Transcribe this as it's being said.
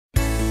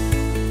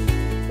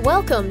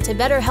Welcome to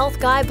Better Health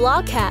Guy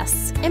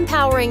Blogcasts,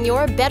 empowering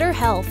your better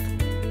health.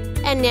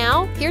 And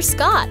now, here's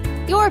Scott,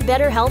 your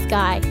Better Health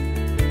Guy.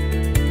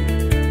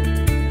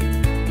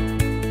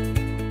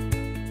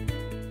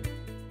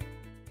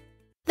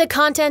 The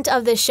content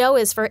of this show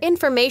is for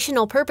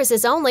informational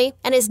purposes only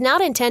and is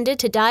not intended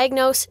to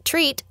diagnose,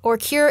 treat, or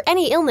cure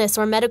any illness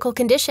or medical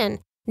condition.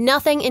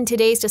 Nothing in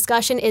today's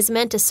discussion is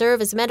meant to serve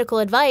as medical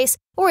advice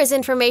or as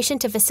information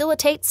to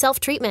facilitate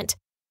self-treatment.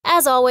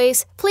 As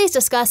always, please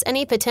discuss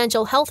any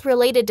potential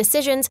health-related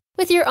decisions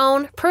with your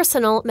own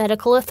personal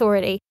medical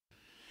authority.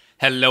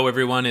 Hello,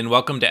 everyone, and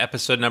welcome to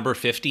episode number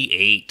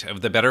 58 of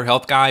the Better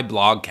Health Guy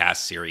blogcast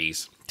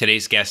series.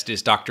 Today's guest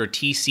is Dr.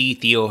 Theo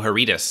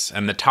Theoharides,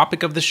 and the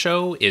topic of the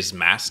show is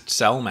mast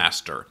cell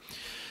master.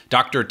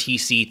 Dr.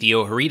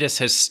 Theoharides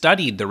has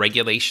studied the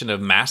regulation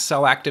of mast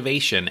cell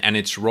activation and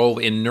its role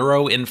in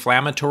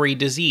neuroinflammatory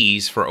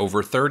disease for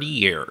over 30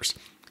 years.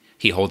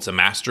 He holds a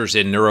master's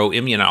in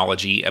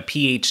neuroimmunology, a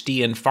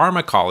PhD in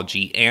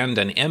pharmacology, and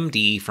an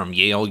MD from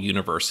Yale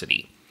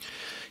University.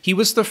 He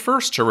was the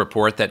first to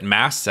report that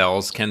mast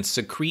cells can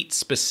secrete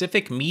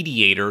specific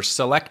mediators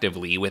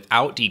selectively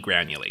without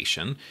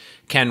degranulation,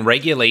 can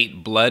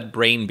regulate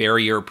blood-brain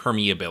barrier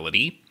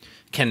permeability,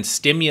 can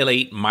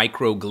stimulate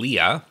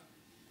microglia,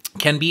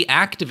 can be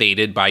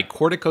activated by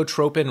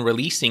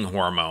corticotropin-releasing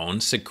hormone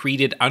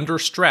secreted under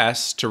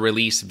stress to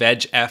release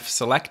VEGF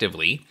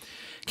selectively,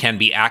 can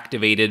be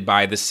activated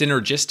by the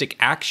synergistic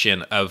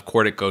action of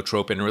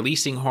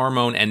corticotropin-releasing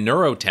hormone and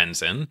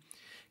neurotensin,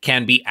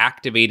 can be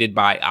activated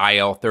by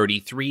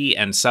IL-33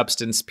 and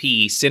substance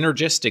P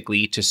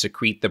synergistically to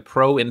secrete the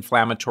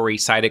pro-inflammatory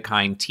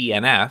cytokine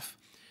TNF,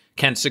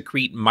 can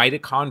secrete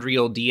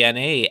mitochondrial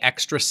DNA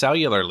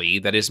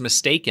extracellularly that is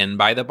mistaken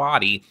by the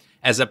body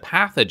as a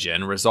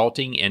pathogen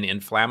resulting in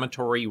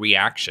inflammatory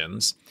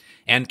reactions,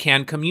 and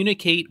can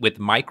communicate with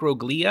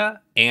microglia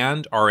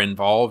and are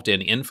involved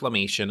in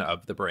inflammation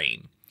of the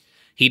brain.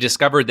 He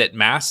discovered that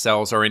mast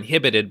cells are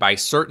inhibited by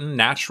certain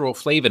natural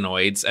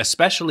flavonoids,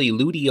 especially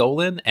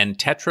luteolin and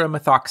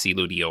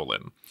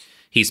tetramethoxyluteolin.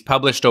 He's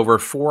published over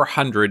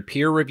 400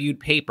 peer-reviewed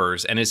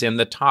papers and is in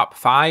the top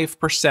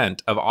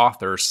 5% of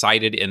authors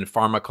cited in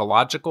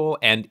pharmacological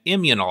and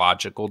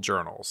immunological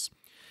journals.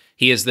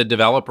 He is the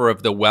developer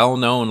of the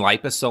well-known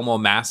liposomal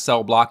mast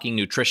cell blocking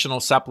nutritional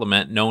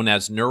supplement known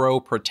as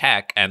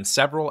NeuroProtek and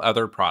several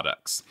other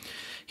products.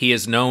 He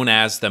is known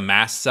as the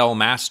Mast Cell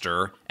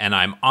Master, and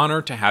I'm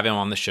honored to have him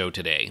on the show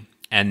today.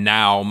 And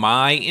now,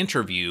 my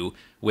interview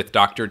with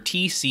Dr.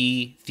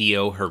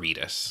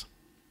 Theoharides.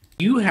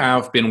 You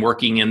have been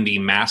working in the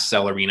mast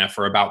cell arena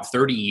for about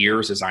 30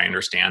 years, as I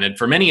understand it.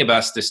 For many of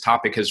us, this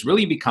topic has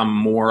really become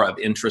more of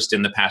interest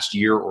in the past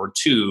year or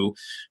two,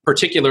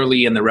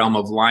 particularly in the realm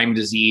of Lyme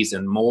disease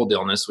and mold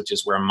illness, which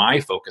is where my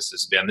focus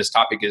has been. This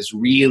topic is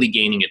really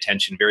gaining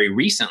attention very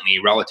recently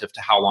relative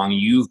to how long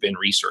you've been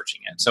researching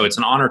it. So it's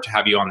an honor to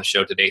have you on the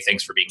show today.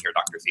 Thanks for being here,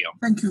 Dr. Theo.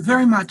 Thank you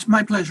very much.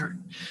 My pleasure.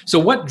 So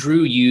what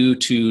drew you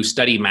to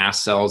study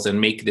mast cells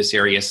and make this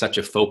area such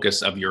a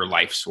focus of your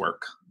life's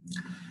work?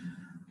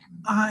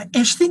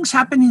 As things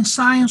happen in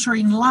science or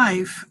in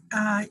life,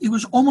 it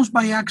was almost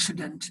by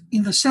accident,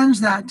 in the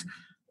sense that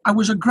I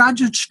was a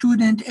graduate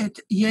student at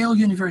Yale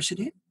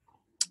University,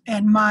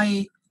 and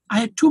I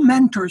had two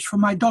mentors for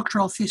my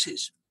doctoral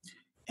thesis.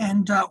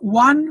 And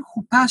one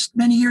who passed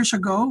many years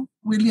ago,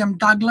 William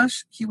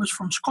Douglas, he was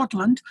from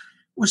Scotland,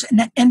 was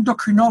an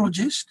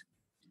endocrinologist.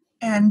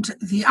 And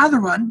the other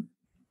one,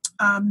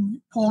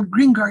 Paul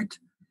Greengard,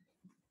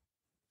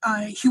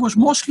 he was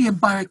mostly a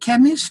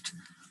biochemist.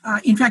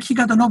 In fact, he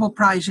got the Nobel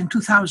Prize in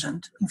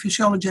 2000 in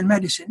physiology and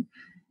medicine.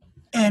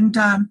 And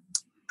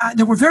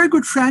they were very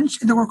good friends,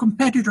 and they were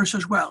competitors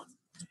as well.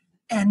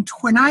 And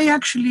when I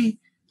actually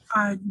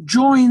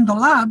joined the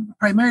lab,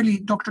 primarily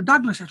Dr.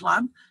 Douglas's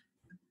lab,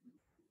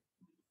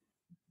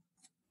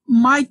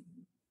 my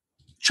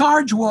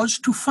charge was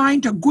to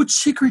find a good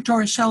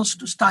secretory cells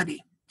to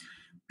study,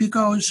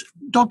 because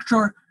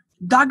Dr.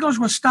 Douglas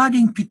was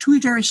studying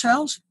pituitary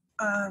cells,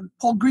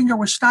 Paul Greengard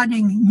was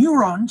studying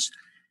neurons,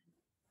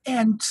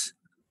 and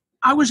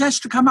I was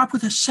asked to come up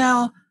with a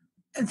cell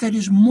that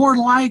is more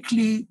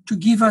likely to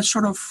give us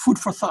sort of food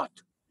for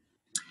thought.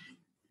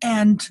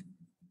 And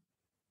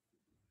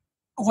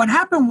what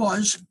happened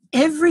was,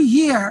 every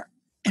year,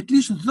 at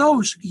least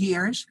those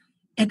years,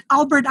 at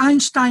Albert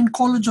Einstein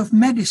College of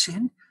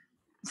Medicine,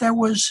 there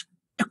was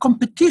a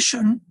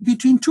competition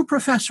between two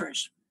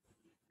professors.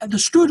 The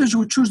students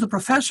would choose the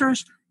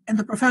professors, and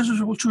the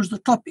professors would choose the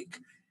topic.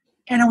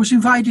 And I was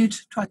invited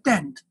to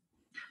attend.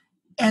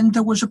 And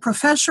there was a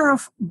professor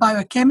of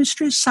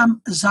biochemistry,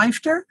 Sam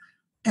Zeifter,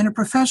 and a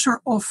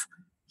professor of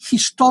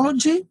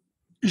histology,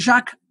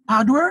 Jacques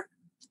Padouer,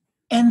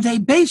 and they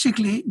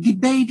basically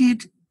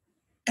debated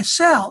a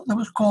cell that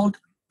was called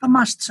the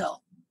mast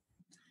cell.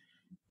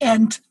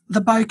 And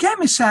the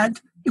biochemist said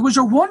it was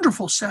a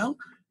wonderful cell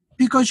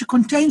because it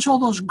contains all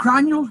those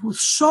granules with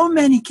so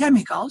many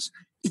chemicals,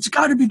 it's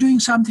got to be doing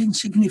something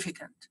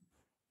significant.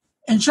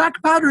 And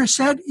Jacques Padouer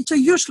said it's a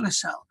useless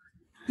cell,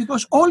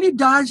 because all it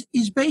does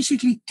is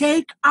basically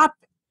take up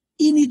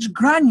in its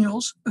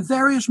granules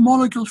various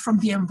molecules from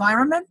the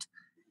environment,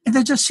 and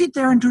they just sit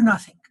there and do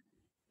nothing.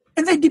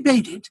 And they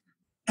debated.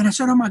 And I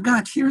said, oh my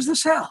God, here's the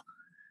cell.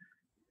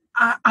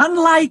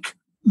 Unlike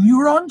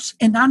neurons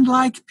and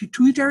unlike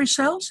pituitary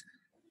cells,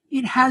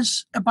 it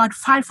has about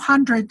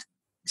 500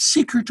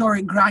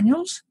 secretory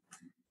granules.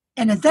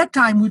 And at that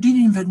time, we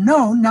didn't even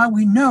know. Now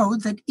we know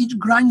that each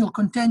granule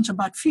contains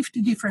about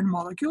 50 different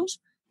molecules.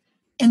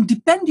 And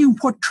depending on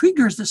what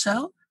triggers the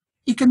cell,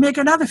 it can make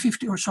another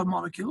 50 or so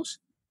molecules.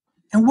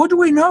 And what do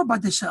we know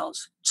about the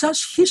cells?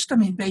 Just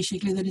histamine,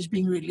 basically, that is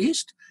being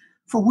released,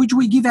 for which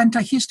we give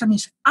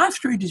antihistamines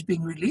after it is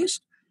being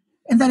released.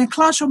 And then a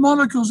class of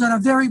molecules that are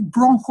very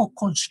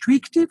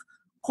bronchoconstrictive,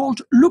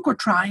 called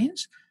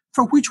leukotrienes,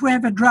 for which we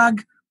have a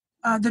drug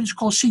that is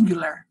called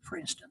Singular, for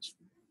instance.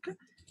 Okay?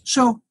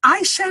 So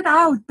I set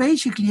out,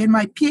 basically, and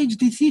my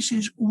PhD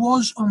thesis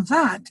was on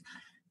that,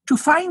 to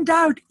find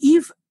out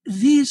if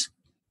these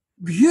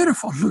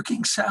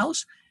beautiful-looking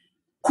cells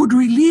could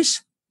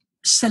release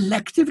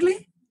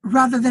selectively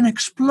rather than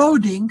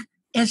exploding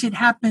as it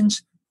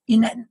happens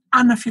in an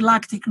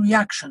anaphylactic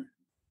reaction.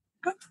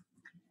 Okay?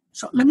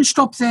 So let me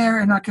stop there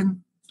and I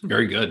can...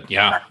 Very good.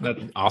 Yeah,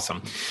 that's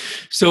awesome.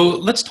 So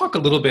let's talk a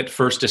little bit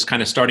first, just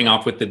kind of starting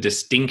off with the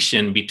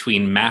distinction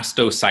between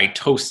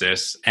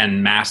mastocytosis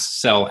and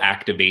mast cell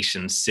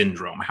activation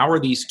syndrome. How are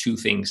these two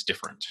things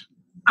different?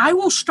 I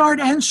will start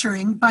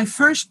answering by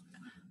first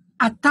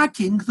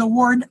attacking the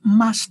word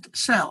mast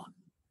cell,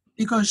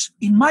 because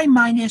in my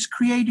mind it has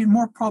created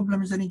more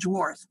problems than it's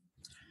worth.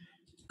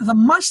 The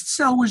mast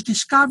cell was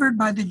discovered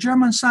by the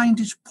German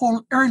scientist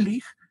Paul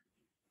Ehrlich,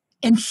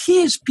 and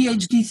his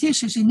PhD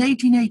thesis in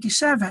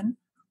 1887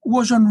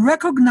 was on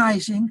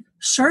recognizing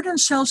certain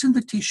cells in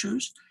the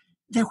tissues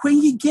that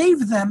when he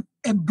gave them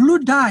a blue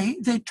dye,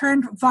 they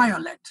turned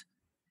violet.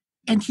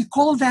 And he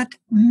called that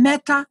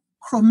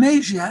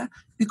metachromasia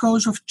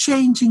because of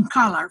change in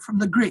color from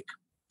the Greek.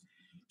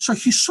 So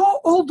he saw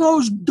all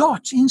those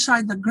dots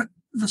inside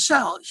the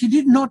cell. He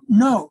did not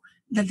know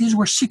that these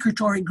were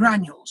secretory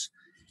granules.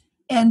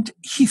 And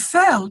he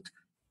felt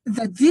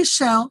that this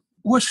cell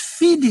was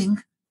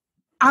feeding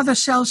other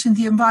cells in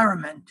the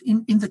environment,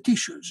 in the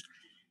tissues.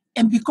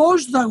 And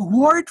because the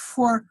word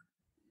for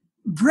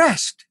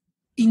breast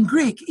in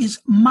Greek is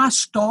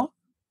masto,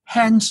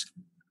 hence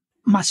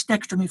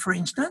mastectomy, for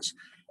instance,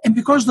 and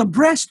because the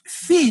breast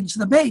feeds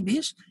the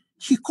babies,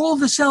 he called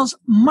the cells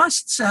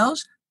mast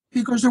cells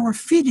because they were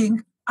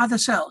feeding other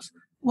cells.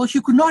 Well,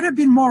 he could not have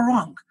been more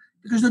wrong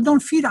because they don't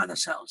feed other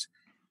cells.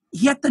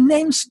 Yet the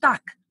name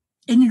stuck,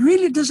 and it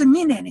really doesn't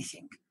mean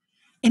anything.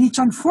 And it's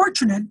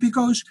unfortunate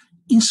because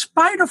in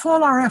spite of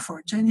all our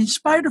efforts and in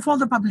spite of all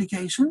the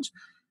publications,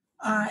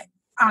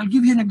 I'll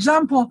give you an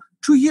example.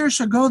 2 years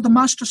ago, the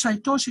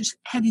mastocytosis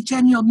had its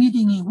annual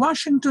meeting in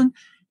Washington,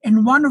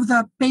 and one of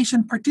the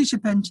patient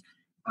participants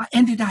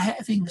ended up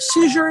having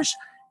seizures.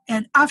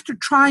 And after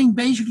trying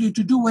basically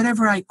to do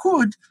whatever I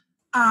could,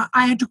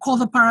 I had to call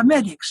the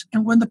paramedics.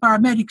 And when the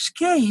paramedics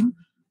came,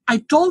 I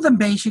told them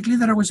basically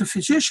that I was a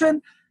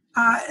physician,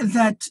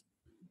 that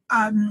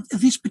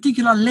this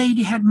particular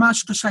lady had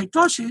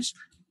mastocytosis,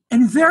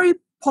 and very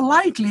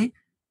politely,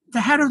 the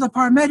head of the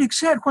paramedics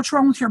said, "What's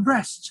wrong with your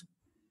breasts?"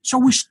 So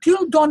we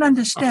still don't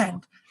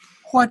understand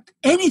what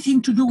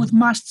anything to do with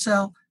mast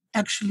cell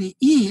actually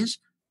is,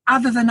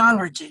 other than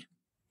allergy.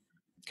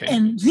 Okay.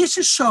 And this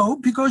is so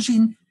because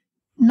in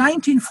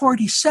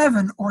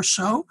 1947 or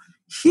so,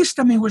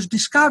 histamine was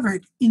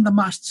discovered in the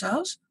mast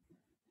cells,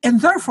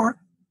 and therefore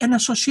an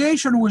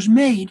association was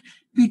made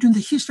between the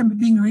histamine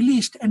being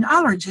released and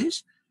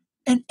allergies.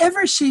 And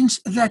ever since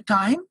that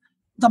time,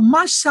 the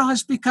mast cell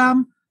has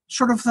become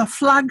sort of the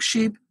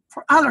flagship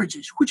for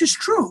allergies, which is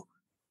true,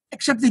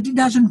 except that it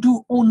doesn't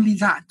do only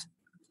that.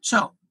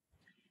 So,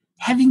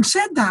 having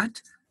said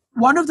that,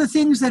 one of the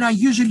things that I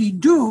usually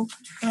do,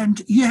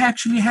 and you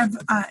actually have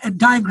a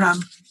diagram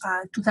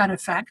to that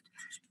effect,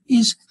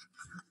 is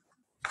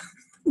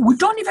we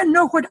don't even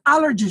know what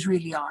allergies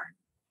really are,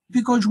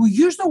 because we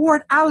use the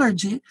word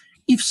allergy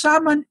if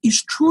someone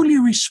is truly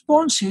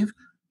responsive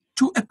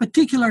to a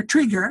particular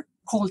trigger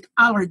called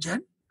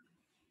allergen,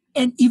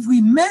 and if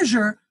we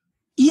measure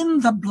in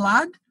the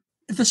blood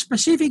the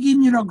specific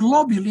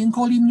immunoglobulin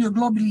called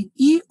immunoglobulin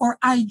E or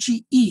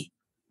IgE.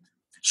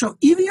 So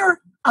if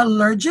you're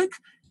allergic,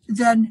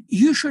 then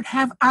you should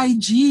have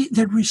IgE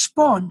that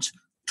responds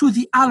to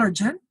the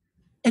allergen.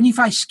 And if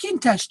I skin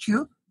test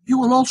you, you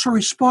will also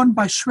respond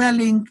by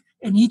swelling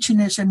and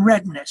itchiness and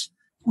redness.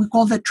 We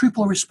call that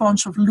triple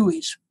response of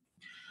Lewis.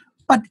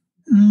 But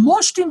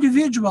most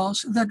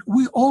individuals that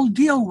we all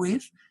deal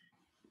with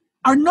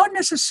are not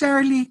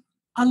necessarily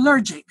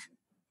allergic,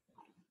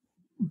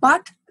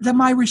 but they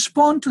might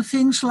respond to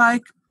things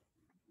like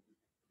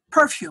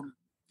perfume,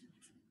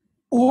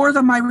 or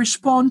they might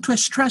respond to a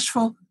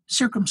stressful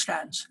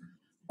circumstance,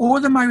 or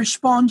they might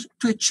respond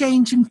to a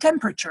change in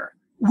temperature.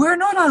 We're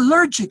not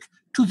allergic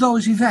to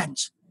those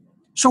events.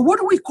 So what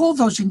do we call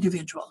those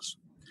individuals?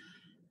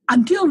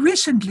 Until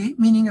recently,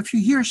 meaning a few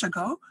years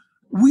ago,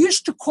 we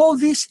used to call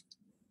this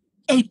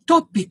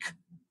atopic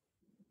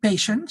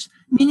patients,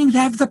 meaning they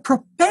have the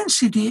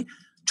propensity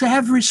to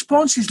have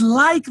responses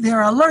like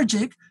they're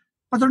allergic,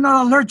 but they're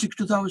not allergic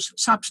to those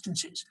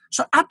substances.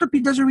 So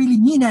atopy doesn't really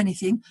mean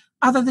anything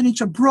other than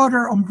it's a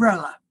broader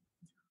umbrella.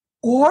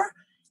 Or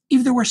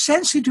if they were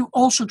sensitive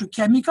also to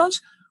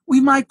chemicals, we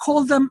might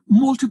call them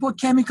multiple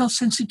chemical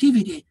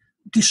sensitivity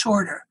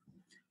disorder.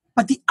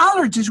 But the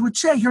allergist would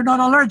say, you're not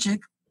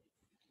allergic,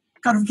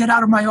 kind of get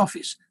out of my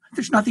office.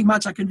 There's nothing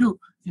much I can do,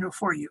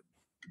 for you.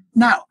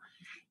 Now,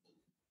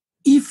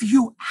 if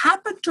you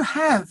happen to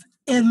have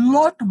a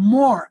lot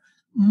more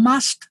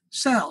mast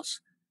cells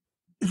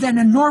than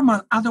a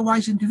normal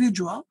otherwise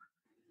individual,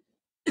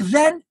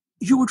 then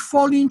you would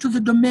fall into the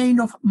domain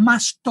of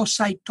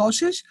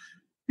mastocytosis,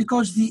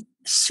 because the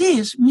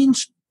cis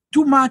means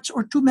too much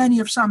or too many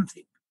of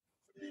something.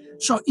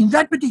 So in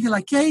that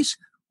particular case,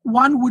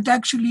 one would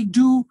actually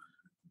do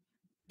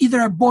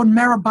either a bone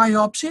marrow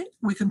biopsy,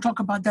 we can talk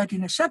about that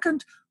in a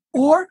second,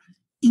 or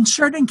in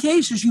certain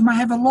cases, you might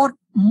have a lot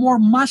more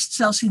mast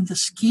cells in the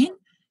skin,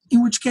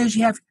 in which case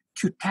you have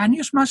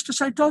cutaneous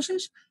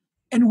mastocytosis.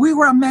 And we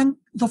were among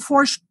the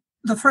first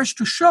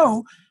to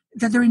show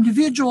that there are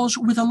individuals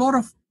with a lot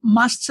of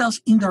mast cells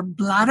in their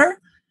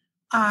bladder.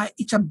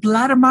 It's a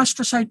bladder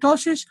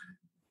mastocytosis.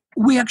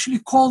 We actually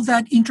call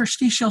that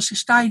interstitial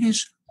cystitis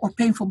or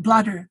painful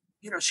bladder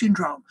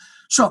syndrome.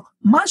 So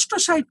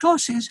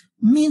mastocytosis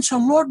means a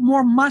lot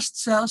more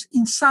mast cells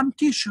in some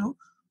tissue,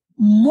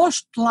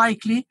 most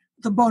likely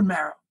the bone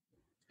marrow.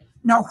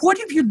 Now, what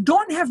if you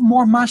don't have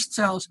more mast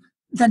cells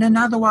than an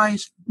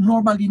otherwise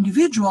normal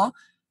individual,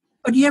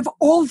 but you have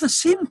all the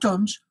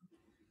symptoms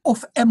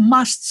of a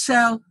mast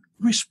cell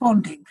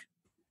responding?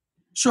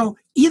 So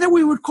either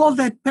we would call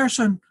that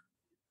person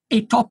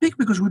atopic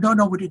because we don't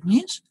know what it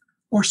means,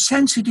 or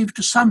sensitive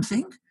to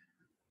something,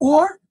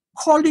 or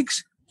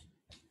colleagues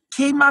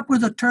came up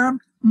with the term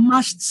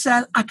mast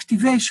cell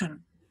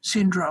activation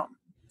syndrome.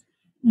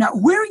 Now,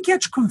 where it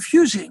gets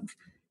confusing,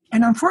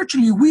 and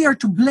unfortunately we are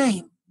to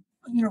blame,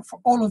 for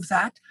all of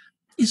that,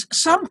 is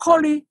some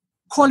call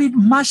it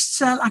mast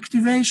cell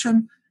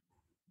activation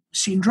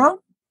syndrome,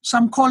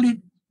 some call it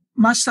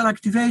mast cell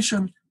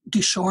activation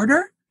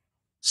disorder,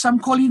 some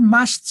call it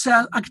mast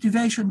cell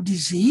activation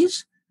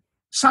disease,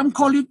 some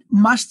call it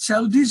mast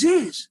cell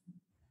disease.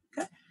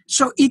 Okay?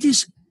 So it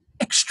is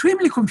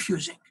extremely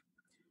confusing.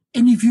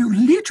 And if you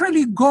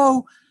literally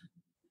go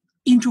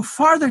into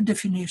further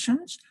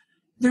definitions,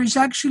 there is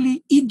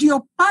actually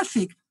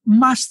idiopathic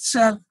mast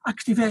cell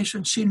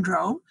activation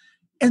syndrome.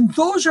 And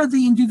those are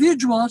the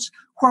individuals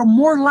who are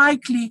more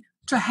likely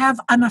to have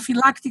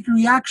anaphylactic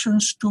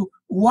reactions to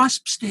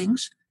wasp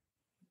stings,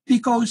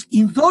 because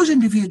in those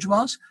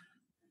individuals,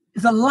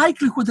 the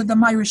likelihood that they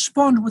might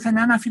respond with an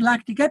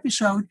anaphylactic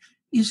episode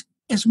is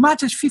as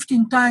much as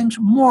 15 times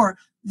more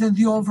than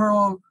the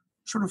overall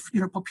sort of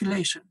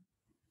population.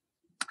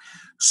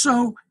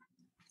 So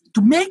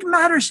to make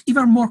matters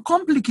even more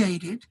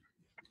complicated,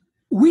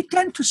 we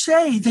tend to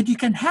say that you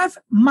can have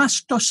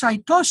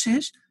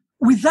mastocytosis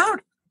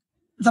without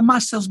the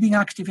mast cells being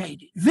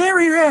activated.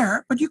 Very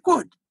rare, but you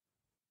could.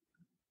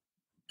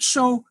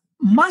 So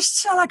mast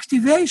cell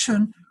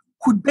activation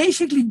could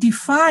basically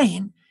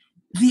define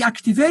the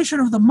activation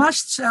of the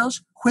mast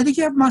cells, whether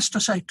you have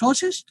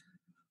mastocytosis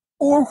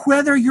or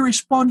whether you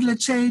respond,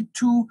 let's say,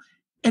 to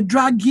a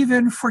drug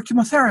given for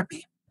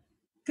chemotherapy.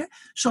 Okay?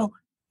 So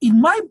in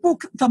my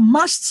book, the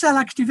mast cell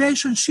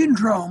activation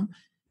syndrome,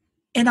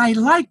 and I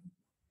like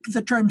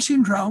the term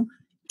syndrome,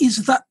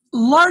 is the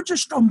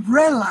largest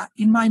umbrella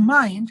in my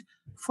mind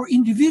for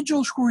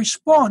individuals who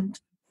respond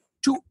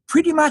to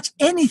pretty much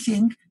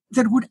anything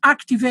that would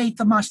activate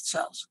the mast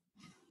cells.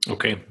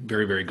 Okay,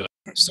 very, very good.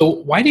 So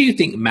why do you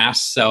think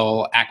mast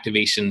cell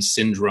activation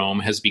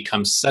syndrome has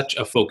become such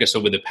a focus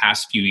over the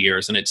past few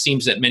years? And it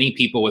seems that many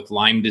people with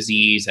Lyme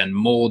disease and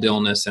mold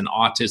illness and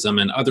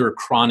autism and other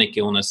chronic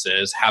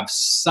illnesses have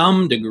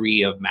some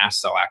degree of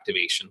mast cell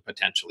activation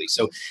potentially.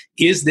 So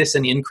is this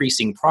an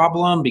increasing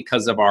problem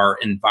because of our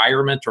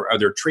environment or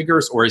other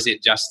triggers, or is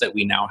it just that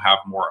we now have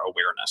more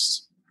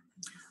awareness?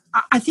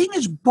 I think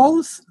it's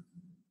both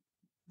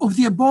of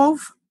the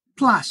above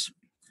plus.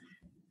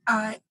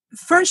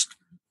 First,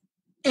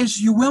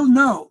 as you well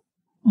know,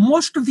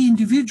 most of the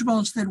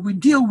individuals that we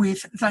deal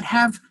with that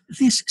have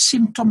this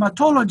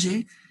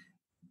symptomatology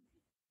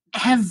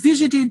have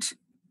visited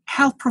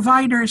health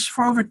providers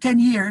for over 10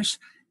 years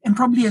and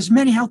probably as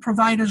many health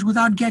providers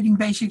without getting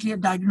basically a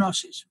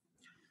diagnosis.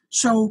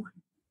 So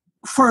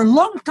for a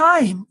long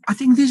time, I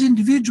think these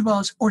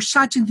individuals or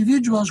such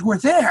individuals were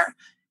there.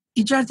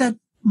 It's just that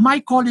my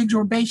colleagues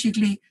were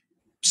basically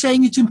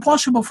saying it's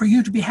impossible for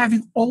you to be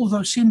having all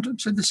those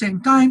symptoms at the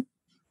same time.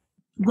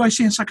 Go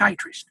see a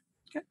psychiatrist.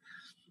 Okay?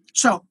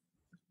 So,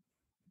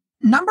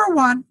 number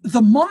one,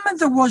 the moment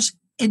there was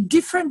a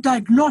different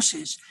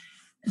diagnosis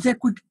that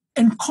could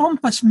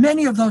encompass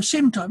many of those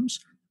symptoms,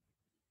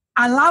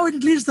 allowed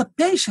at least the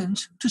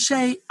patients to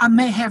say, I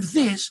may have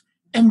this,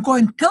 and go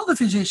and tell the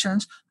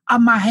physicians, I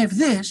might have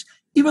this,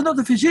 even though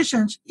the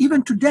physicians,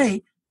 even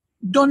today,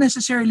 don't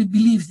necessarily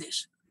believe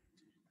this.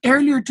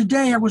 Earlier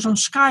today, I was on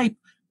Skype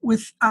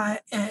with a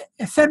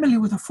family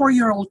with a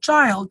 4-year-old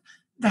child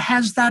that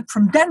has that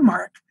from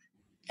Denmark.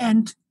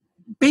 And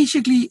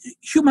basically,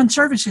 human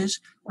services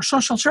or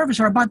social services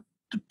are about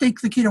to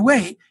take the kid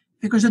away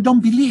because they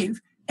don't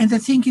believe, and they're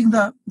thinking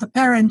the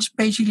parents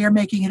basically are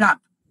making it up,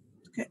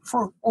 okay,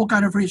 for all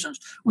kind of reasons,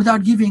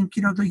 without giving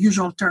the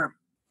usual term.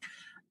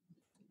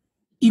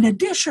 In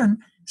addition,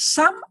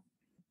 some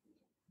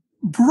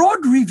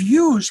broad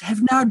reviews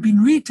have now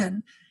been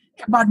written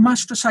about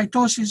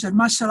mastocytosis and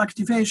mast cell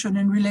activation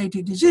and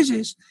related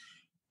diseases.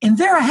 And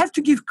there I have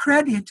to give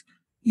credit,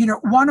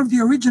 one of the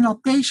original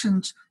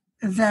patients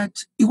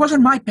that, it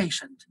wasn't my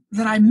patient,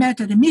 that I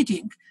met at a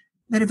meeting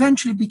that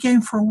eventually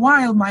became for a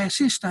while my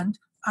assistant,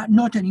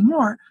 not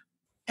anymore.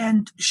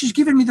 And she's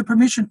given me the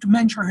permission to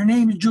mention her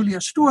name is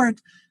Julia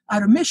Stewart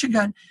out of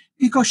Michigan,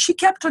 because she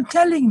kept on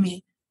telling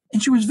me,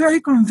 and she was very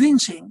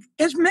convincing,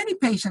 as many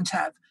patients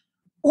have,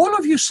 all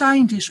of you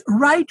scientists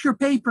write your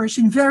papers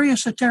in very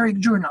esoteric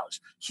journals,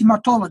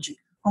 hematology,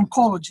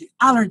 oncology,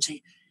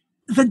 allergy.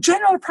 The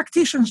general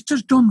practitioners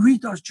just don't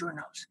read those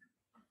journals.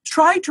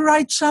 Try to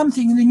write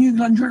something in the New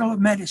England Journal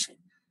of Medicine.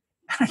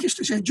 And I used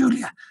to say,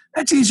 Julia,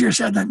 that's easier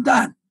said than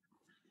done.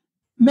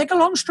 Make a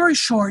long story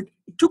short,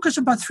 it took us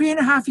about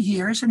 3.5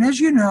 years. And as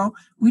you know,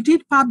 we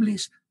did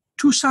publish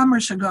 2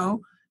 summers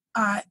ago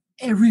a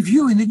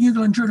review in the New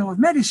England Journal of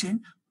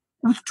Medicine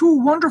with 2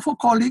 wonderful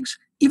colleagues,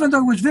 even though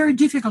it was very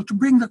difficult to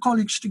bring the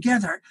colleagues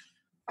together.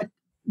 But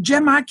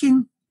Jem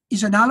Akin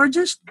is an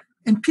allergist,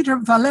 and Peter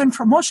Valen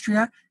from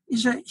Austria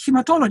is a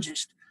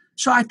hematologist.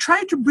 So I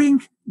tried to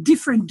bring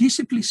different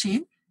disciplines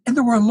in, and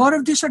there were a lot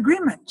of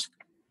disagreements.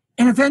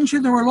 And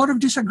eventually there were a lot of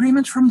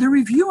disagreements from the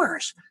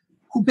reviewers,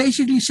 who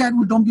basically said,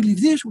 we don't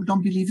believe this, we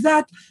don't believe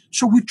that.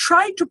 So we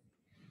tried to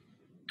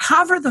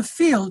cover the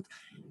field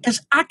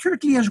as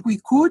accurately as we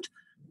could.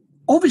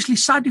 Obviously,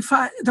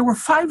 there were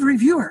 5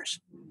 reviewers,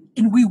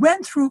 and we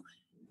went through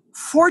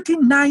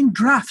 49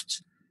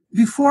 drafts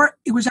before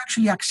it was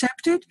actually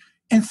accepted,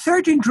 and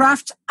 13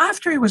 drafts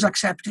after it was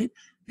accepted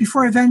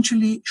before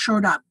eventually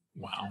showed up.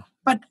 Wow.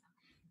 But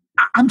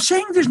I'm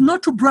saying this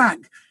not to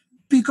brag,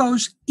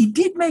 because it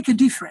did make a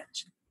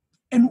difference.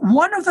 And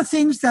one of the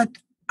things that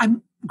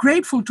I'm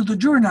grateful to the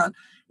journal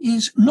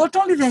is not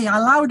only they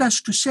allowed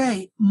us to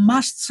say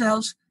mast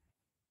cells,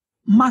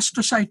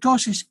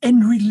 mastocytosis,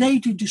 and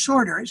related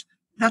disorders,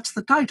 that's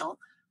the title,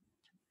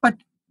 but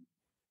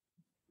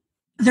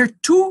there are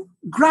 2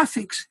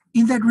 graphics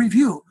in that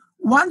review.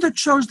 One that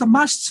shows the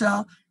mast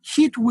cell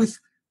hit with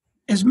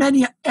as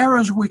many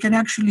arrows we can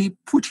actually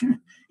put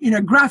in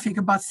a graphic,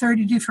 about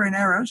 30 different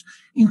arrows,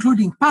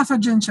 including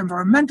pathogens,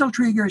 environmental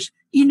triggers,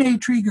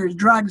 innate triggers,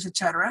 drugs,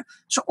 etc.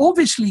 So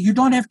obviously you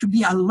don't have to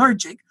be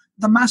allergic.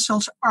 The mast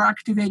cells are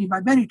activated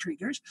by many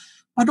triggers.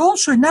 But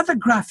also another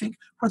graphic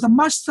where the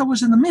mast cell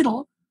was in the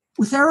middle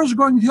with arrows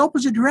going the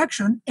opposite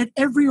direction at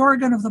every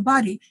organ of the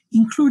body,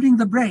 including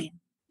the brain.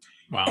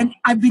 Wow. And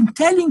I've been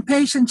telling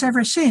patients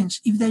ever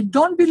since, if they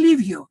don't believe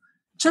you,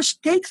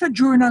 just take the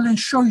journal and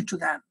show it to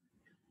them.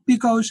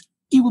 Because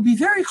it will be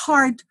very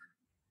hard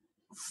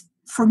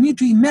for me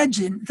to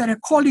imagine that a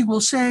colleague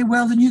will say,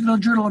 well, the New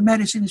England Journal of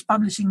Medicine is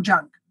publishing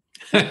junk.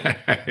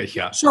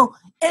 Yeah. So,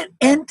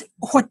 and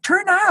what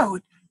turned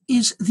out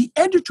is the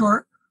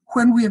editor,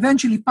 when we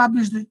eventually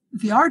published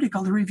the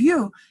article, the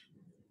review,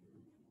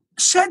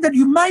 said that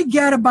you might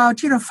get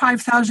about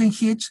 5,000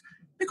 hits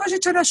because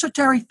it's an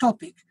esoteric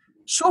topic.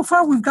 So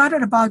far, we've got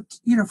at about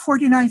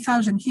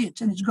 49,000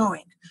 hits, and it's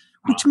going,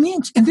 which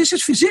means, and this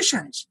is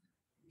physicians,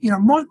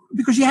 more,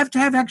 because you have to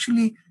have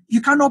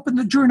you can't open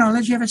the journal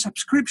unless you have a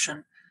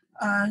subscription.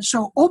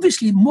 So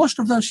obviously, most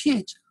of those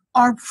hits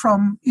are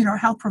from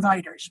health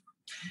providers.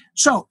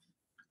 So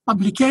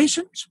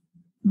publications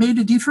made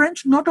a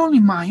difference, not only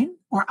mine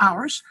or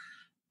ours.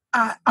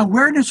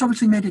 Awareness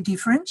obviously made a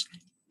difference,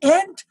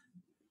 and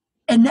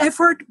an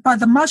effort by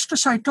the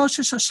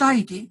Mastocytosis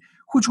Society,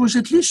 which was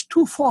at least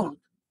twofold.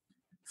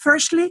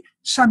 Firstly,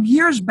 some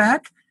years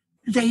back,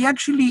 they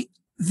actually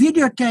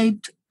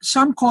videotaped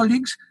some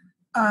colleagues,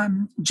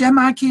 Jem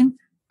Akin,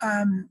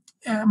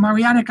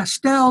 Mariana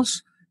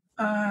Castells,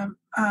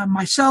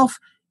 myself,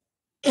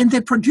 and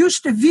they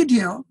produced a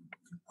video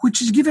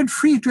which is given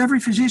free to every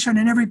physician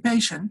and every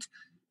patient.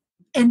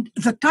 And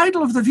the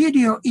title of the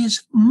video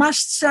is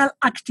Mast Cell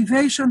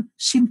Activation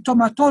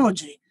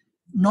Symptomatology,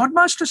 not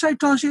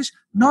mastocytosis,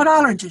 not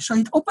allergy. So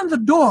it opened the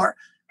door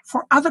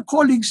for other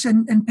colleagues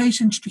and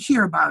patients to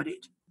hear about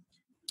it.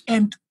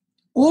 And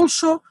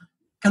also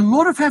a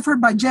lot of effort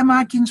by Jem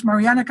Atkins,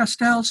 Mariana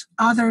Castells,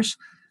 others,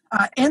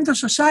 and the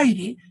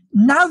society.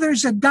 Now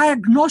there's a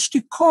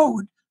diagnostic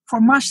code for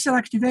mast cell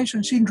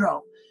activation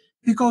syndrome,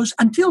 because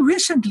until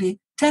recently,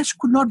 tests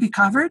could not be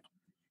covered.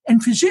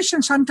 And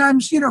physicians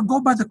sometimes,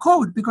 go by the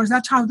code because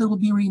that's how they will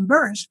be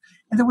reimbursed.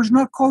 And there was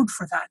no code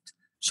for that.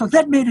 So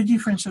that made a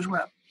difference as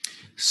well.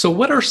 So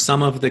what are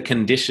some of the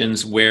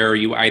conditions where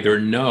you either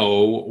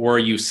know or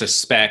you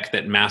suspect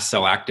that mast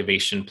cell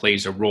activation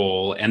plays a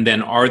role? And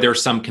then are there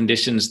some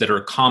conditions that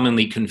are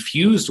commonly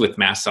confused with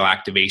mast cell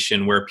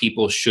activation where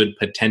people should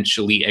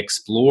potentially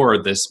explore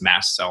this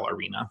mast cell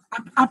arena?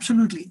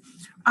 Absolutely.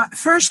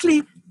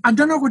 Firstly, I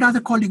don't know what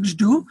other colleagues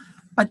do,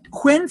 but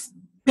when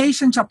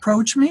patients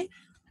approach me,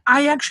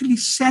 I actually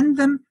send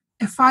them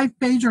a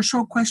 5-page or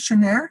so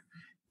questionnaire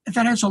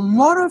that has a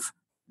lot of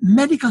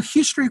medical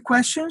history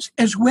questions,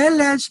 as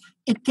well as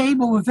a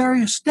table of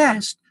various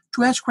tests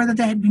to ask whether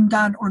they had been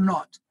done or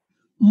not.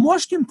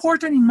 Most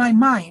important in my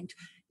mind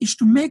is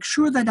to make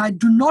sure that I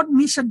do not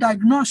miss a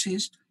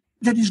diagnosis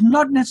that is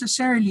not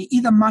necessarily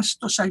either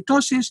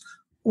mastocytosis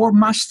or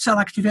mast cell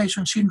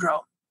activation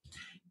syndrome.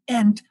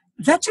 And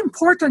that's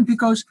important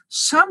because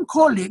some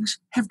colleagues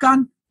have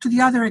gone to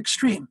the other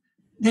extreme.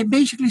 They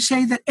basically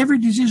say that every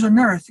disease on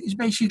earth is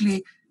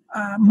basically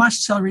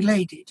mast cell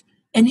related.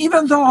 And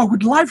even though I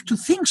would like to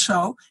think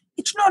so,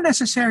 it's not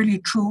necessarily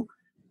true.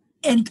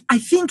 And I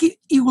think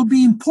it will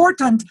be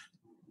important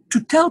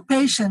to tell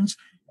patients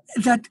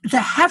that they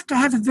have to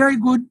have a very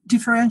good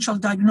differential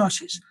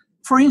diagnosis.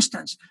 For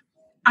instance,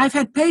 I've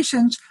had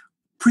patients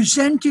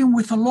presenting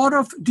with a lot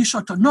of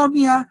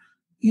dysautonomia,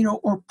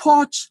 or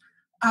POTS,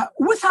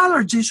 with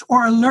allergies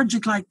or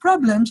allergic-like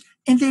problems,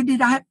 and they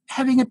did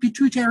having a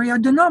pituitary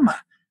adenoma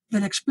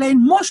that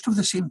explained most of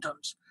the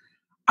symptoms.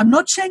 I'm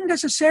not saying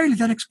necessarily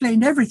that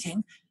explained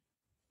everything,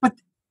 but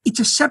it's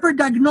a separate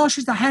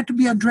diagnosis that had to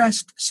be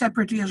addressed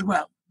separately as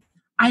well.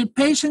 I had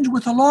patients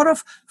with a lot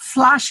of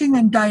flushing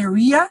and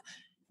diarrhea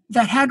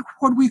that had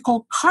what we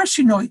call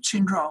carcinoid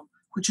syndrome,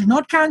 which is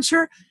not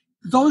cancer.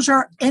 Those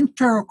are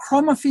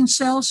enterochromaffin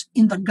cells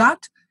in the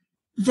gut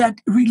that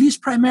release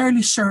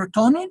primarily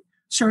serotonin.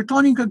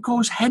 Serotonin can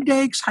cause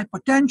headaches,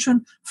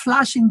 hypotension,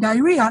 flushing,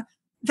 diarrhea.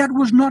 That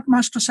was not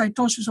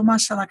mastocytosis or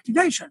mast cell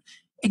activation.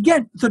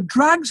 Again, the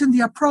drugs and the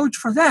approach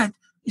for that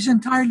is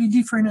entirely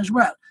different as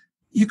well.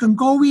 You can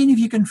go in, if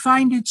you can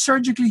find it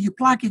surgically, you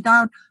pluck it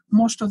out.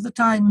 Most of the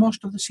time,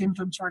 most of the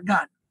symptoms are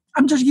gone.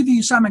 I'm just giving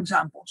you some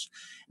examples.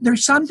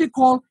 There's something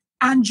called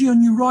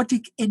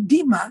angioneurotic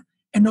edema,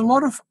 and a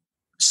lot of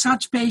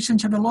such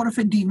patients have a lot of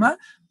edema,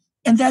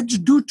 and that's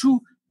due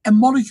to a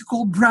molecule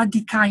called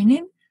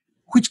bradykinin,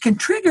 which can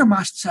trigger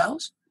mast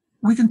cells.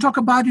 We can talk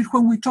about it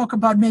when we talk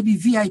about maybe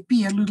VIP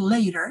a little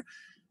later.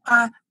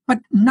 But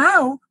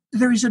now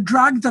there is a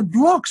drug that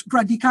blocks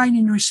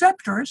bradykinin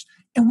receptors,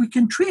 and we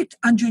can treat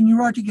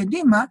angioneurotic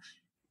edema,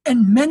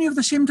 and many of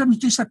the symptoms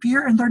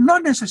disappear, and they're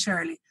not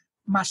necessarily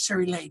mast cell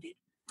related.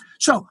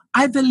 So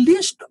I have a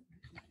list.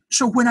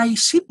 So when I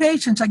see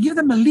patients, I give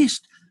them a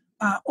list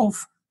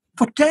of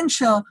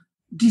potential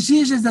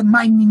diseases that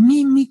might be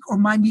mimic or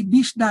might be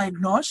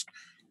misdiagnosed.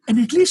 And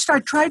at least I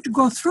try to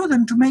go through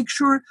them to make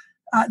sure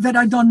that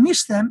I don't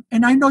miss them.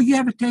 And I know you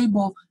have a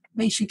table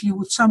basically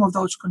with some of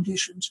those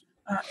conditions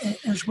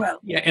as well.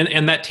 Yeah,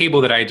 and that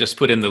table that I just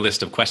put in the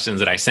list of questions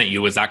that I sent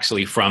you was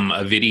actually from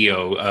a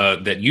video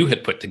that you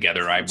had put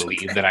together, I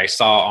believe, that I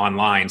saw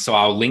online. So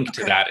I'll link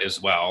to that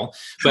as well.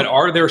 Sure. But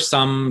are there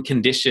some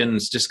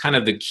conditions, just kind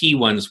of the key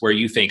ones, where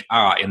you think,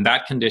 in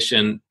that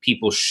condition,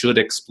 people should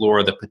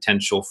explore the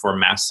potential for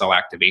mast cell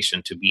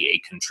activation to be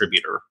a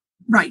contributor?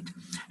 Right.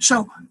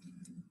 So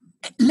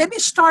let me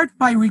start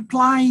by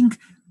replying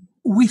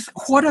with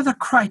what are the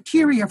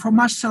criteria for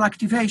mast cell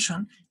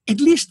activation,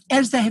 at least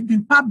as they have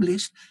been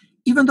published,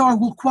 even though I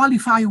will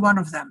qualify one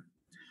of them.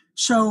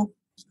 So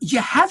you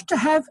have to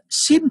have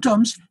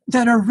symptoms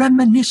that are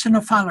reminiscent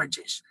of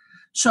allergies.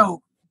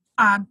 So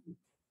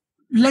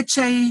let's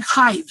say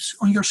hives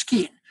on your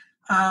skin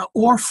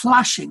or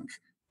flushing,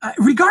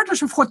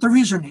 regardless of what the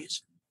reason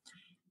is.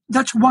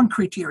 That's one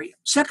criteria.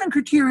 Second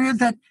criteria,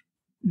 that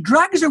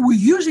drugs that we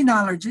use in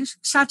allergies,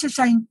 such as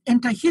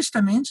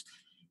antihistamines,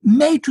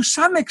 may to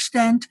some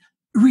extent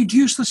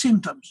reduce the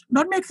symptoms,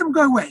 not make them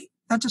go away.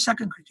 That's a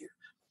second criteria.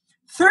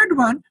 Third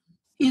one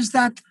is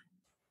that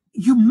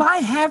you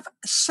might have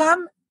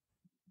some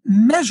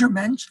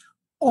measurements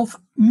of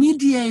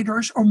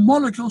mediators or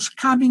molecules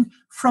coming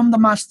from the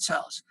mast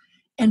cells.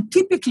 And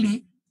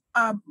typically,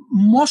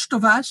 most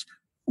of us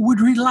would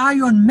rely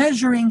on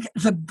measuring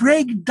the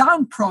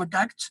breakdown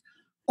products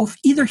of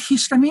either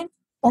histamine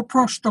or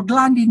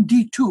prostaglandin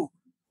D2.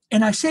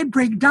 And I say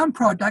breakdown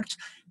products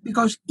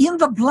because in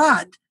the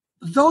blood,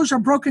 those are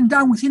broken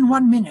down within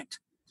 1 minute.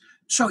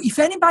 So if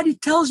anybody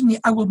tells me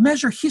I will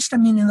measure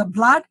histamine in the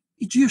blood,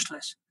 it's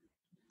useless,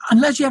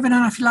 unless you have an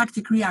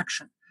anaphylactic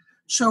reaction.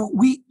 So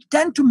we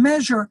tend to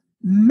measure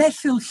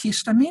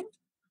methylhistamine,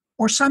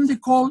 or something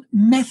called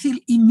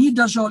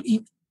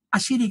methylimidazole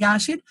acetic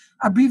acid,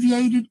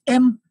 abbreviated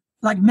M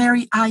like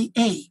Mary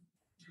IA.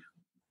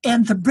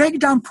 And the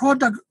breakdown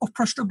product of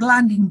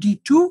prostaglandin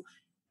D2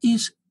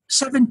 is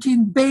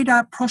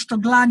 17-beta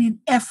prostaglandin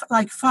F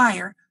like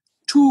fire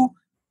 2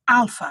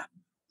 alpha.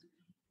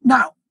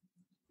 Now,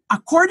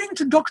 according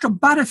to Dr.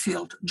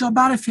 Butterfield, Joe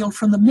Butterfield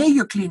from the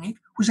Mayo Clinic,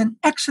 who's an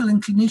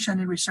excellent clinician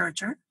and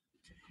researcher,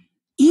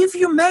 if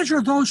you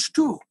measure those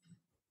two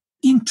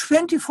in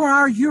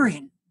 24-hour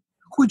urine,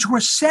 which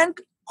was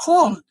sent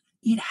cold,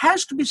 it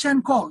has to be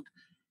sent cold.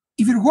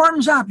 If it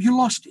warms up, you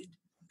lost it.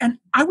 And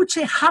I would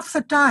say half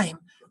the time,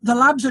 the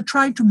labs that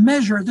try to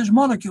measure these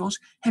molecules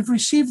have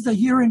received the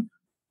urine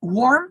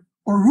warm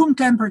or room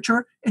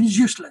temperature, and is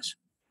useless.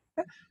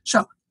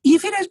 So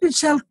if it has been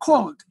sent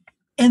cold,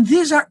 and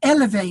these are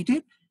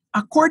elevated.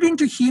 According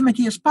to him, and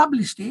he has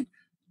published it,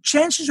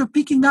 chances of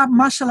picking up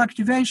muscle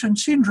activation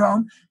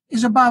syndrome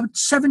is about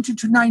 70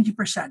 to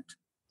 90%,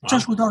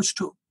 just with those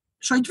two.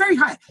 So it's very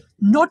high.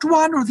 Not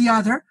one or the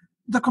other,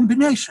 the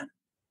combination.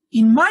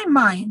 In my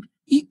mind,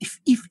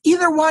 if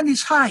either one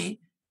is high,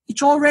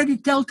 it's already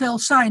telltale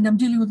sign I'm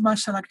dealing with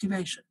muscle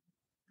activation.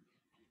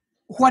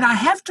 What I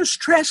have to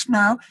stress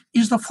now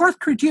is the fourth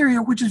criteria,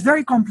 which is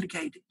very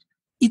complicated.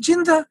 It's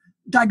in the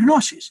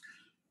diagnosis.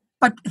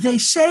 But they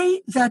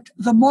say that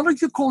the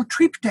molecule called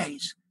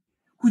tryptase,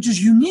 which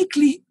is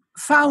uniquely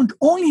found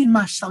only in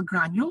mast cell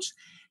granules,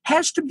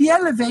 has to be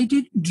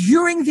elevated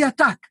during the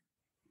attack.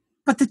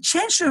 But the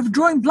chance of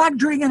drawing blood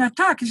during an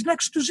attack is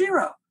next to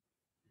zero.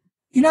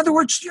 In other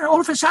words,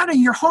 all of a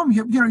sudden you're home,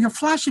 you're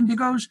flashing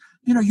because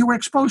you were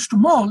exposed to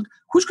mold.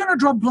 Who's going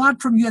to draw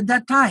blood from you at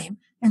that time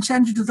and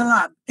send it to the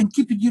lab and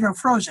keep it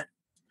frozen?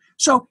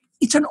 So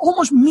it's an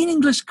almost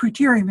meaningless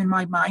criterion in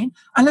my mind,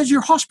 unless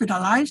you're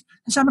hospitalized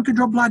and someone can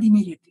draw blood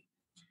immediately.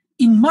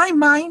 In my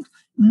mind,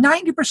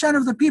 90%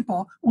 of the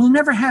people will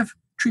never have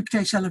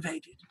tryptase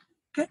elevated.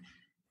 Okay,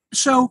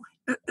 so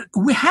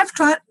we have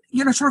to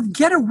sort of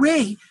get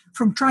away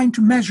from trying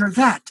to measure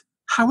that.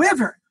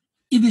 However,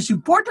 it is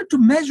important to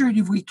measure it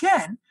if we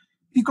can,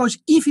 because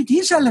if it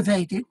is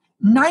elevated,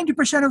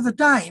 90% of the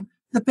time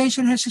the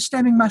patient has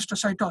systemic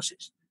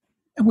mastocytosis,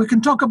 and we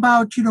can talk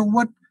about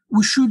what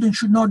we should and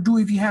should not do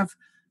if you have,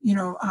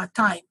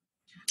 time.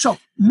 So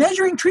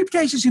measuring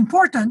tryptase is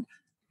important,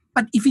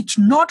 but if it's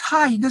not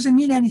high, it doesn't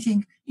mean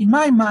anything in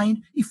my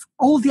mind if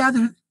all the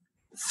other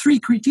three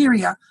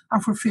criteria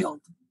are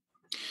fulfilled.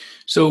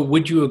 So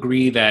would you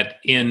agree that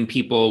in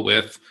people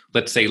with,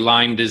 let's say,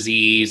 Lyme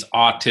disease,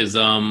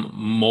 autism,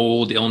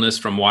 mold illness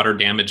from water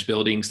damaged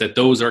buildings, that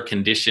those are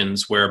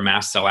conditions where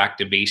mast cell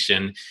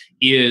activation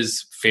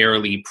is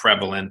fairly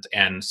prevalent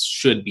and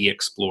should be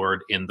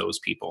explored in those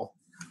people?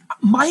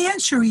 My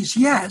answer is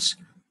yes,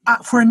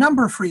 for a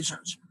number of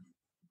reasons.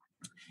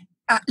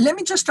 Let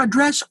me just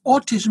address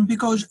autism,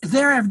 because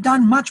there I've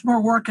done much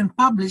more work and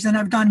published than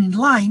I've done in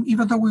Lyme,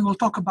 even though we will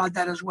talk about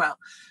that as well.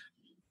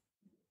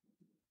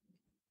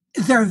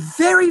 There are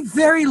very,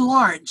 very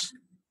large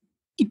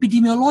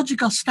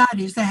epidemiological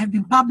studies that have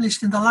been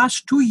published in the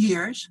last 2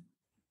 years,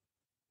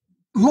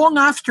 long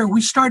after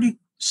we started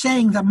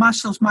saying that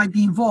muscles might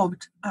be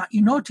involved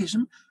in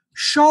autism,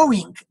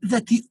 showing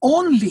that the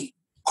only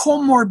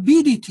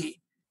comorbidity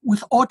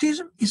with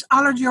autism is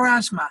allergy or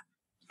asthma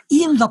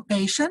in the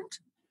patient,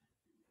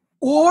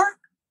 or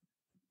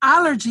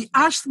allergy,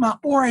 asthma,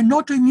 or an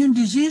autoimmune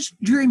disease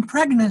during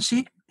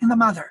pregnancy in the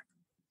mother.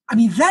 I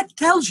mean, that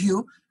tells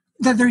you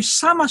that there is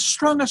some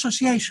strong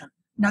association.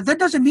 Now, that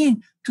doesn't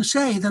mean to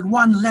say that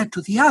one led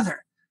to the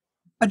other,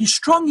 but it's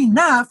strong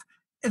enough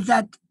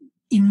that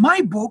in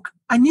my book,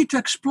 I need to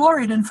explore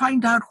it and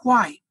find out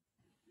why.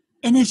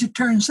 And as it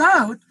turns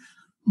out,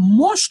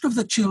 most of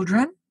the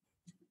children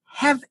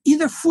have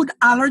either food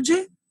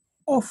allergy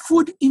or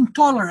food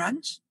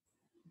intolerance,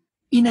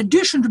 in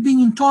addition to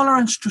being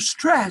intolerant to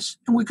stress.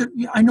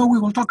 And I know we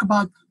will talk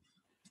about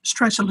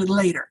stress a little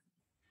later.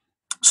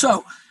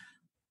 So,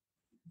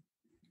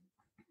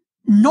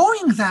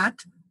 knowing that,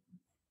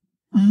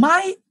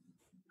 my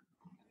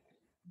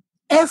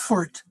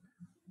effort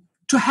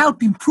to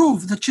help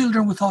improve the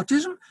children with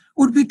autism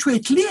would be to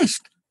at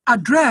least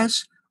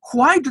address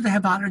why do they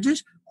have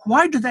allergies,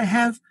 why do they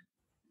have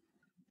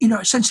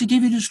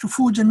sensitivities to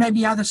foods and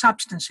maybe other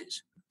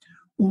substances.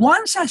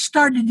 Once I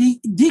started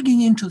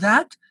digging into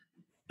that,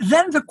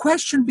 then the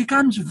question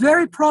becomes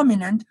very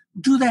prominent,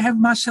 do they have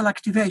mast cell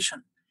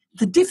activation?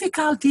 The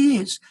difficulty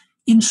is,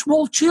 in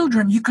small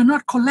children, you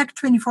cannot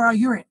collect 24-hour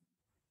urine,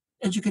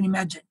 as you can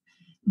imagine.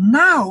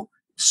 Now,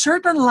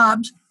 certain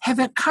labs have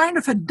a kind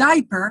of a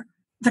diaper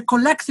that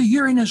collects the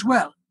urine as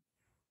well.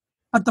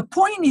 But the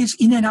point is,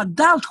 in an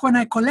adult, when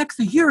I collect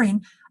the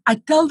urine, I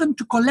tell them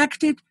to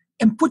collect it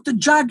and put the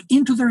jug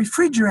into the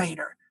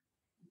refrigerator.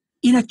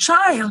 In a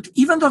child,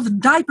 even though the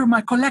diaper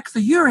might collect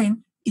the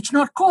urine, it's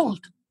not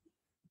cold.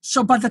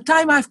 So by the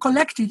time I've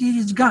collected it,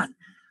 it's gone.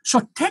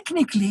 So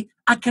technically,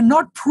 I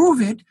cannot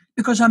prove it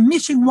because I'm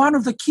missing one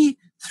of the key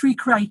 3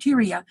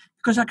 criteria,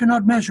 because I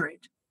cannot measure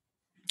it.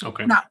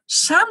 Okay. Now,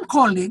 some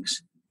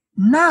colleagues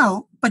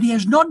now, but it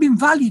has not been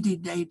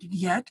validated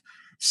yet,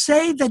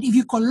 say that if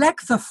you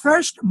collect the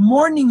first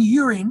morning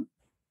urine,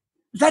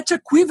 that's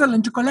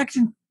equivalent to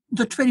collecting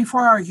the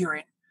 24-hour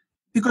urine,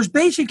 because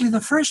basically the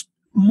first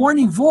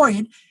morning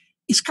void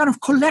is kind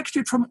of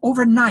collected from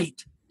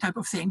overnight type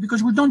of thing,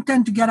 because we don't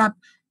tend to get up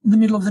in the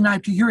middle of the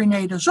night to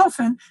urinate as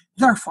often,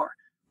 therefore.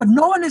 But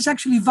no one has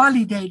actually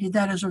validated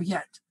that as of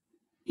yet.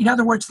 In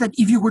other words, that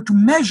if you were to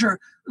measure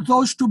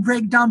those 2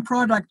 breakdown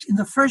products in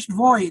the first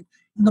void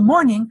in the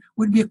morning,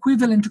 would be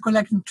equivalent to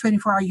collecting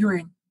 24-hour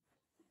urine.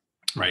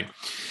 Right.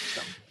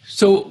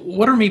 So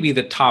what are maybe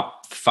the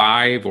top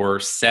 5 or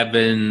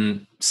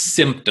 7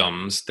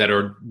 symptoms that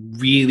are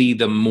really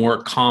the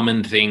more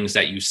common things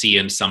that you see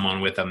in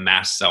someone with a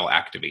mast cell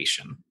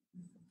activation?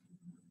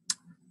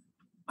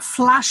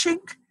 Flashing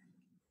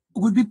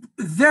would be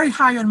very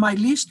high on my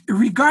list,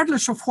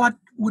 regardless of what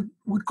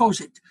would cause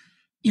it.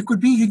 It could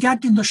be you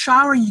get in the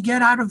shower and you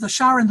get out of the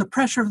shower and the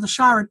pressure of the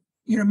shower,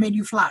 made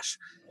you flash.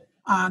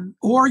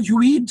 Or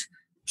you eat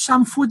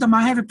some food that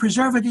might have a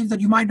preservative that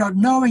you might not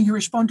know and you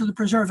respond to the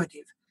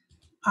preservative.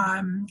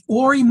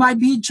 Or it might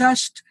be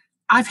just,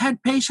 I've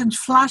had patients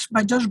flash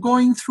by just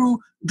going through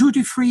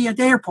duty-free at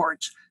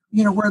airports,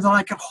 where they're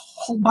like a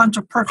whole bunch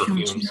of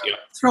perfumes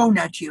thrown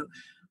at you.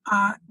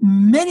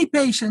 Many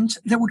patients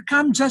that would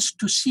come just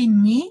to see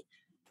me,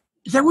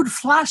 they would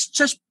flash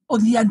just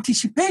on the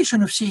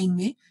anticipation of seeing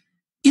me,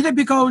 either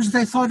because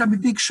they thought I'm a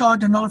big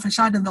shot and all of a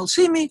sudden they'll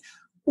see me,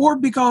 or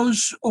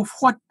because of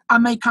what I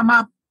may come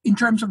up in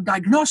terms of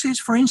diagnosis.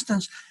 For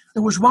instance,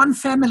 there was one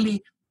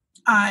family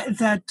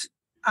that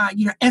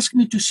asked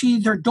me to see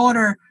their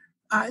daughter.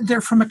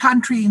 They're from a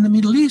country in the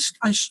Middle East.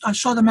 I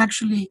saw them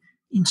actually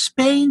in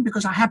Spain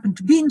because I happened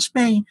to be in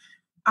Spain.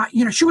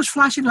 She was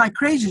flashing like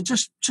crazy,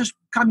 just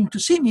coming to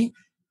see me.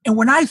 And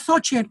when I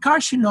thought she had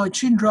carcinoid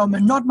syndrome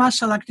and not mast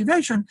cell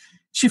activation,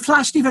 she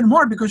flashed even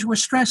more because she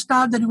was stressed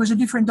out that it was a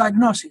different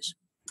diagnosis.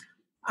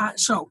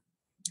 So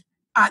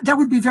that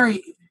would be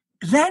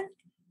then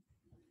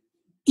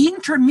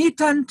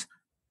intermittent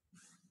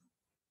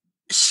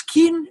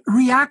skin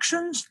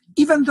reactions,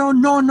 even though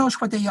no one knows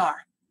what they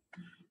are.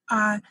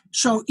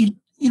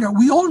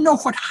 We all know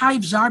what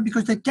hives are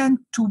because they tend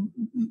to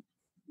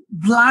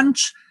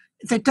blanch,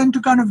 they tend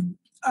to kind of,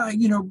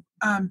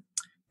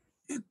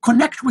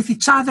 connect with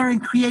each other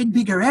and create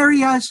bigger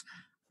areas.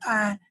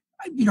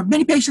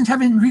 Many patients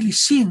haven't really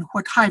seen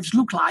what hives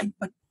look like,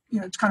 but,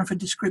 it's kind of a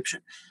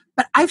description.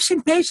 But I've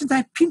seen patients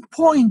that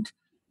pinpoint,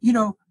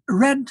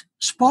 red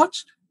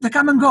spots that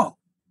come and go.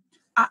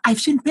 I've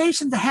seen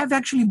patients that have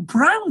actually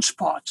brown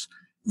spots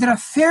that are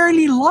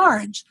fairly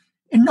large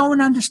and no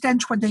one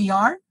understands what they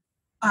are.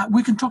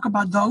 We can talk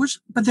about those,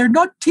 but they're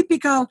not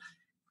typical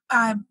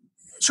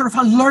sort of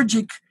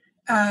allergic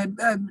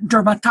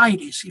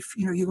dermatitis, if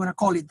you're going to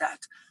call it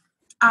that.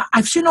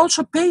 I've seen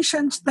also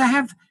patients that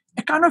have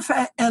a kind of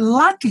a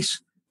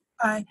lattice,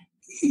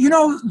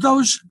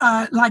 those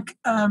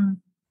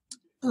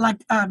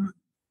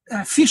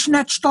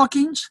fishnet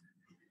stockings.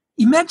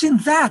 Imagine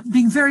that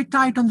being very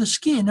tight on the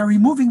skin and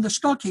removing the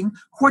stocking,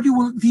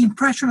 the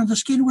impression of the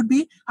skin would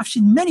be. I've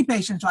seen many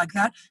patients like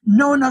that.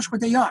 No one knows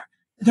what they are.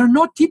 They're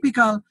not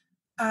typical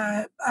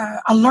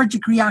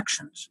allergic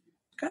reactions.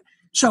 Okay?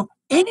 So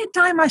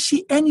anytime I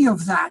see any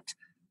of that,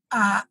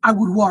 I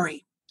would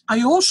worry.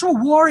 I also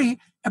worry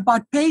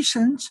about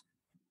patients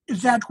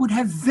that would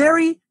have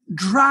very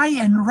dry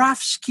and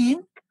rough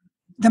skin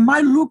that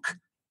might look,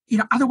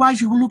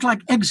 otherwise it will look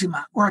like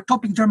eczema or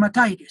atopic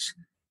dermatitis.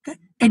 Okay?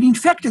 And in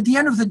fact, at the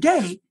end of the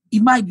day,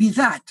 it might be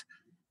that.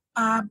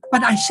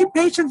 But I see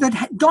patients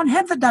that don't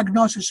have the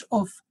diagnosis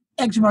of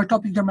eczema or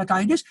atopic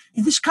dermatitis,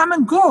 and this come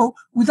and go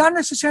without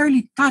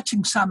necessarily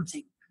touching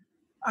something.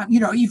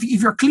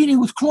 If you're cleaning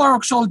with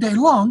Clorox all day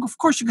long, of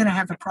course you're going to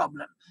have a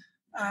problem.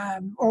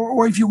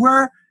 Or if you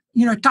wear,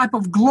 a type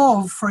of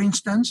glove, for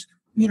instance,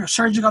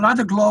 surgical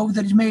other glove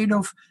that is made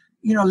of,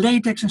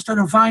 latex instead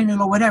of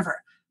vinyl or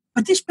whatever.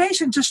 But this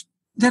patient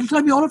they'll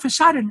tell me all of a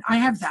sudden, I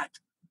have that.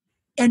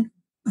 And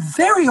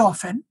very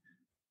often,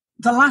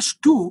 the last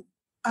two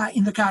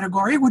in the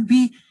category would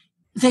be,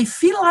 they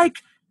feel like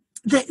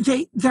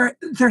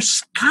their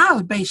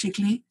skull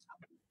basically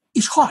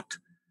is hot.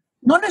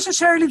 Not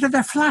necessarily that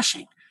they're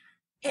flashing.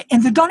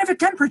 And they don't have a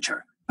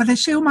temperature, but they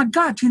say, oh my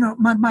God,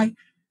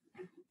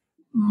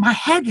 my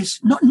head is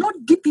not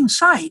deep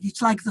inside.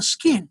 It's like the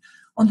skin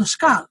on the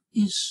skull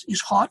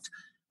is hot.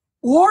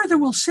 Or they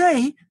will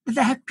say that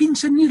they have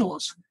pins and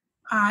needles.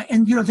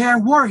 And they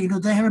are worried,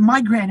 they have a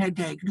migraine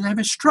headache, they have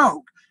a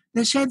stroke.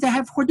 They say they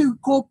have what they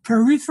call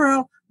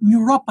peripheral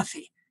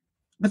neuropathy.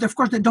 But of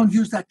course, they don't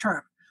use that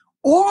term.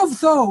 All of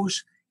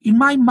those, in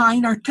my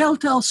mind, are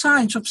telltale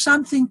signs of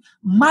something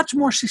much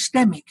more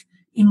systemic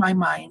in my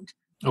mind.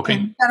 Okay.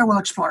 And that I will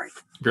explore it.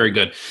 Very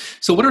good.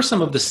 So what are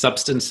some of the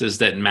substances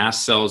that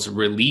mast cells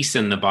release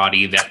in the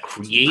body that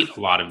create a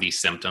lot of these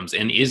symptoms?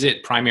 And is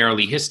it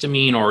primarily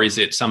histamine, or is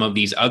it some of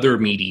these other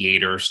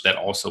mediators that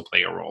also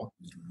play a role?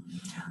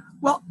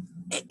 Well,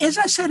 as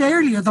I said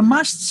earlier, the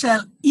mast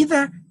cell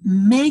either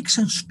makes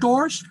and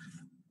stores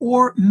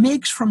or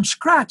makes from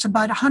scratch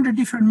about 100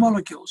 different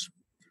molecules.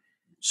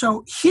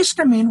 So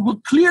histamine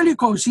will clearly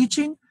cause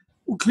itching,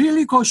 will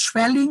clearly cause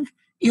swelling,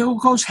 it will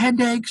cause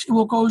headaches, it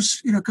will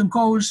cause, can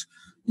cause,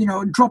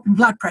 drop in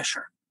blood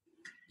pressure.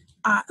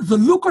 The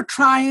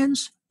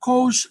leukotrienes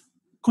cause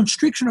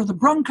constriction of the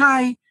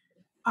bronchi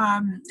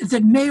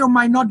that may or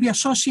might not be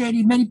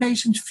associated. Many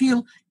patients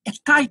feel a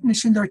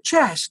tightness in their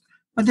chest,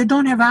 but they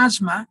don't have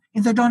asthma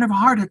and they don't have a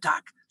heart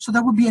attack. So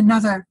that would be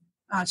another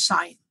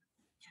sign.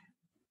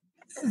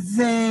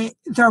 There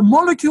are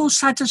molecules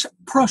such as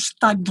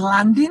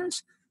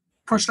prostaglandins,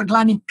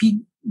 prostaglandin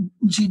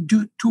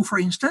PG2, for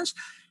instance,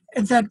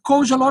 that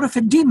cause a lot of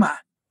edema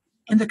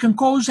and that can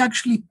cause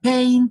actually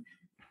pain,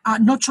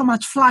 not so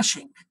much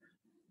flashing.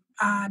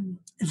 Then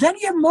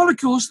you have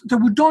molecules that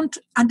we don't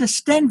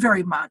understand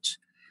very much.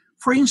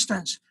 For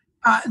instance,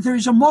 there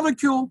is a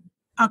molecule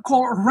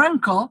called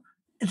rankle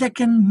that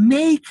can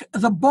make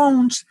the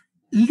bones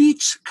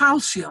leach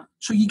calcium.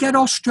 So you get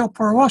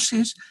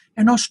osteoporosis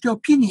and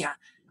osteopenia.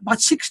 About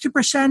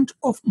 60%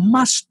 of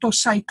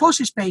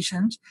mastocytosis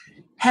patients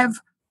have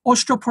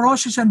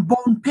osteoporosis and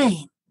bone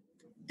pain.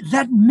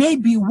 That may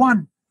be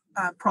one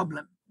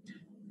problem.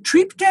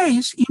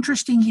 Tryptase,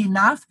 interestingly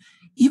enough,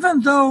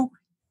 even though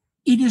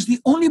it is the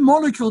only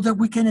molecule that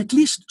we can at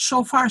least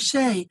so far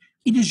say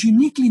it is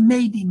uniquely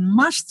made in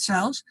mast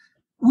cells,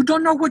 we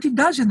don't know what it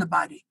does in the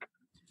body.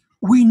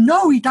 We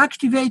know it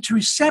activates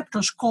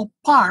receptors called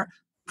PAR,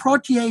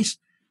 protease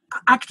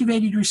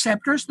activated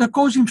receptors, that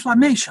cause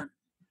inflammation.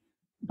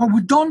 But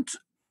we don't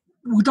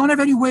have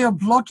any way of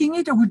blocking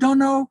it, and we don't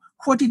know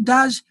what it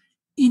does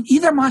in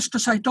either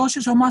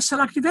mastocytosis or mast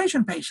cell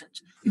activation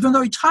patients, even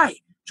though it's high.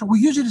 So we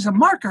use it as a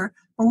marker,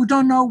 but we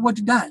don't know what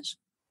it does.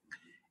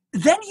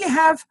 Then you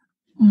have,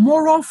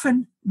 more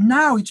often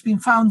now it's been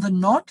found than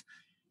not,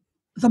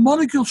 the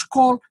molecules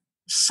called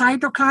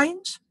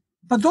cytokines,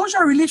 but those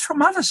are released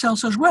from other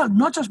cells as well,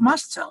 not just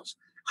mast cells.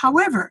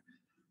 However,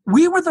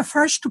 we were the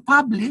first to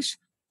publish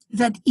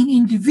that in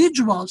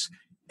individuals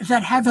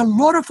that have a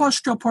lot of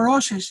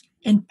osteoporosis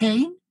and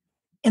pain,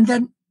 and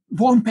then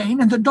bone pain,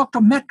 and then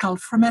Dr. Metcalf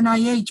from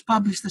NIH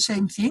published the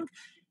same thing,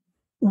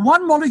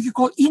 one molecule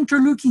called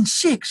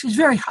interleukin-6 is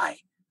very high.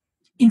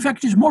 In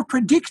fact, it's more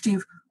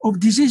predictive of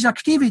disease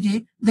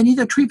activity than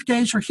either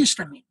tryptase or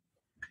histamine.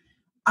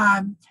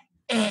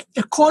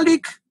 A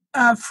colleague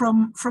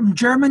from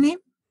Germany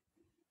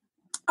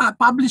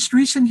published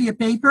recently a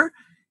paper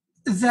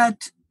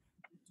that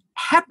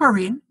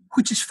heparin,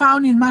 which is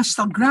found in mast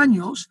cell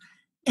granules,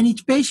 and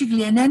it's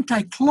basically an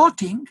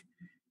anti-clotting,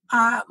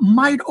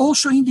 might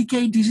also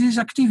indicate disease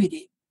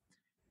activity.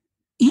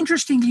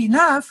 Interestingly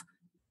enough,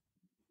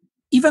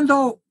 even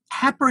though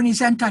heparin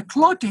is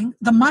anti-clotting,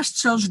 the mast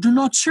cells do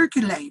not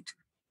circulate.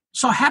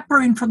 So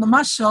heparin from the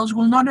mast cells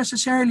will not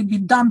necessarily be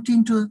dumped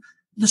into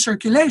the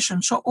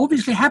circulation. So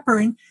obviously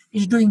heparin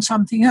is doing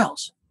something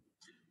else.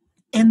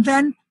 And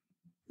then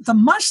the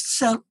mast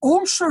cell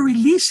also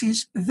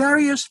releases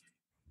various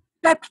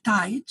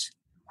peptides,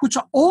 which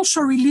are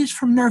also released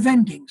from nerve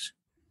endings.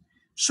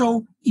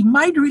 So it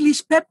might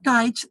release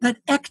peptides that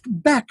act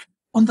back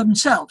on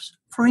themselves.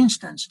 For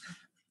instance,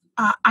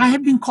 I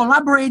have been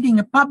collaborating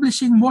and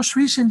publishing most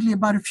recently,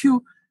 about a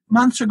few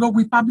months ago,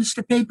 we published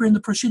a paper in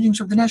the Proceedings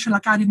of the National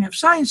Academy of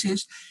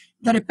Sciences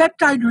that a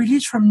peptide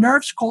released from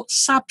nerves called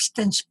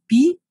substance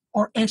P,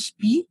 or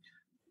SP,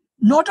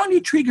 not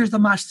only triggers the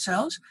mast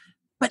cells,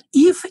 but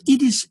if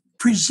it is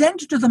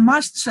presented to the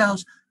mast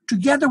cells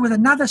together with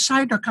another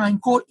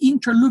cytokine called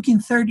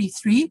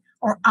interleukin-33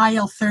 or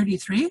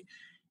IL-33,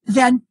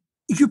 then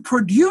you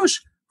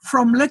produce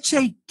from, let's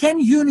say,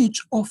 10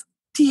 units of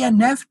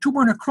TNF,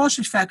 tumor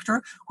necrosis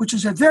factor, which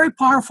is a very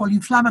powerful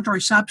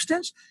inflammatory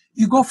substance.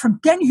 You go from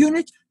 10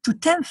 units to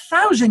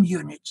 10,000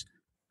 units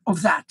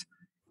of that.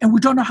 And we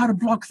don't know how to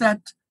block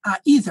that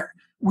either.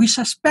 We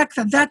suspect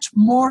that that's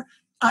more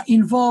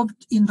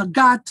involved in the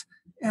gut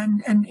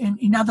and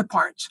in other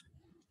parts.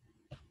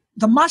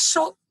 The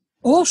muscle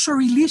also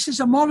releases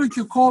a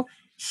molecule called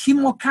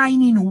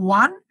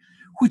hemokinin-1,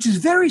 which is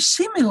very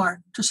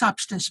similar to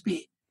substance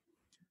P.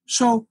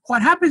 So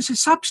what happens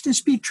is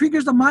substance P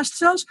triggers the mast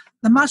cells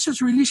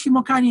release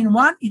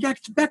hemokinin-1, it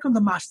acts back on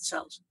the mast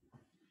cells.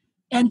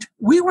 And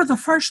we were the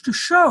first to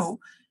show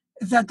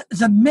that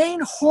the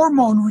main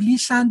hormone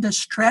released under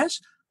stress,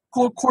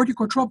 called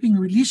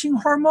corticotropin-releasing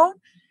hormone,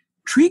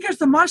 triggers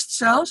the mast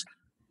cells,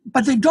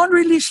 but they don't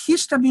release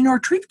histamine or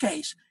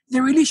tryptase. They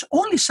release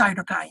only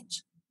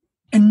cytokines.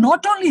 And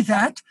not only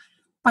that,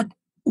 but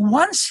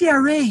once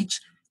CRH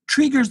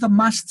triggers the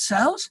mast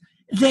cells,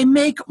 they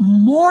make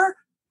more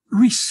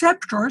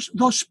receptors,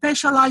 those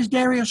specialized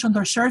areas on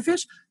their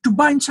surface, to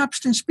bind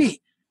substance P.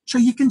 So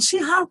you can see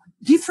how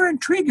different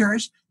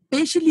triggers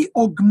basically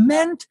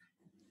augment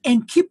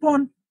and keep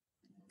on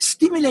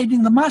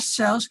stimulating the mast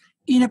cells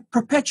in a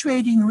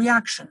perpetuating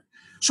reaction.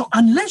 So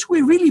unless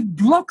we really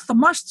block the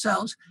mast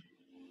cells,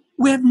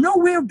 we have no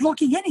way of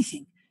blocking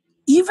anything.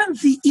 Even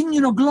the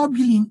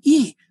immunoglobulin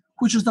E,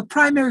 which is the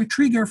primary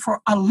trigger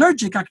for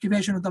allergic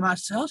activation of the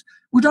mast cells,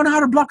 we don't know how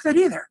to block that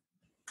either.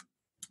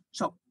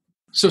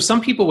 So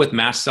some people with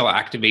mast cell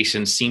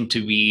activation seem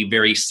to be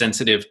very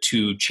sensitive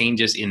to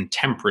changes in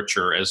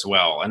temperature as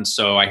well. And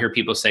so I hear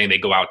people saying they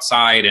go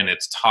outside and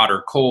it's hot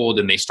or cold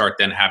and they start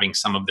then having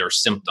some of their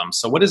symptoms.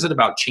 So what is it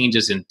about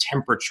changes in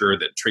temperature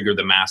that trigger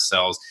the mast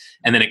cells?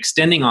 And then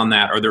extending on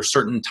that, are there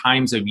certain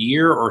times of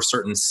year or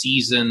certain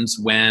seasons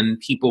when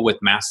people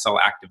with mast cell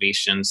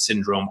activation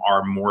syndrome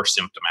are more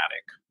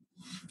symptomatic?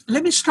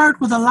 Let me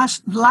start with the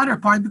latter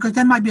part, because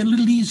that might be a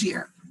little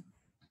easier.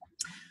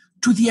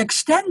 To the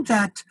extent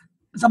that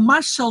the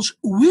mast cells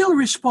will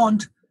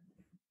respond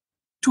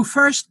to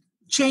first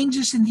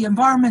changes in the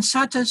environment,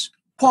 such as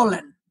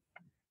pollen.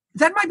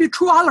 That might be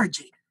true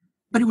allergy,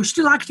 but it will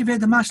still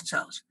activate the mast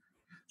cells.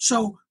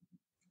 So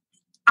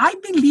I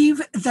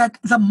believe that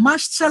the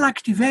mast cell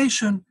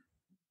activation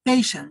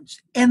patients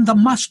and the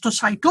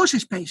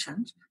mastocytosis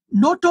patients,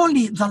 not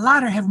only the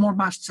latter have more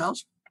mast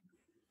cells,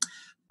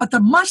 but the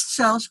mast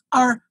cells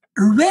are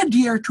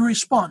readier to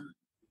respond.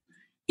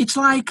 It's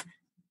like,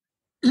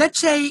 let's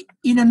say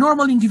in a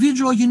normal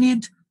individual, you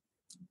need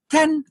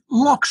 10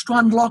 locks to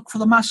unlock for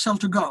the mast cell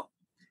to go.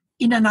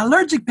 In an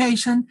allergic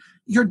patient,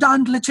 you're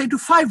down, let's say, to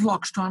 5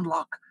 locks to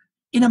unlock.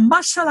 In a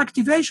mast cell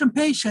activation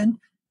patient,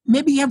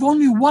 maybe you have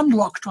only 1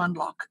 lock to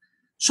unlock.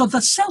 So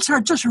the cells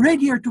are just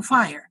readier to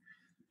fire.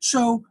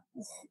 So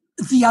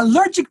the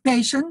allergic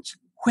patients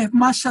who have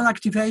mast cell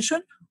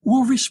activation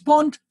will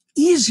respond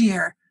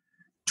easier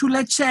to,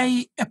 let's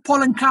say, a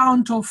pollen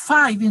count of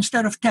 5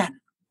 instead of 10,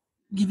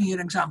 giving you an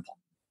example.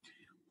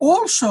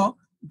 Also,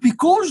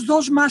 because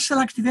those mast cell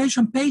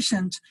activation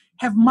patients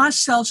have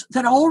mast cells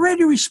that are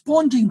already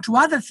responding to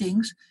other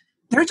things,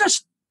 they're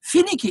just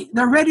finicky.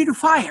 They're ready to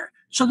fire.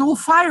 So they will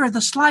fire at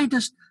the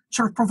slightest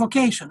sort of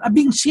provocation. I'm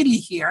being silly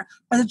here,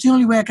 but that's the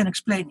only way I can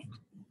explain it.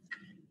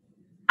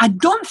 I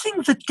don't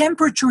think the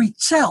temperature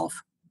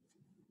itself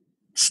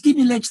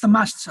stimulates the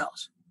mast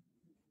cells,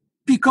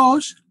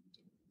 because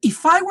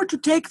if I were to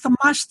take the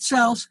mast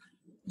cells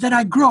that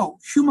I grow,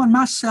 human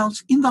mast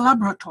cells, in the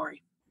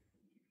laboratory,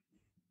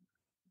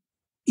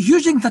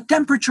 using the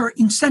temperature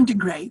in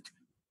centigrade,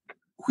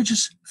 which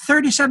is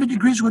 37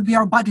 degrees would be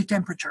our body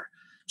temperature.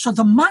 So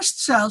the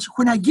mast cells,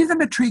 when I give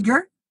them a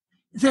trigger,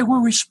 they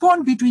will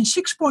respond between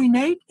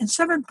 6.8 and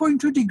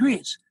 7.2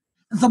 degrees.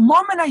 The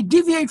moment I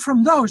deviate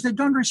from those, they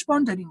don't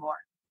respond anymore.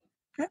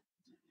 Okay?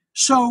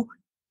 So,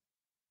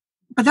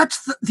 but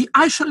that's the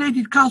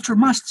isolated culture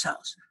mast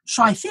cells.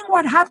 So I think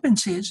what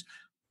happens is,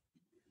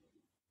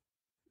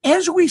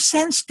 as we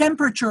sense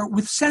temperature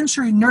with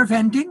sensory nerve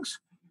endings,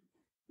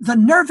 the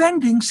nerve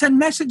endings send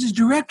messages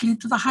directly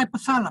to the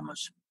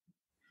hypothalamus.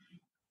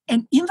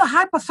 And in the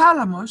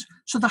hypothalamus,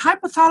 so the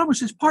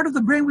hypothalamus is part of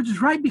the brain which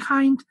is right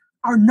behind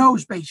our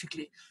nose,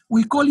 basically.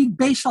 We call it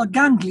basal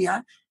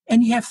ganglia,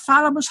 and you have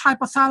thalamus,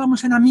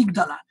 hypothalamus, and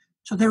amygdala.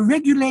 So they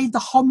regulate the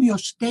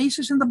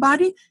homeostasis in the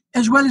body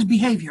as well as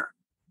behavior.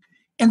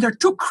 And there are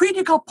 2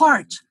 critical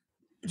parts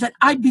that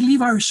I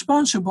believe are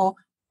responsible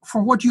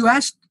for what you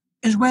asked,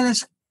 as well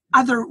as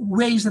other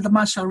ways that the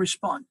mast cell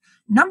respond.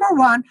 Number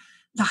 1,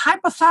 the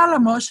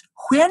hypothalamus,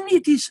 when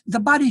it is the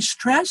body is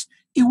stressed,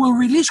 it will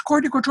release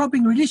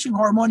corticotropin-releasing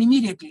hormone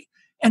immediately.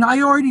 And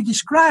I already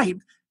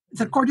described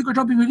that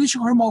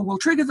corticotropin-releasing hormone will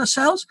trigger the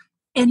cells,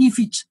 and if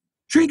it's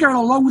triggered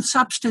along with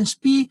substance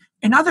P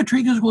and other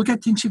triggers, will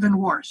get things even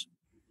worse.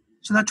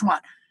 So that's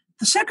one.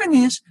 The second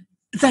is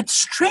that,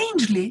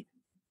 strangely,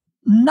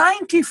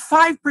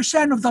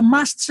 95% of the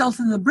mast cells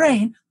in the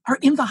brain are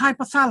in the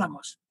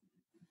hypothalamus.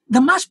 They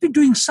must be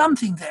doing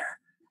something there.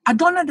 I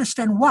don't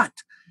understand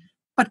what,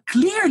 but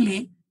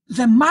clearly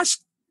they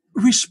must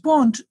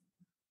respond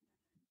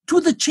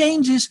to the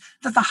changes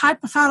that the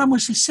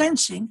hypothalamus is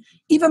sensing,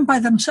 even by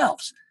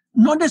themselves,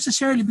 not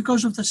necessarily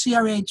because of the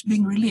CRH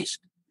being released.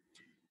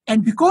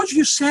 And because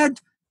you said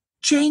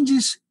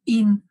changes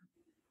in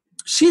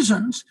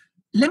seasons,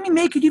 let me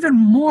make it even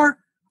more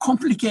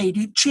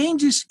complicated.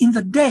 Changes in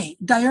the day,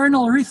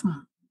 diurnal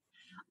rhythm.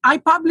 I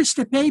published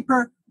a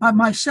paper by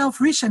myself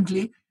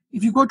recently.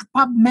 If you go to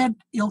PubMed,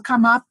 it'll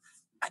come up.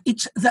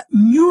 It's the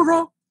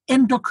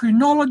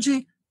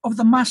neuroendocrinology of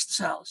the mast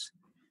cells.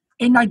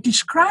 And I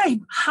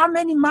describe how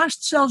many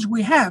mast cells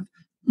we have,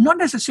 not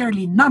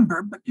necessarily in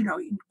number, but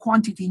in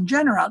quantity in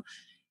general,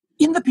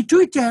 in the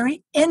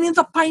pituitary and in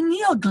the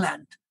pineal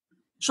gland.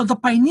 So the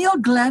pineal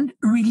gland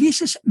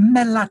releases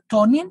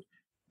melatonin,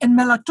 and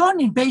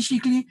melatonin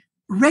basically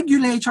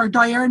regulates our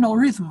diurnal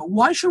rhythm.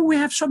 Why should we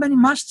have so many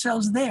mast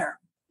cells there?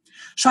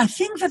 So I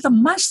think that the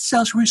mast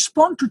cells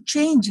respond to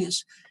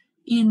changes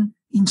in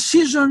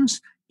seasons,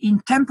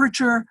 in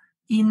temperature,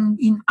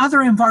 in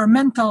other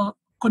environmental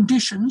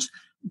conditions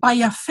by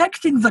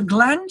affecting the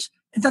glands,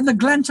 and then the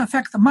glands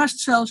affect the mast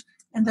cells,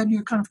 and then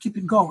you kind of keep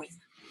it going.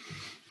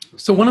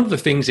 So one of the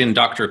things in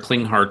Dr.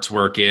 Klinghart's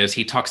work is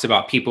he talks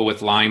about people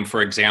with Lyme,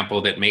 for example,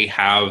 that may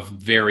have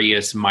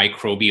various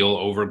microbial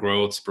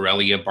overgrowths,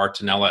 Borrelia,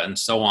 Bartonella, and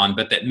so on,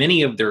 but that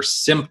many of their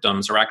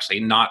symptoms are actually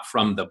not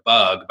from the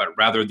bug, but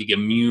rather the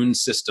immune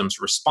system's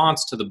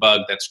response to the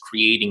bug that's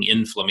creating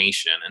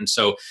inflammation. And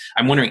so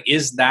I'm wondering,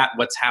 is that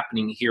what's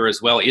happening here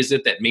as well? Is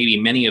it that maybe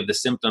many of the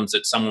symptoms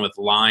that someone with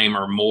Lyme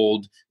or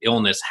mold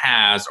illness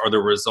has are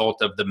the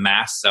result of the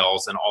mast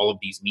cells and all of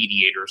these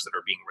mediators that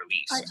are being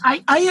released?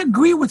 I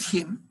agree with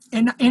him,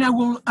 and I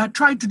will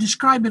try to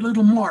describe it a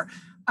little more.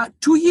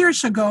 2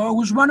 years ago, I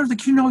was one of the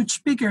keynote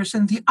speakers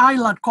in the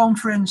ILAT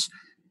conference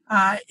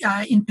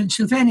in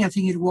Pennsylvania, I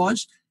think it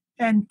was.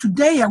 And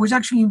today I was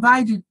actually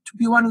invited to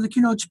be one of the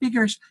keynote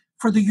speakers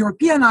for the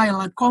European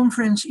ILAT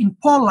conference in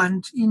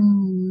Poland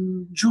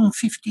in June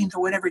 15th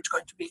or whatever it's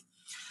going to be.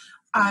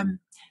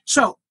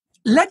 So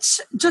let's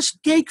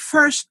just take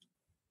first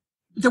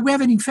that we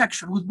have an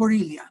infection with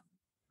Borrelia.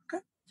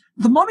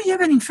 The moment you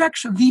have an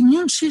infection, the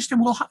immune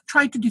system will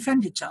try to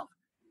defend itself,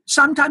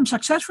 sometimes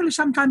successfully,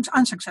 sometimes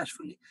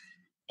unsuccessfully.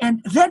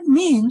 And that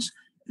means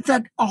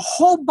that a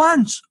whole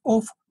bunch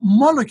of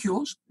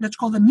molecules, let's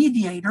call them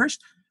mediators,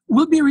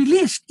 will be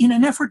released in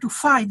an effort to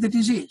fight the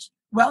disease.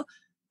 Well,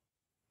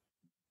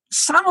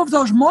 some of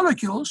those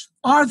molecules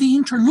are the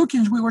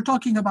interleukins we were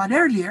talking about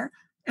earlier.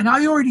 And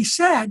I already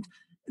said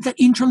that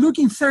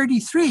interleukin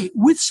 33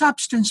 with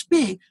substance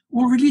P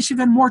will release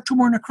even more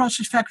tumor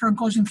necrosis factor and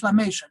cause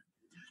inflammation.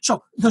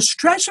 So the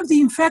stress of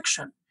the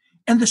infection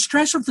and the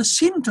stress of the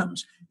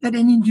symptoms that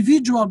an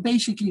individual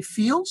basically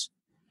feels,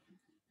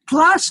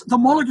 plus the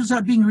molecules that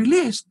are being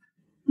released,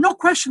 no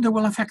question they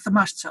will affect the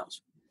mast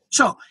cells.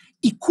 So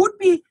it could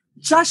be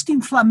just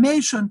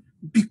inflammation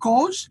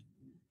because,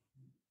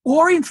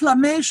 or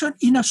inflammation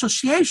in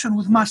association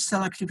with mast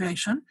cell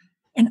activation.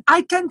 And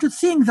I tend to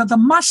think that the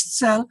mast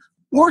cell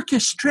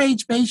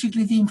orchestrates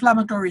basically the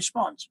inflammatory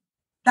response.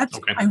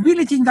 I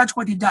really think that's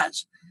what it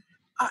does.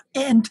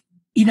 And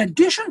in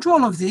addition to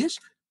all of this,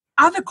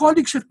 other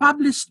colleagues have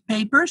published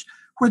papers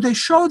where they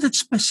show that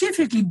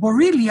specifically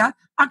Borrelia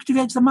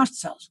activates the mast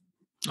cells.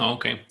 Oh,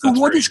 okay. So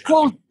what is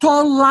called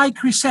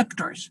toll-like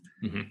receptors.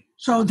 Mm-hmm.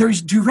 So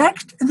there's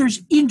direct and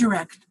there's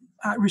indirect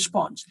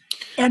response.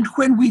 And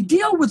when we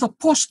deal with a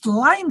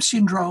post-Lyme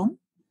syndrome,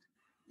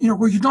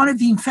 where you don't have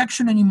the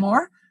infection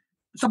anymore,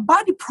 the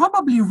body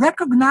probably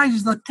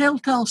recognizes the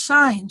telltale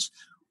signs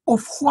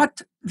of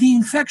what the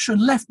infection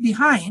left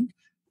behind,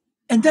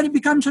 and then it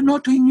becomes an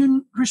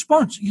autoimmune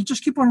response. You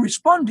just keep on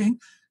responding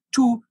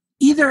to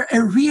either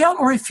a real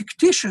or a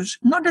fictitious,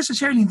 not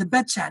necessarily in the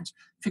bad sense,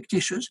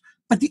 fictitious,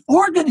 but the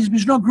organism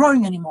is not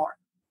growing anymore.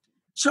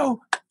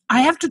 So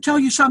I have to tell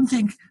you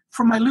something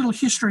from my little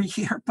history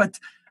here, but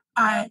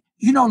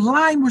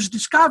Lyme was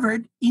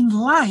discovered in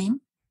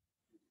Lyme,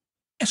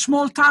 a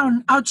small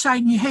town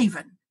outside New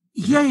Haven.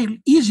 Yale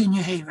is in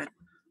New Haven.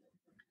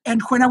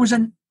 And when I was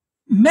a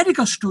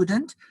medical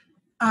student,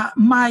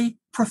 my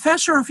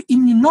professor of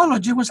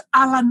immunology was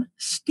Alan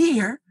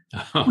Steer,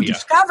 who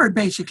discovered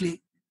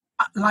basically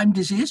Lyme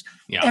disease.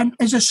 Yeah. And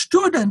as a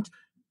student,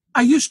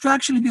 I used to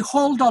actually be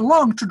hauled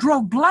along to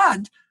draw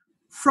blood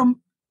from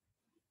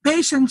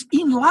patients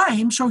in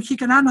Lyme so he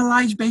can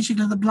analyze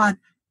basically the blood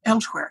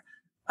elsewhere.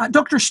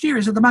 Dr. Steer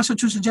is at the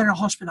Massachusetts General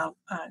Hospital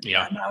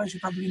now, as you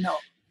probably know.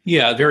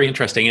 Yeah, very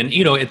interesting. And,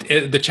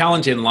 the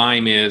challenge in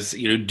Lyme is,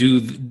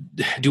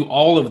 do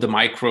all of the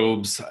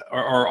microbes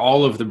or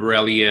all of the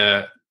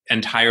Borrelia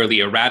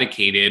entirely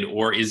eradicated,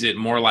 or is it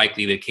more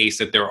likely the case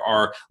that there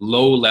are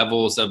low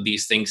levels of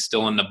these things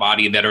still in the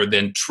body that are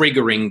then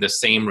triggering the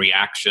same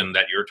reaction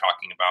that you're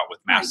talking about with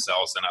mast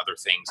cells and other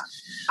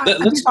things?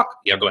 Let's talk.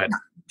 Yeah, go ahead.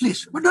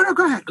 Please. No,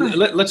 go ahead.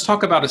 Let's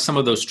talk about some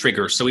of those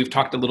triggers. So we've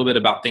talked a little bit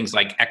about things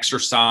like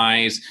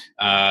exercise,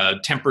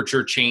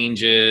 temperature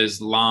changes,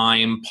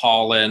 Lyme,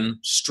 pollen,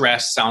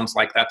 stress sounds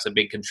like that's a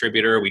big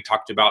contributor. We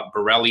talked about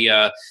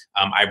Borrelia.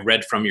 I've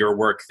read from your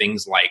work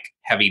things like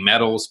heavy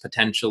metals,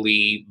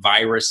 potentially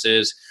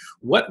viruses.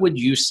 What would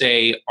you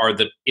say are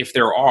if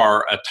there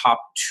are a top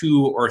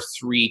 2 or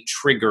 3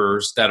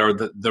 triggers that are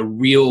the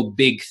real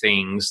big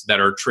things that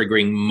are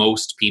triggering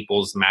most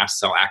people's mast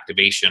cell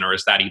activation, or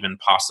is that even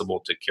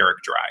possible to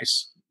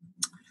characterize?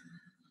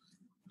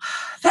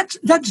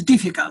 That's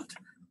difficult.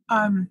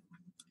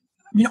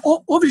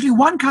 Obviously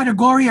one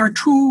category are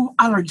true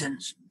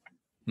allergens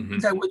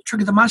that would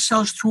trigger the mast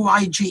cells through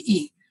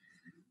IgE.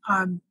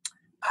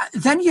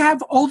 Then you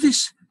have all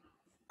these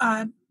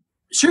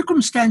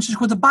circumstances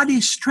where the body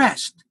is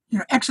stressed.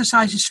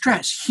 Exercise is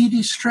stress, heat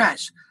is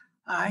stress,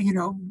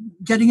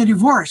 getting a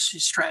divorce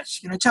is stress,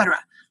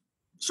 etc.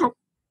 So,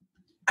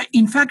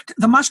 in fact,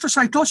 the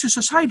Mastocytosis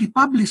Society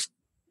published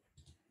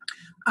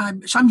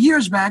some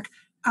years back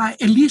a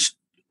list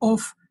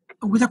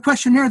with a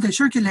questionnaire they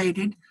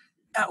circulated,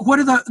 what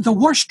are the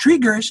worst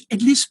triggers,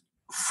 at least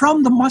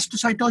from the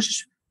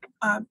mastocytosis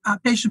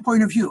patient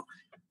point of view.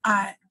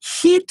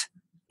 Heat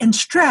and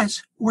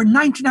stress were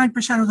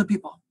 99% of the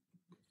people.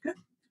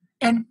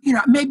 And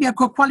maybe I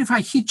could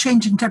qualify heat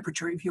change in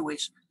temperature, if you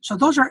wish. So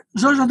those are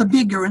the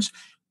bigger ones.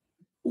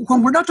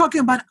 When we're not talking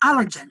about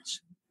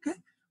allergens,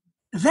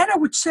 then I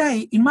would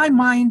say, in my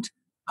mind,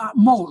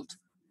 mold.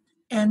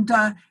 And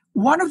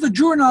one of the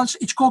journals,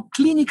 it's called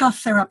Clinical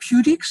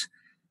Therapeutics.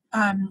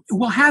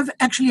 We'll have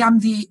I'm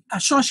the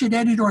associate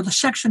editor or the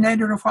section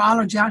editor for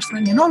allergy, astma,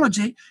 and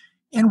immunology,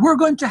 and we're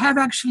going to have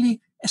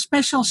actually a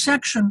special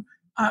section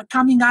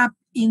coming up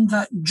in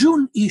the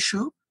June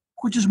issue,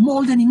 which is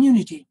mold and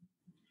immunity.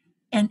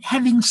 And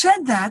having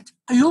said that,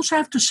 I also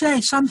have to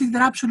say something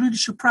that absolutely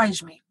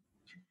surprised me.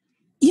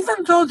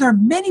 Even though there are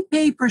many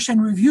papers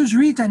and reviews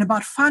written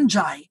about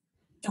fungi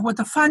and what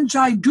the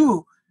fungi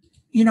do,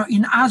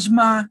 in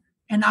asthma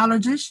and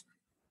allergies,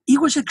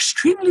 it was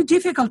extremely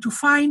difficult to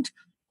find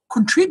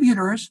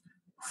contributors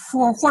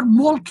for what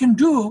mold can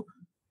do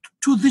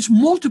to these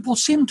multiple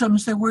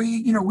symptoms that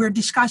we're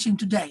discussing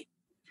today.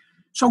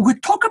 So we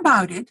talk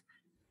about it,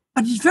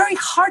 but it's very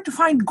hard to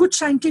find good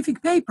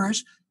scientific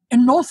papers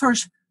and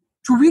authors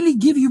to really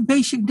give you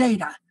basic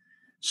data.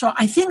 So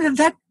I think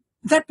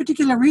that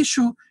particular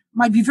issue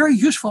might be very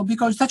useful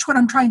because that's what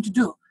I'm trying to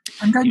do.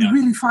 I'm trying to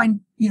really find,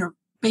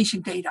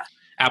 basic data.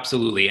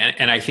 Absolutely.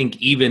 And I think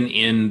even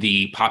in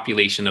the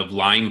population of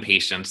Lyme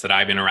patients that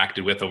I've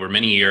interacted with over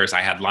many years,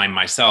 I had Lyme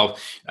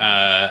myself,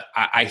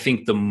 I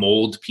think the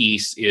mold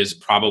piece is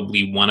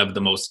probably one of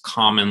the most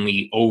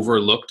commonly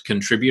overlooked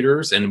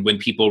contributors. And when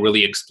people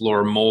really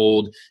explore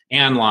mold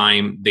and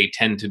Lyme, they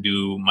tend to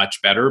do much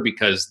better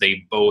because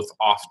they both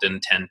often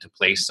tend to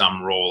play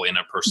some role in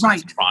a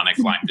person's chronic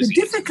Lyme disease.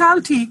 The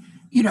difficulty,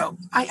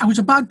 I was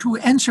about to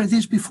answer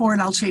this before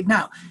and I'll say it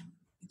now.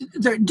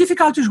 There are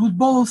difficulties with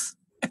both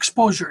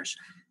exposures.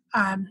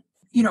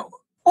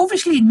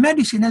 Obviously in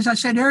medicine, as I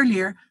said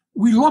earlier,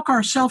 we lock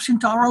ourselves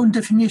into our own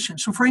definition.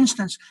 So for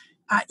instance,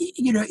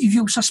 if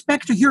you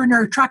suspect a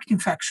urinary tract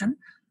infection,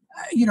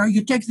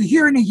 you take the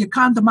urine and you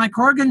count the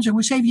microorganisms, and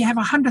we say if you have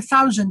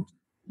 100,000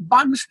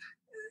 bugs,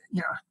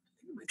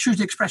 excuse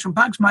the expression,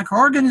 bugs,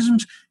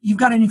 microorganisms, you've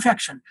got an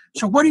infection.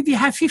 So what if you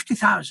have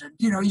 50,000?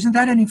 Isn't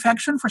that an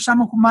infection for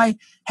someone who might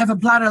have a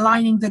bladder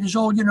lining that is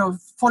all,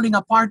 falling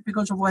apart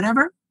because of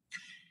whatever?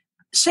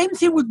 Same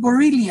thing with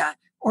Borrelia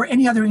or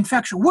any other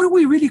infection. What do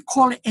we really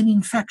call an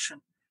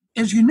infection?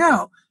 As you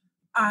know,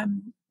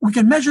 we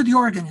can measure the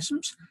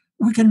organisms.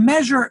 We can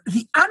measure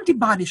the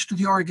antibodies to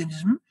the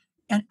organism.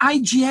 And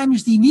IgM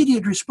is the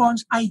immediate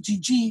response.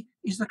 IgG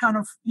is the kind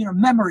of,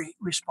 memory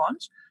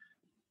response.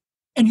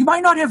 And you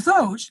might not have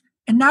those.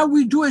 And now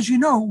we do, as you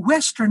know,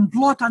 Western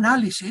blot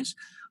analysis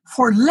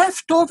for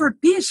leftover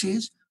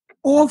pieces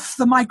of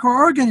the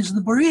microorganism,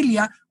 the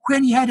Borrelia,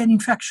 when you had an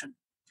infection.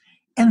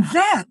 And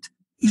that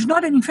is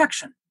not an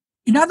infection.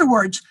 In other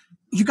words,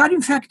 you got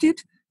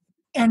infected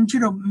and,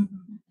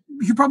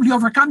 you probably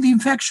overcome the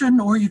infection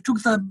or you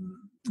took the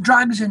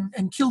drugs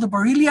and killed the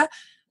Borrelia,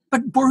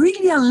 but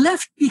Borrelia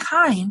left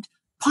behind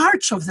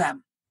parts of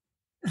them.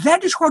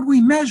 That is what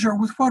we measure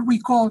with what we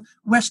call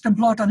Western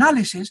blot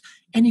analysis.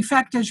 And in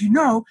fact, as you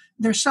know,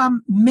 there's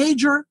some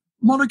major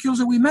molecules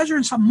that we measure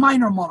and some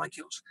minor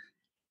molecules.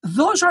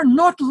 Those are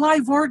not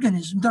live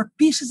organisms. They're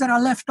pieces that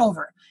are left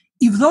over.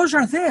 If those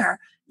are there,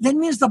 that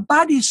means the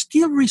body is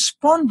still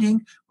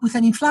responding with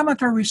an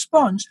inflammatory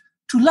response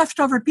to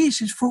leftover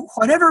pieces for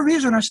whatever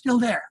reason are still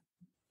there.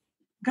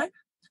 Okay?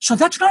 So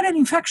that's not an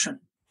infection.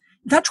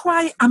 That's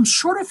why I'm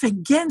sort of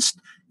against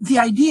the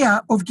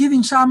idea of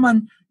giving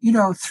someone,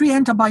 3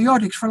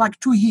 antibiotics for like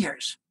 2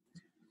 years.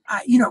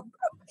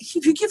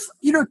 If you give,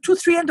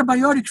 2-3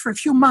 antibiotics for a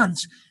few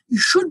months, you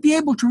should be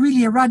able to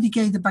really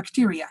eradicate the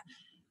bacteria,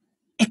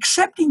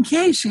 except in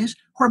cases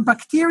where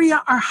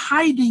bacteria are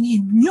hiding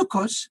in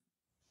mucus,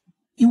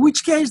 in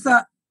which case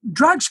the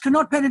drugs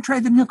cannot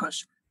penetrate the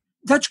mucus.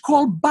 That's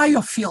called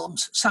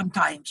biofilms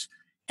sometimes.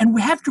 And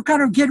we have to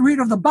kind of get rid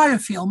of the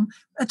biofilm.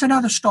 That's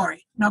another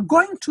story. Now,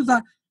 going to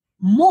the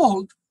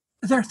mold,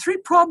 there are 3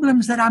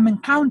 problems that I'm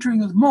encountering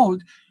with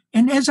mold.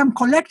 And as I'm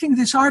collecting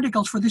these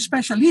articles for this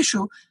special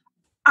issue,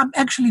 I'm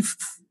actually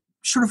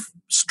sort of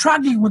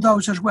struggling with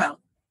those as well.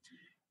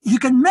 You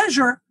can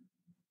measure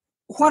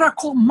what are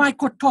called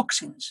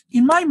mycotoxins.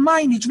 In my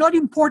mind, it's not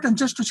important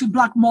just to see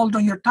black mold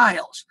on your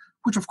tiles,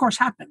 which of course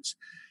happens,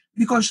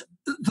 because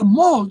the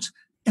molds,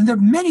 and there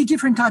are many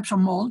different types of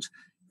molds,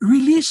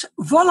 release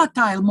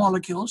volatile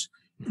molecules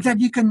that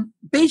you can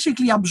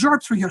basically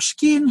absorb through your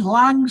skin,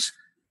 lungs,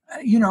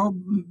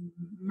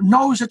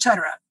 nose,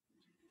 etc.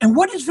 And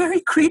what is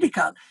very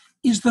critical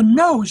is the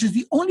nose is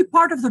the only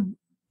part of the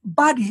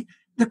body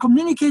that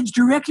communicates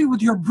directly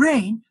with your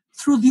brain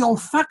through the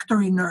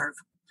olfactory nerve.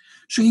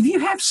 So if you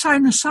have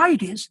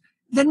sinusitis,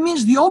 that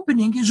means the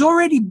opening is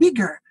already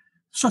bigger.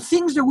 So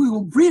things that we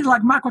will breathe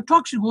like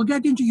mycotoxins will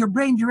get into your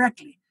brain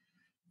directly.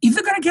 If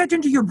they're going to get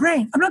into your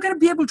brain, I'm not going to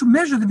be able to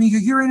measure them in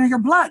your urine or your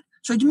blood.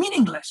 So it's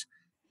meaningless,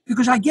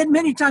 because I get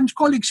many times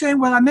colleagues saying,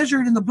 well, I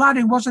measured it in the blood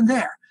and it wasn't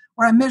there,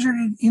 or I measured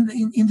it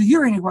in the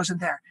urine, it wasn't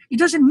there. It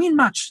doesn't mean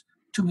much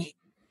to me.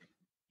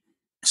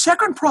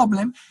 Second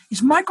problem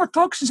is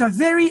mycotoxins are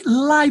very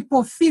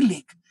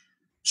lipophilic.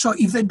 So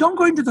if they don't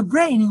go into the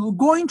brain, it will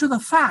go into the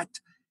fat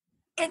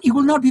and it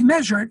will not be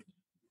measured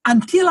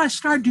until I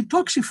start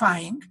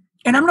detoxifying.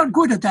 And I'm not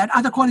good at that.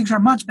 Other colleagues are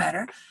much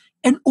better.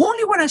 And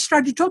only when I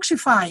start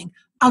detoxifying,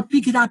 I'll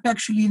pick it up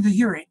actually in the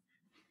urine.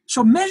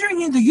 So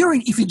measuring in the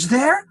urine, if it's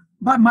there,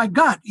 by my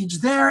gut, it's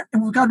there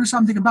and we've got to do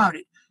something about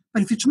it.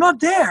 But if it's not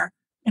there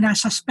and I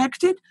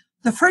suspect it,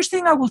 the first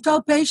thing I will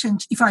tell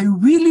patients, if I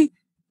really,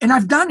 and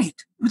I've done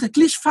it with at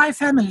least 5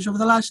 families over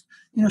the last,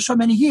 so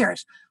many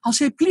years, I'll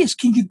say, please,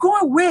 can you go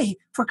away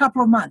for a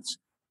couple of months?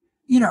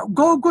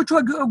 Go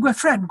to a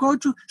friend, go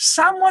to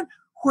someone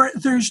where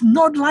there's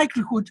no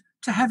likelihood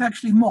to have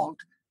actually mold.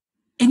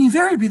 And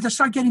invariably, they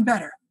start getting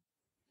better.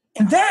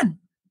 And then,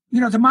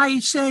 they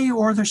might say,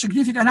 or their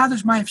significant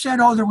others might have said,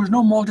 oh, there was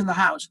no mold in the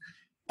house.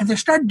 And they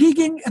start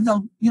digging and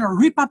they'll,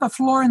 rip up a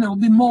floor and there will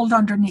be mold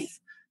underneath,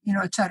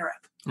 etc.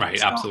 Right,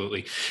 So,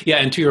 absolutely. Yeah,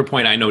 and to your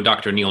point, I know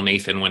Dr. Neil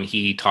Nathan, when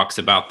he talks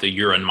about the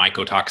urine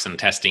mycotoxin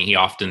testing, he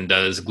often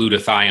does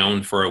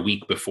glutathione for a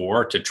week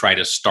before to try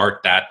to start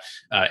that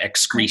okay,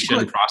 excretion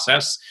good,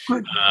 process.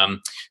 good.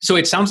 So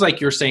it sounds like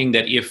you're saying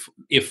that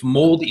if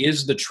mold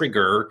is the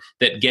trigger,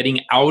 that getting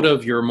out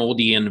of your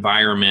moldy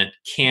environment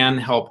can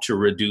help to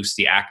reduce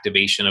the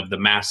activation of the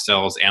mast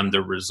cells and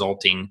the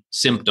resulting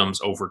symptoms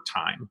over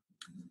time.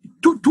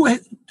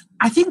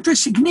 I think to a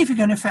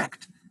significant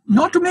effect,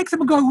 not to make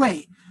them go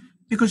away,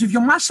 because if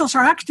your mast cells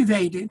are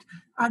activated,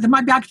 they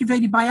might be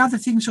activated by other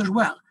things as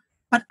well.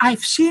 But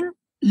I've seen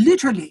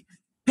literally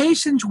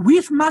patients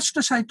with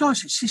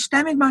mastocytosis,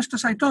 systemic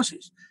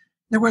mastocytosis,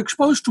 that were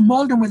exposed to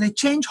mold, and when they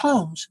changed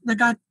homes, they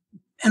got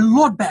a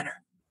lot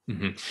better.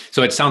 Mm-hmm.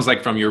 So it sounds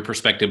like from your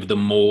perspective, the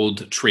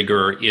mold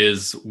trigger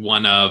is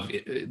one of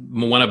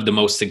the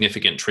most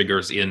significant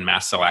triggers in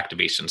mast cell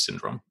activation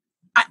syndrome.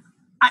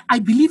 I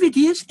believe it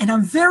is, and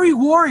I'm very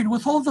worried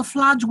with all the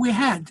floods we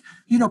had.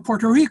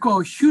 Puerto Rico,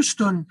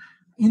 Houston,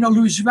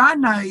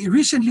 Louisiana,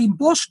 recently in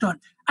Boston.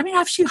 I mean,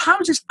 I've seen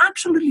houses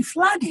absolutely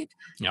flooded.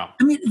 Yeah.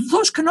 I mean,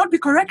 those cannot be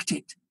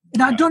corrected,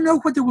 and I don't know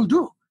what they will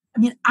do. I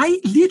mean, I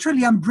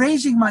literally am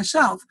bracing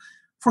myself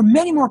for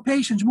many more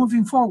patients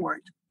moving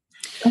forward.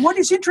 And what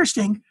is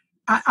interesting,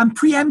 I'm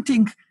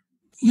preempting,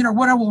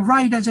 what I will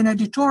write as an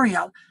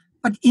editorial,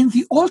 but in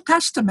the Old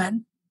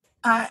Testament,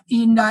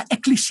 in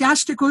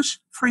Ecclesiasticus,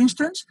 for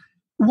instance,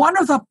 one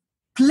of the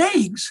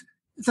plagues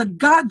that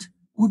God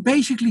would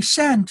basically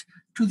send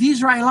to the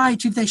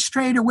Israelites if they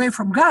strayed away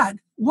from God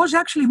was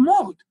actually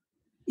mold.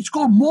 It's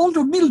called mold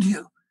or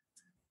mildew.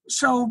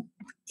 So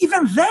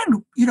even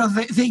then,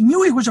 they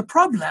knew it was a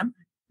problem,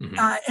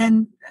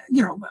 and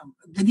they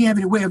didn't have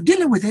any way of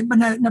dealing with it, but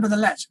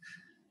nevertheless.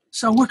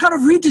 So we're kind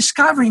of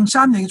rediscovering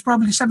something. It's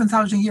probably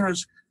 7,000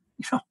 years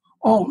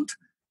old.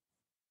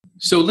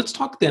 So let's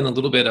talk then a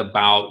little bit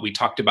about, we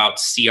talked about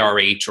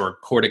CRH, or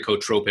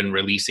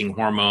corticotropin-releasing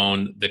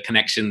hormone, the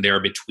connection there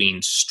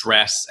between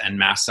stress and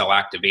mast cell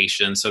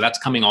activation. So that's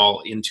coming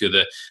all into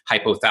the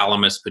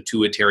hypothalamus,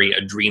 pituitary,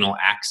 adrenal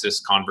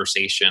axis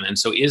conversation. And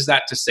so is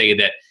that to say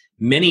that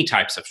many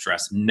types of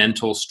stress,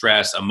 mental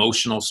stress,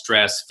 emotional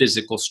stress,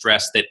 physical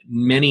stress, that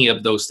many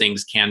of those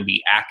things can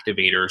be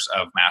activators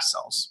of mast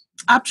cells?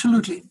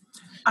 Absolutely.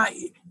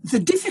 The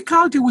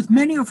difficulty with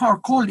many of our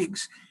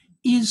colleagues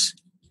is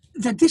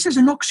that this is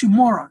an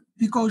oxymoron,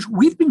 because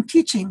we've been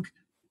teaching,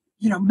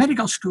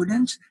 medical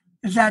students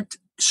that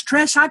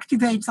stress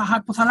activates the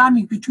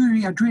hypothalamic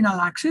pituitary adrenal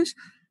axis.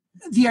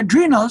 The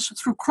adrenals,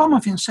 through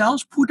chromaffin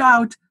cells, put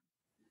out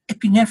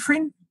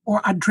epinephrine,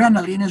 or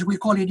adrenaline, as we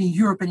call it in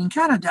Europe and in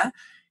Canada,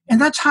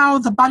 and that's how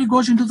the body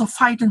goes into the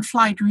fight and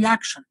flight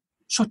reaction.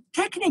 So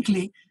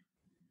technically,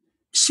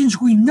 since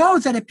we know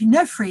that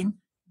epinephrine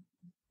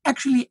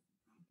actually,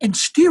 and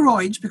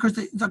steroids, because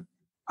the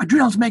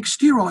adrenals make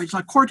steroids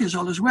like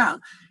cortisol as well,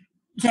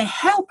 they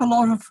help a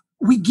lot of,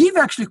 we give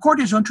actually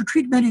cortisone to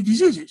treat many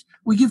diseases.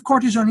 We give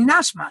cortisone in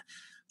asthma.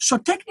 So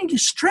technically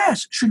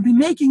stress should be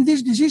making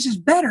these diseases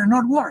better,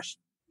 not worse.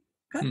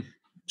 Okay?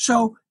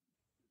 So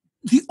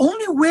the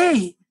only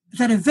way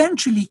that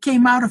eventually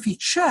came out of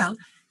its shell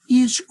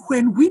is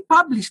when we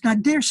published, and I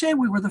dare say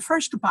we were the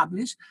first to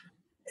publish,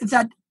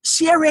 that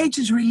CRH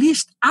is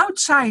released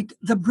outside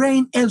the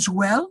brain as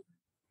well,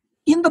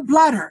 in the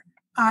bladder,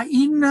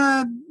 in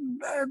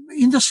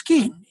the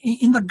skin,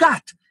 in the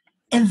gut,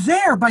 and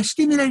thereby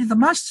stimulating the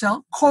mast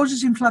cell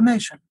causes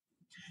inflammation.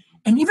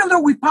 And even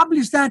though we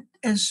published that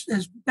as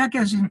back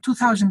as in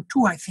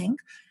 2002, I think,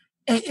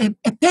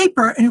 a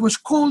paper, and it was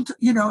called,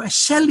 a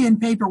Cellian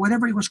paper,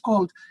 whatever it was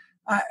called,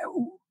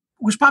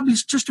 was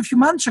published just a few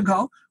months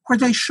ago, where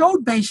they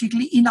showed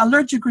basically in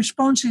allergic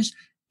responses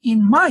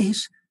in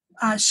mice,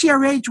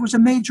 CRH was a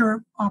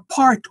major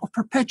part of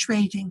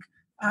perpetuating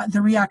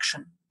the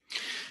reaction.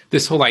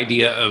 This whole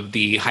idea of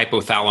the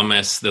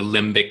hypothalamus, the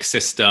limbic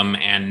system,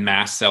 and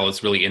mast cell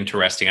is really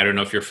interesting. I don't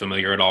know if you're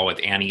familiar at all with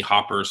Annie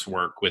Hopper's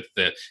work with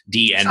the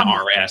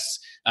DNRS.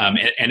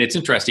 And it's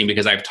interesting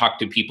because I've talked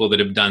to people that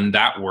have done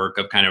that work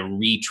of kind of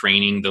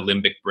retraining the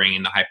limbic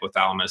brain, the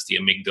hypothalamus, the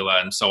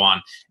amygdala, and so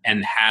on,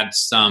 and had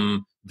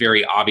some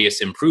very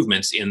obvious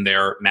improvements in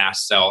their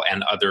mast cell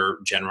and other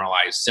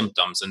generalized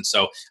symptoms. And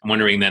so I'm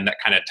wondering then that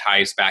kind of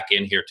ties back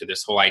in here to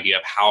this whole idea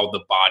of how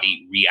the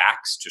body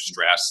reacts to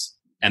stress,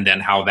 and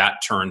then how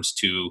that turns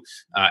to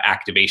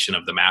activation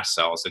of the mast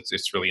cells.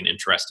 It's really an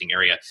interesting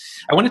area.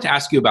 I wanted to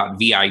ask you about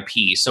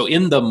VIP. So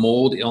in the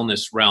mold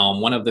illness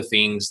realm, one of the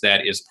things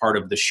that is part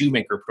of the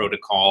Shoemaker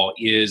protocol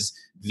is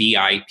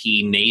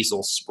VIP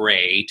nasal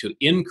spray to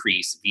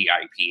increase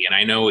VIP. And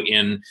I know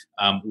in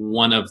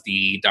one of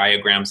the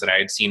diagrams that I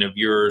had seen of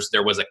yours,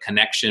 there was a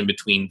connection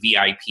between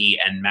VIP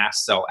and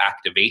mast cell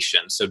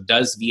activation. So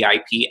does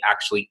VIP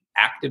actually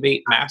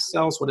activate mast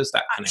cells? What is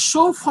that connection?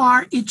 So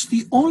far, it's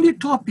the only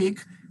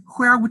topic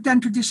where I would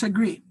tend to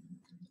disagree.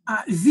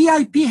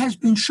 VIP has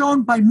been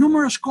shown by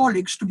numerous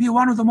colleagues to be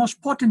one of the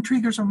most potent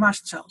triggers of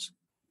mast cells.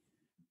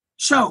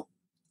 So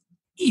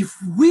if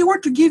we were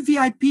to give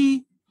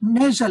VIP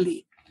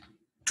nasally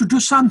to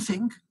do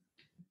something,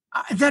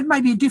 that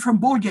might be a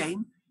different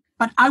ballgame.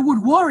 But I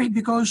would worry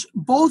because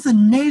both the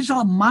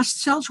nasal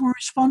mast cells will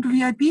respond to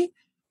VIP,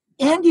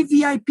 and if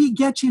VIP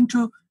gets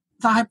into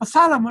the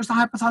hypothalamus, the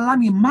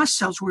hypothalamic mast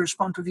cells will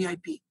respond to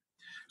VIP.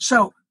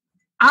 So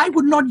I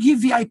would not give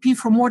VIP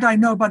from what I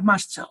know about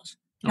mast cells.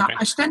 Now,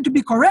 I stand to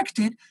be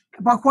corrected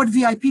about what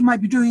VIP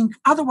might be doing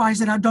otherwise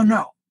that I don't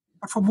know.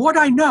 But from what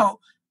I know,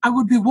 I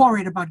would be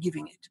worried about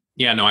giving it.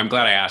 Yeah, no, I'm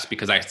glad I asked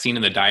because I've seen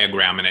in the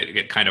diagram and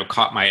it kind of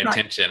caught my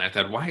attention. I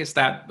thought, why is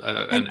that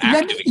an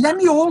activator? Let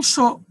me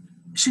also,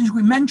 since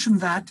we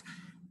mentioned that,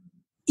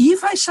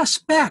 if I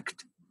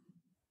suspect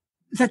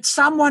that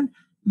someone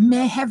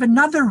may have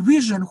another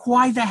reason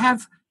why they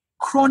have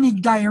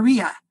chronic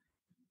diarrhea,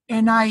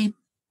 and I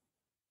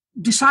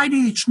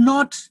decided it's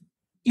not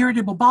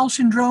irritable bowel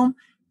syndrome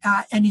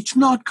and it's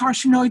not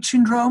carcinoid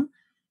syndrome,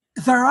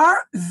 there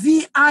are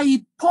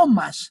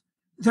VIPomas.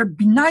 They're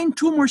benign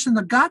tumors in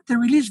the gut. They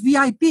release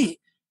VIP.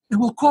 It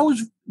will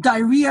cause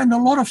diarrhea and a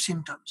lot of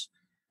symptoms.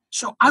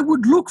 So I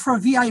would look for a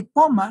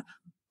VIPoma,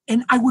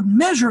 and I would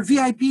measure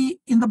VIP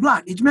in the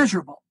blood. It's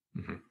measurable.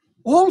 Mm-hmm.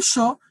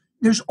 Also,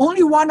 there's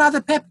only one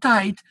other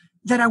peptide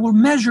that I will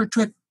measure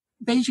to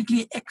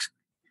basically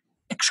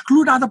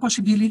exclude other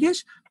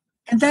possibilities,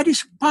 and that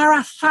is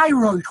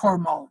parathyroid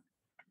hormone.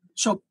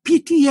 So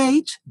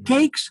PTH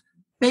takes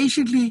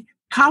basically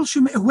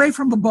calcium away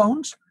from the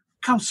bones.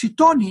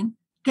 Calcitonin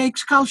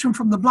takes calcium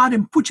from the blood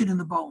and puts it in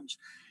the bones.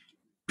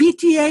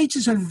 PTH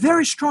is a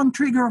very strong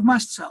trigger of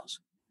mast cells.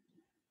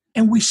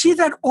 And we see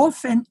that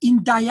often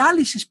in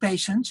dialysis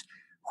patients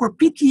where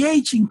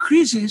PTH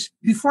increases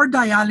before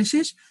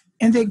dialysis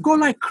and they go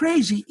like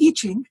crazy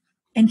itching,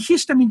 and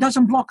histamine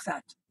doesn't block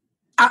that.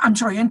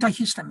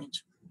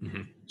 Antihistamines.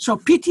 Mm-hmm. So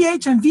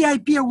PTH and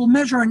VIP I will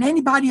measure on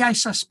anybody I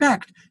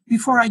suspect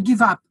before I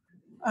give up,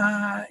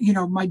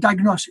 my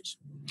diagnosis.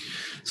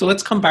 So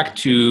let's come back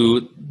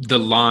to the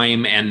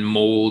Lyme and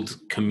mold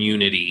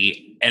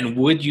community. And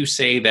would you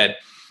say that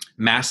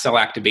mast cell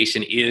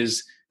activation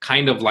is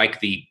kind of like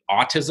the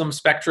autism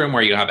spectrum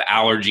where you have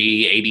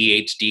allergy,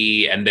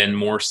 ADHD, and then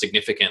more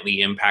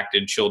significantly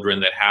impacted children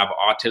that have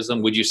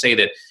autism? Would you say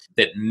that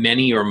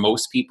many or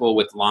most people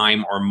with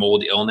Lyme or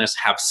mold illness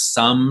have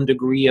some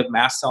degree of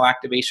mast cell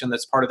activation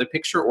that's part of the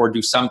picture, or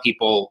do some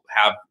people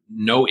have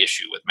no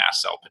issue with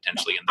mast cell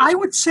potentially? I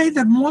would say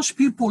that most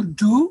people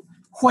do.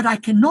 What I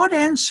cannot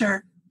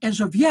answer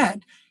as of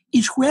yet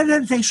is whether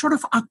they sort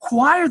of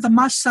acquire the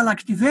mast cell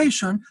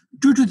activation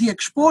due to the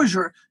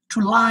exposure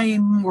to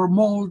Lyme or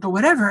mold or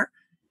whatever,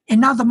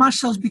 and now the mast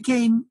cells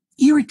became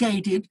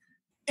irritated,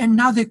 and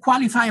now they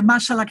qualify a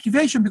mast cell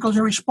activation because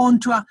they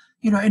respond to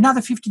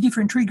another 50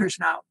 different triggers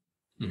now.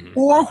 Mm-hmm.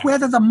 Or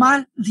whether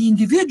the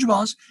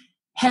individuals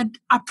had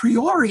a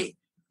priori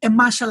a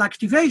mast cell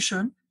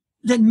activation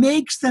that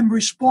makes them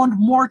respond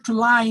more to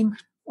Lyme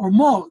or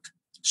mold.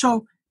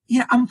 So,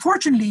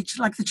 unfortunately, it's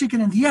like the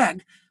chicken and the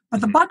egg.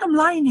 But the bottom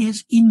line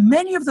is, in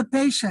many of the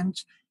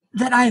patients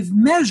that I've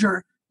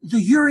measured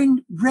the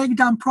urine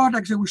breakdown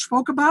products that we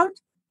spoke about,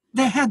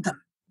 they had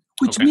them,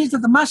 which means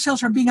that the mast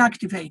cells are being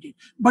activated,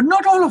 but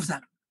not all of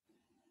them.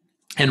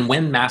 And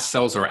when mast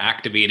cells are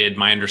activated,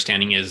 my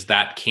understanding is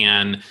that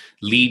can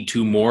lead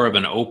to more of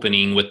an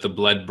opening with the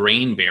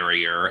blood-brain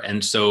barrier.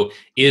 And so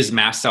is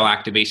mast cell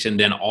activation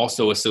then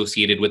also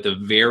associated with a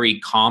very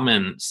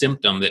common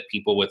symptom that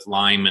people with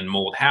Lyme and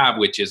mold have,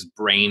 which is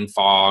brain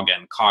fog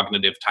and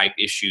cognitive type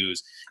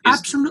issues?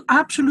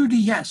 Absolutely,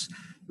 yes.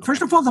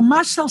 First of all, the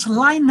mast cells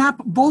line up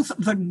both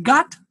the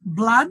gut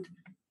blood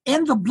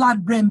and the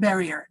blood-brain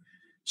barrier.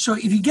 So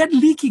if you get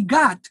leaky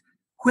gut,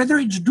 whether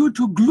it's due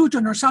to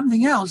gluten or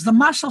something else, the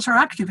mast cells are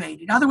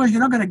activated. Otherwise, you're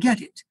not going to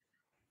get it.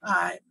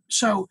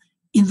 So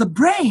in the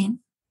brain,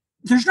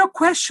 there's no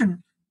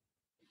question.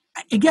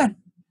 Again,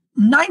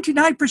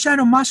 99%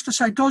 of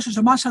mastocytosis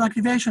or mast cell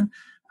activation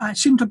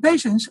symptom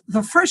patients,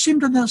 the first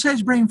symptom they'll say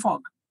is brain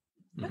fog.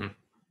 Mm-hmm.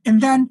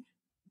 And then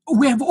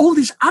we have all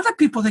these other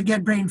people that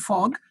get brain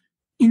fog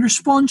in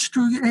response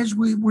to, as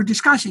we were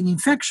discussing,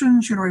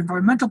 infections,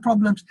 environmental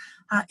problems,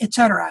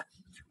 etc.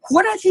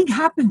 What I think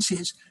happens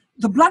is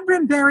the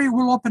blood-brain barrier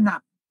will open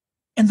up.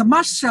 And the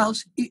mast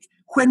cells,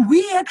 when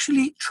we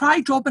actually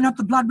try to open up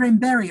the blood-brain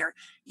barrier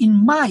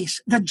in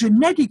mice that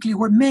genetically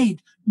were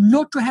made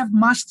not to have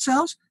mast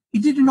cells,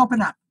 it didn't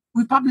open up.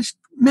 We published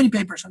many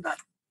papers on that.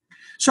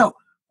 So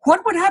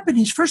what would happen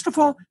is, first of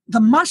all, the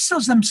mast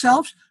cells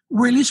themselves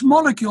release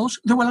molecules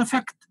that will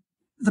affect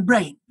the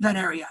brain, that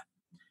area.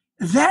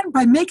 Then,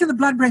 by making the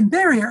blood-brain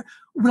barrier,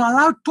 will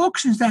allow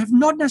toxins that have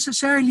not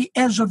necessarily,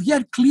 as of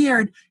yet,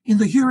 cleared in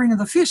the urine and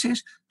the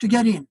feces to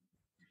get in.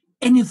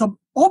 And if the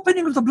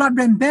opening of the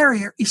blood-brain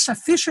barrier is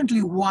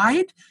sufficiently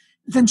wide,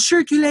 then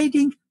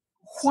circulating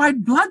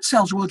white blood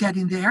cells will get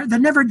in there. They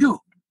never do.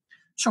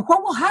 So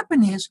what will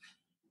happen is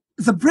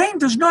the brain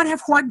does not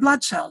have white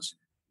blood cells.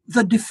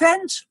 The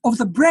defense of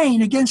the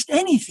brain against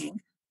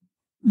anything,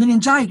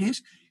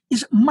 meningitis,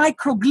 is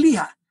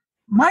microglia.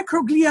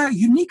 Microglia are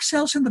unique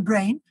cells in the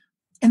brain,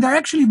 and there are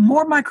actually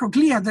more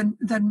microglia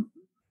than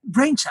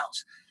brain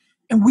cells.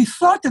 And we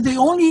thought that they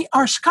only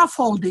are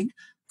scaffolding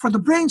for the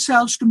brain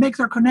cells to make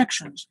their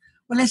connections.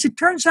 Well, as it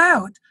turns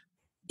out,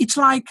 it's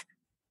like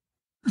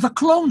the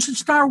clones in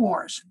Star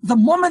Wars. The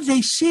moment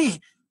they see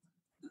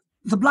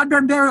the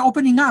blood-brain barrier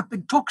opening up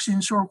and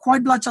toxins or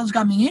white blood cells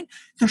coming in,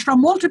 they start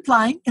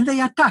multiplying and they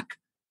attack.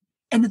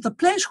 And at the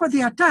place where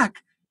they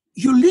attack,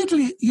 you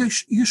literally,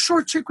 you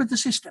short-circuit the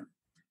system.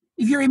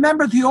 If you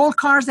remember the old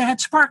cars that had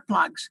spark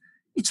plugs,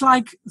 it's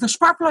like the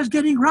spark plug is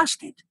getting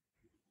rusted.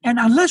 And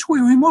unless we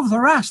remove the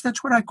rust,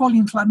 that's what I call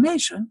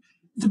inflammation,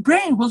 the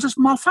brain will just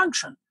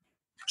malfunction.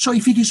 So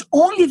if it is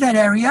only that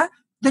area,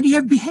 then you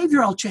have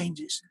behavioral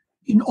changes.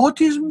 In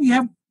autism, you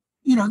have,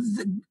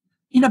 the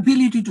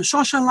inability to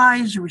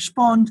socialize,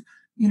 respond,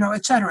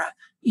 etc.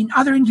 In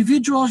other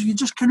individuals, you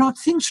just cannot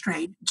think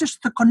straight.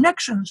 Just the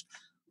connections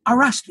are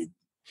rusted.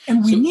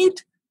 And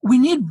we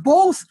need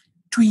both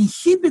to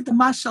inhibit the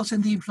mast cells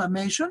and the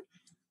inflammation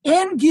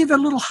and give a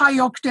little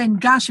high-octane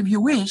gas, if you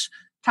wish,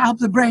 to help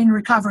the brain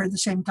recover at the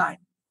same time.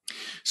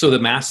 So the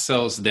mast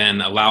cells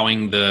then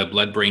allowing the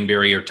blood-brain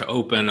barrier to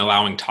open,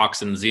 allowing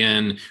toxins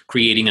in,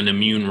 creating an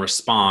immune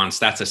response,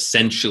 that's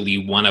essentially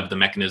one of the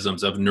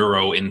mechanisms of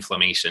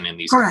neuroinflammation in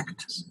these. Correct.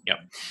 Cases. Yep.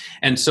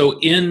 And so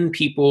in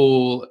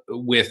people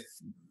with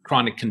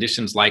chronic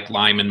conditions like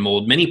Lyme and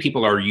mold, many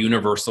people are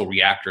universal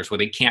reactors where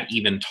they can't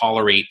even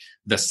tolerate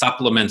the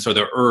supplements or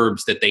the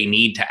herbs that they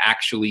need to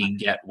actually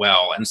get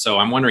well. And so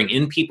I'm wondering,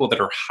 in people that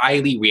are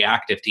highly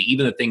reactive to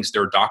even the things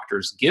their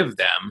doctors give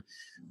them,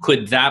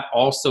 could that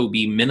also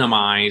be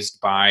minimized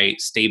by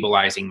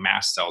stabilizing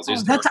mast cells?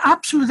 That's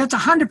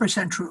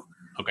 100% true.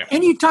 Okay.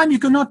 Anytime you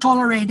cannot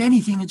tolerate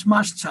anything, it's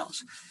mast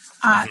cells.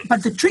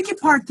 But the tricky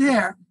part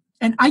there,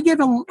 and I gave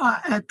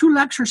 2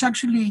 lectures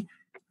actually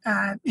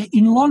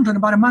in London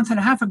about a month and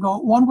a half ago.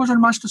 One was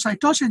on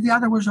mastocytosis, the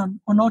other was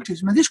on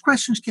autism. And these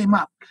questions came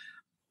up.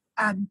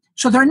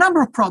 So there are a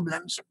number of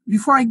problems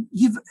before I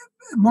give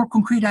a more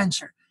concrete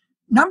answer.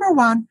 Number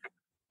one,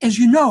 as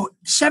you know,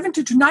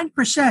 70 to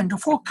 9%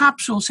 of all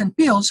capsules and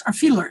pills are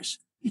fillers.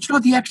 It's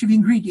not the active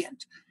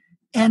ingredient.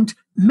 And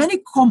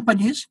many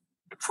companies,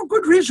 for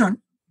good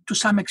reason to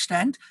some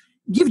extent,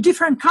 give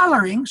different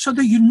coloring so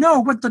that you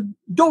know what the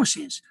dose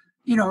is.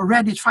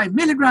 Red is 5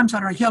 milligrams,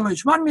 or yellow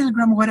is 1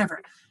 milligram,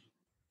 whatever.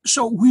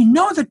 So we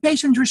know that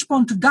patients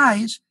respond to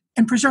dyes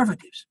and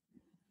preservatives.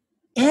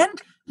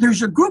 And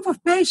there's a group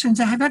of patients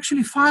that have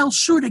actually filed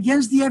suit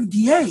against the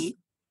FDA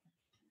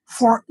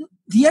for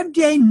the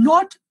FDA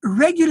not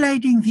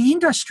regulating the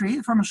industry,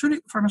 the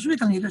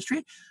pharmaceutical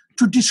industry,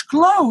 to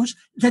disclose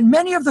that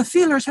many of the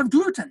fillers have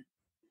gluten.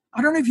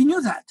 I don't know if you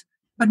knew that,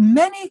 but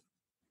many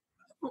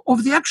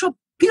of the actual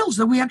pills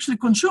that we actually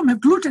consume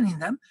have gluten in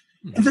them,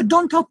 and they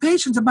don't tell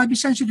patients that might be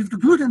sensitive to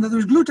gluten that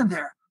there's gluten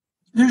there.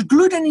 There's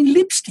gluten in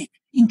lipstick,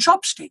 in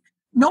chopstick.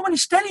 No one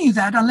is telling you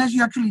that unless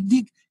you actually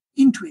dig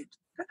into it.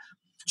 Okay?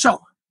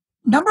 So,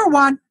 number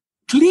one,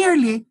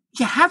 clearly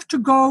you have to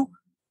go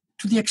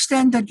to the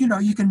extent that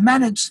you can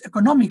manage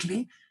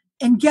economically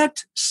and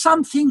get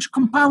some things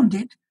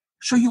compounded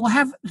so you will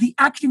have the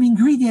active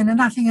ingredient and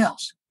nothing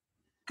else.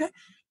 Okay?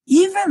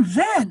 Even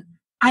then,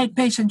 I had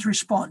patients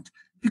respond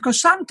because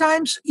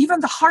sometimes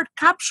even the hard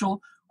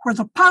capsule where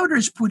the powder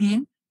is put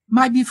in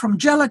might be from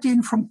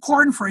gelatin, from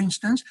corn, for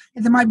instance,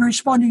 and they might be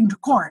responding to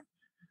corn.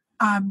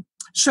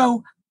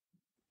 So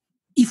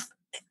if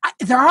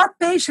there are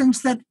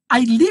patients that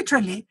I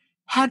literally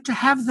had to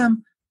have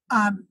them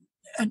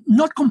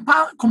not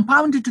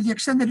compounded to the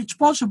extent that it's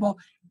possible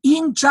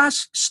in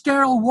just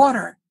sterile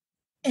water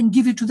and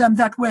give it to them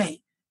that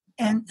way.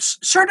 And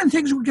certain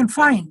things we can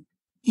find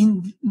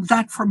in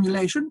that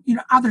formulation,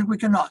 others we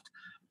cannot.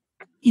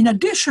 In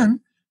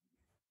addition,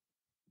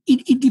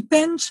 it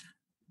depends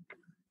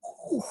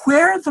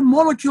where the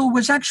molecule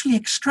was actually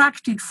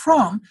extracted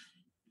from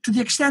to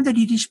the extent that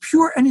it is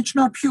pure and it's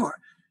not pure.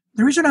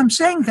 The reason I'm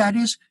saying that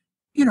is,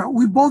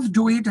 we both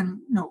do it, and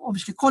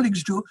obviously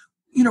colleagues do.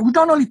 We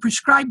don't only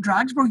prescribe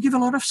drugs, but we give a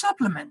lot of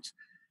supplements.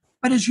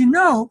 But as you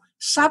know,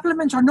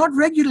 supplements are not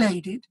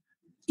regulated,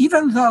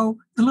 even though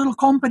the little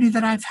company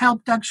that I've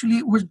helped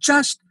actually was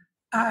just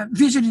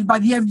visited by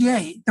the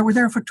FDA. They were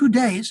there for 2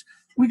 days.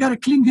 We got a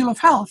clean bill of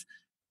health.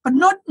 But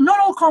not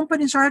all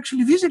companies are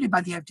actually visited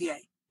by the FDA.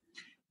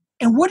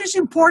 And what is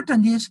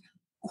important is,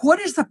 what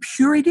is the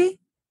purity,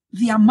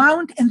 the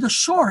amount, and the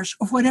source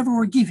of whatever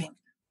we're giving?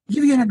 I'll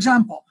give you an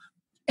example.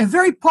 A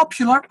very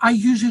popular, I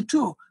use it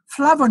too,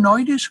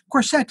 flavonoid is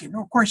quercetin,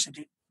 or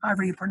quercetin,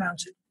 however you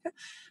pronounce it. Okay?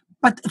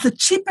 But the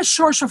cheapest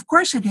source of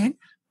quercetin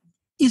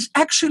is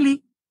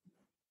actually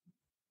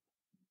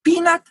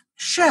peanut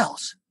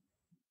shells.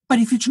 But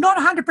if it's not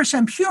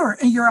 100% pure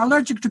and you're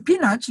allergic to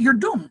peanuts, you're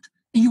doomed,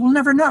 and you will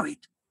never know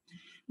it.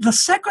 The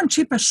second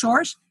cheapest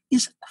source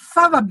is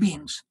fava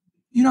beans.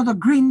 The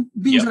green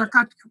beans that are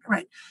cut,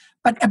 right?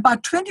 But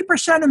about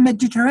 20% of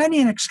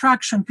Mediterranean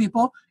extraction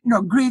people,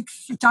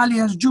 Greeks,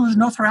 Italians, Jews,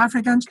 North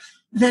Africans,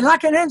 they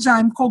lack an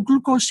enzyme called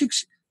glucose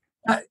 6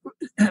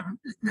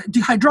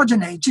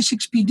 dehydrogenase,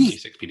 G6PD.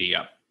 G6PD,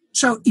 yeah.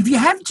 So if you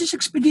have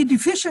G6PD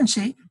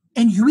deficiency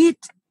and you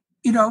eat,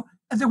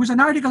 there was an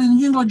article in the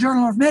New England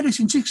Journal of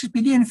Medicine,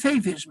 G6PD and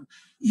favism,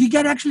 you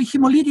get actually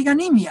hemolytic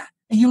anemia.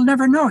 and you'll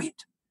never know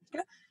it.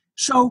 Okay?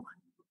 So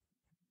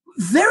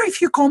very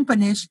few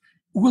companies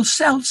will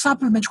sell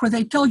supplements where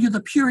they tell you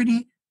the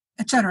purity,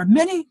 etc.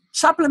 Many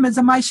supplements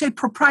that might say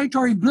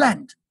proprietary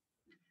blend.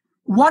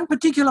 One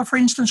particular, for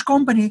instance,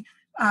 company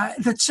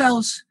that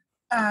sells,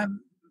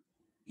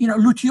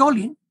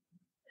 luteolin,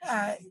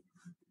 I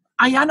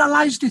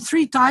analyzed it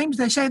 3 times.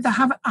 They say they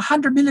have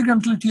 100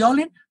 milligrams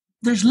luteolin.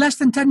 There's less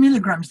than 10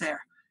 milligrams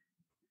there.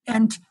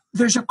 And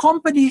there's a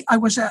company,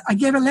 I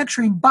gave a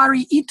lecture in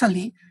Bari,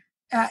 Italy,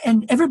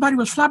 and everybody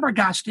was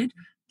flabbergasted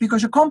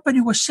because a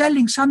company was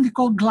selling something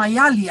called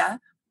glialia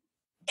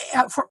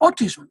for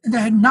autism. And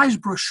they had nice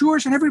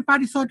brochures, and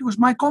everybody thought it was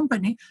my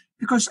company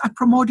because I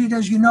promoted,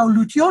 as you know,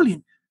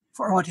 luteolin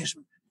for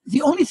autism.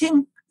 The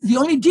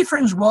only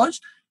difference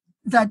was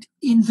that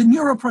in the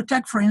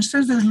NeuroProtek, for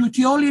instance, there's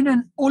luteolin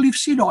and olive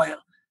seed oil,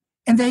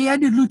 and they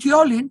added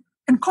luteolin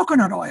and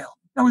coconut oil.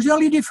 That was the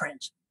only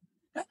difference.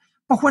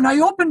 But when I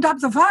opened up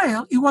the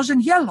vial, it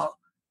wasn't yellow,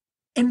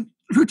 and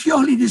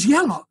luteolin is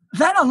yellow.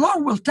 That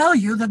alone will tell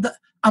you that the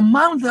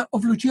amount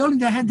of luteolin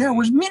they had there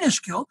was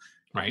minuscule,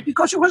 right?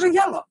 Because it wasn't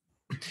yellow.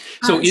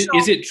 So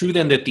is it true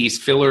then that these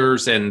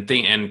fillers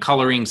and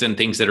colorings and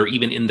things that are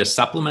even in the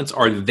supplements,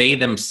 are they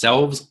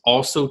themselves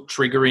also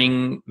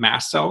triggering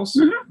mast cells?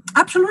 Mm-hmm.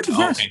 Absolutely,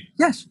 yes. Okay.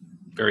 Yes.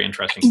 Very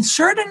interesting. In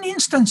certain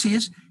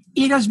instances,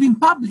 it has been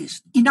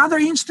published. In other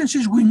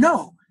instances, we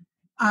know.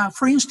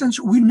 For instance,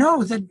 we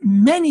know that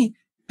many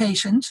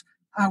patients,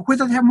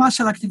 whether they have mast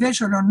cell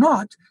activation or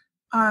not,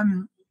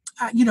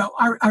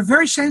 are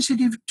very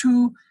sensitive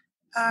to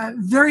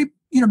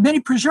many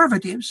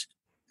preservatives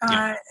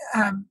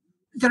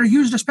that are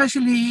used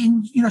especially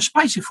in,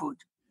 spicy food.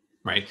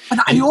 Right. But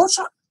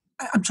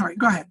I'm sorry,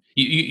 go ahead.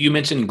 You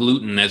mentioned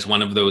gluten as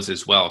one of those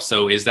as well.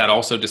 So is that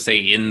also to say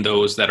in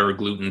those that are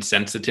gluten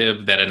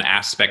sensitive that an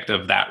aspect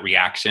of that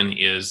reaction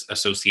is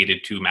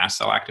associated to mast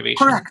cell activation?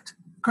 Correct.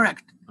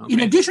 Okay. In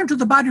addition to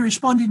the body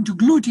responding to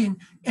gluten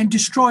and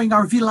destroying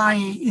our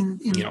villi in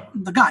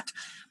the gut.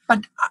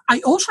 But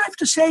I also have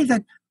to say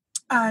that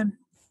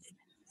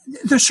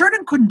there are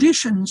certain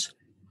conditions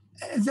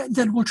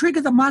that will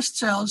trigger the mast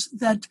cells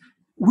that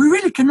we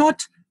really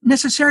cannot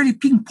necessarily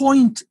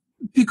pinpoint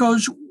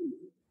because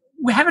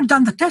we haven't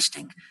done the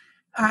testing.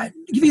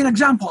 Give you an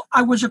example.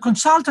 I was a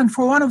consultant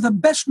for one of the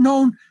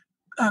best-known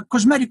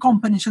cosmetic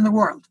companies in the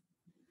world.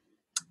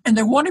 And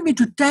they wanted me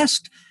to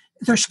test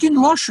their skin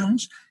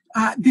lotions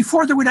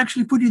before they would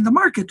actually put it in the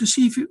market to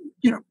see if,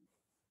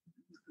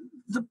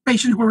 the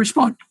patients will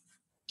respond.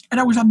 And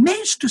I was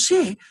amazed to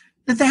see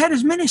that they had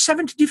as many as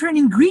 70 different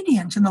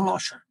ingredients in the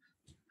lotion.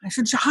 I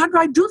said, so how do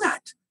I do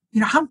that?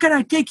 How can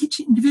I take each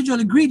individual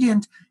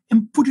ingredient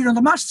and put it on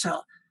the mast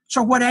cell?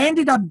 So what I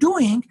ended up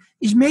doing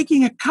is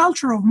making a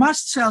culture of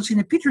mast cells in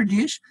a petri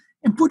dish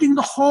and putting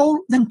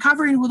then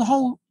covering it with the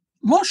whole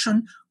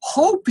lotion,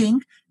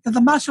 hoping that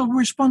the mast cell will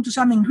respond to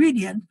some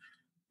ingredient.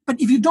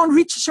 But if you don't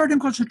reach a certain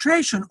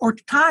concentration or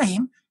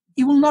time,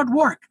 it will not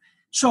work.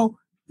 So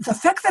the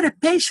fact that a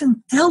patient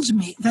tells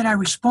me that I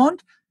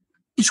respond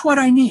is what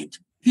I need,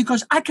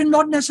 because I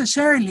cannot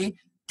necessarily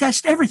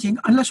test everything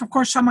unless, of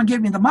course, someone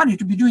gave me the money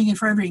to be doing it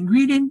for every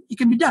ingredient. It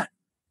can be done.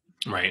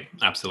 Right.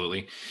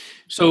 Absolutely.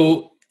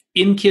 So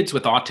in kids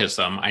with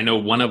autism, I know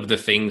one of the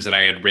things that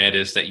I had read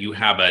is that you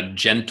have a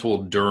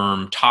gentle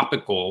derm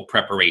topical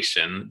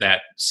preparation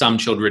that some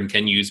children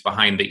can use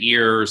behind the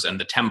ears and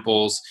the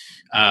temples.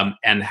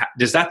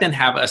 Does that then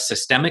have a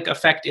systemic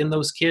effect in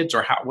those kids,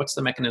 or what's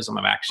the mechanism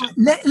of action?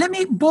 Let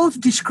me both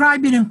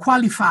describe it and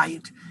qualify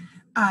it.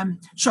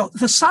 So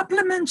the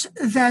supplements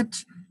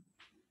that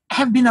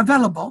have been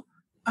available,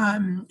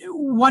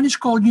 one is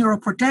called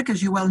NeuroProtek,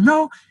 as you well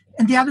know,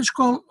 and the other is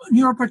called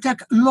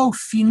NeuroProtek Low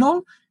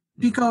Phenol,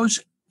 because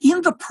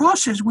in the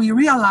process we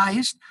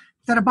realized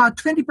that about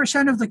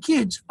 20% of the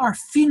kids are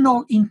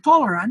phenol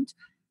intolerant,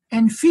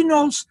 and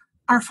phenols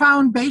are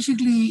found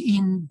basically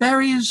in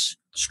berries,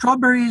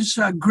 strawberries,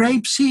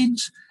 grape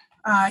seeds,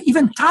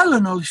 even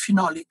Tylenol is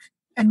phenolic,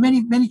 and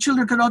many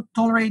children cannot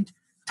tolerate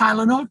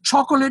Tylenol.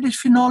 Chocolate is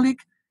phenolic,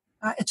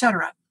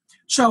 etc.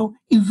 So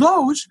in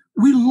those,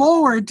 we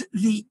lowered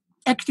the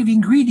active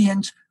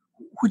ingredients,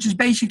 which is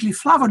basically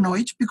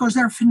flavonoids, because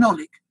they're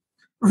phenolic.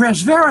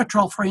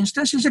 Resveratrol, for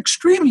instance, is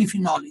extremely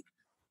phenolic,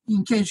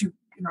 in case you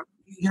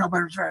know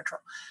about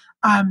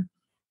resveratrol.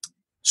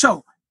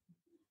 So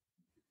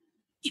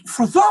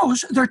for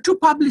those, there are 2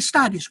 published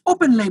studies,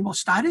 open label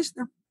studies.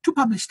 There are 2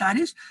 published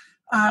studies.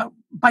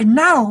 By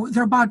now,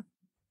 there are about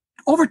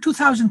over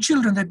 2,000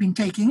 children that have been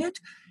taking it.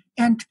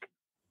 And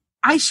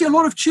I see a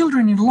lot of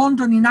children in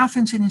London, in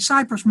Athens, and in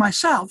Cyprus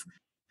myself.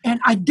 And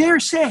I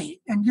dare say,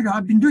 and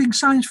I've been doing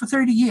science for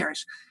 30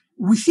 years,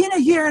 within a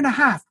year and a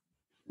half,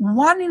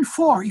 1 in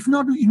 4, if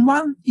not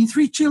 1 in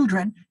 3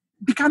 children,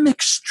 become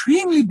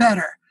extremely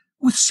better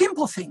with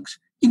simple things,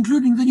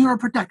 including the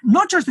NeuroProtek.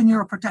 Not just the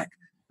NeuroProtek,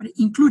 but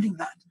including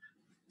that.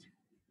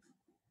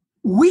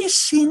 We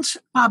since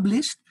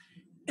published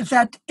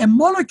that a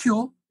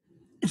molecule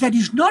that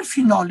is not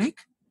phenolic,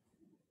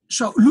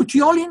 so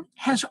luteolin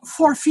has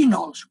 4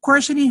 phenols,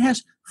 quercetin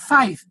has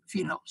 5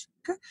 phenols.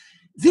 Okay?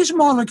 This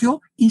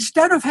molecule,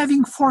 instead of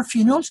having 4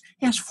 phenols,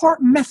 has 4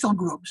 methyl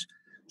groups.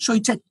 So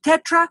it's a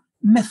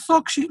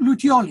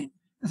tetramethoxyluteolin.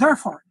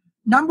 Therefore,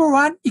 number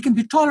 1, it can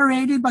be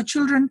tolerated by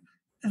children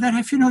that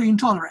have phenol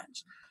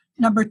intolerance.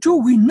 Number 2,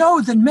 we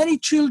know that many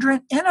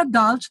children and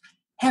adults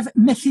have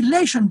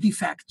methylation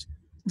defects.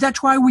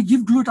 That's why we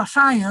give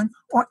glutathione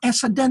or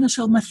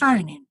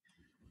S-adenosylmethionine.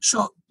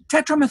 So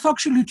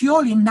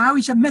tetramethoxyluteolin now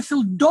is a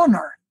methyl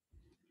donor,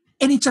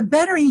 and it's a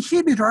better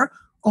inhibitor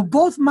of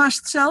both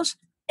mast cells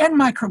and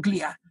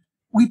microglia.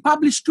 We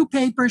published 2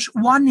 papers,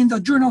 one in the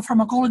Journal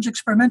Pharmacology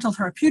Experimental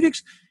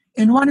Therapeutics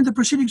and one in the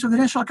Proceedings of the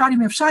National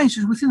Academy of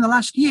Sciences within the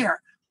last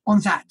year on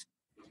that.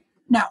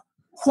 Now,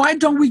 why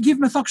don't we give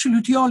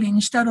methoxyluteolin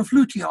instead of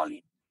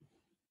luteolin?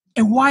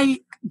 And why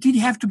did it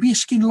have to be a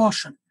skin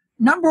lotion?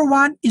 Number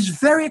 1, is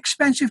very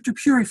expensive to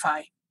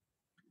purify,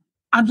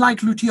 unlike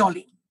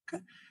luteolin.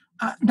 Okay?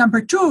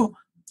 Number 2,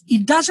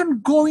 it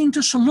doesn't go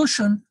into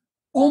solution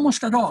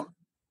almost at all.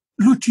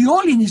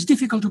 Luteolin is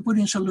difficult to put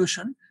in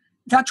solution.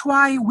 That's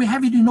why we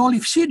have it in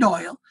olive seed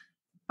oil.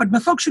 But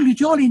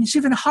methoxyluteolin is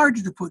even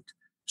harder to put.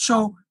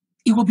 So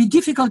it will be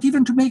difficult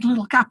even to make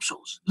little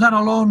capsules, let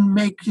alone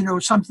make,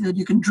 something that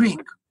you can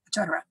drink,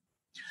 etc.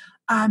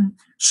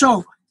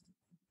 So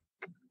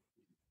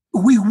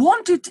we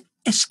wanted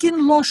a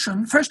skin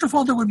lotion, first of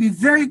all, that would be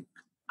very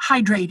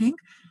hydrating,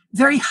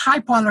 very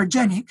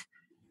hypoallergenic,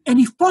 and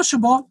if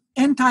possible,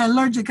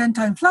 anti-allergic,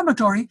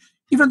 anti-inflammatory,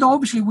 even though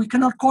obviously we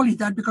cannot call it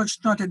that because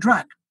it's not a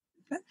drug.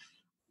 Okay?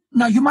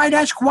 Now, you might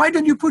ask, why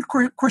don't you put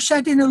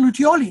quercetin and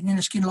luteolin in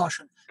a skin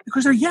lotion?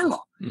 Because they're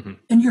yellow,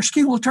 and your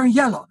skin will turn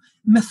yellow.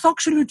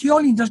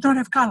 Methoxyluteolin does not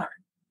have color.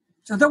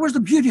 So that was the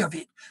beauty of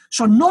it.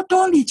 So not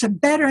only it's a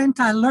better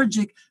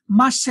anti-allergic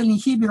mast cell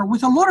inhibitor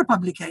with a lot of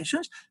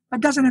publications, but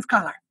doesn't have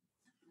color.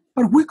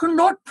 But we could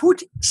not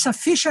put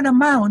sufficient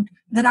amount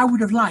that I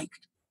would have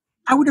liked.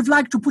 I would have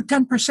liked to put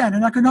 10%,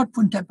 and I could not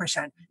put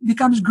 10%. It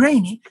becomes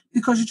grainy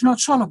because it's not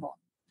soluble.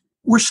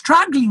 We're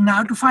struggling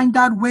now to find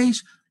out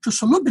ways to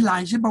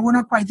solubilize it, but we're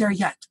not quite there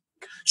yet.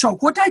 So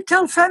what I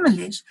tell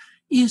families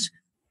is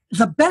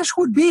the best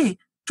would be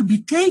to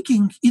be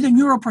taking either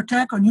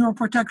NeuroProtek or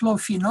NeuroProtek low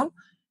phenol,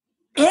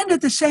 and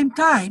at the same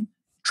time,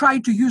 try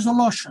to use a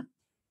lotion.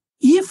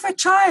 If a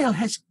child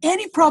has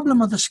any problem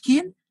with the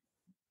skin,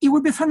 it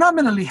would be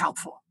phenomenally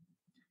helpful.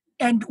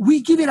 And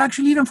we give it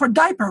actually even for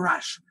diaper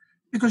rash.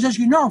 Because as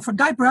you know, for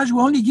diaper rash, we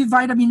only give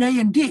vitamin A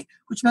and D,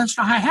 which melts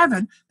to high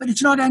heaven, but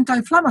it's not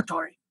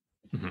anti-inflammatory.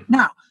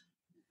 Now,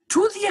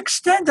 to the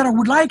extent that I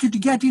would like it to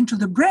get into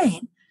the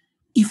brain,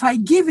 if I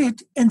give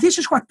it, and this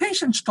is what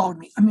patients told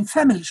me,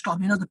 families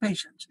told me, not the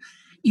patients,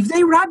 if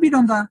they rub it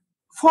on the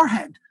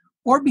forehead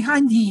or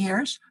behind the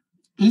ears,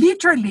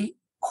 literally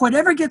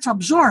whatever gets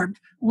absorbed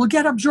will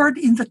get absorbed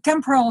in the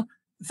temporal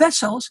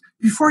vessels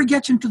before it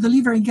gets into the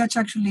liver and gets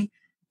actually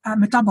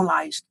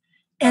metabolized.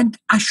 And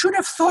I should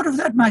have thought of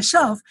that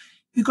myself,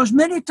 because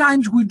many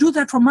times we do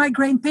that for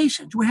migraine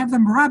patients. We have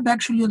them rub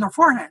actually on their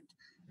forehead,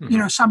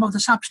 some of the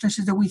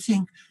substances that we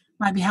think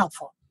might be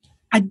helpful.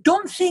 I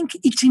don't think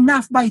it's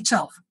enough by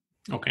itself.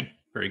 Okay,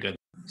 very good.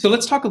 So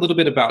let's talk a little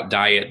bit about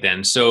diet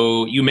then.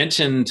 So you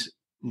mentioned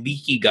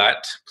leaky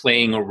gut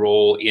playing a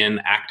role in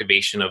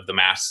activation of the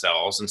mast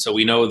cells. And so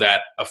we know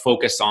that a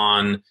focus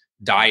on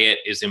diet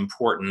is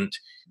important.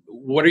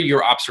 What are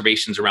your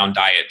observations around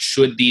diet?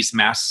 Should these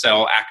mast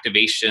cell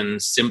activation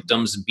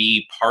symptoms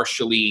be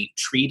partially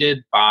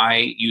treated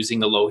by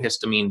using a low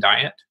histamine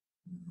diet?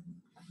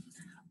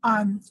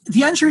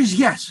 The answer is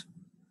yes.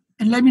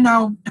 And let me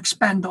now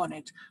expand on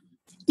it.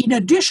 In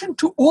addition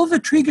to all the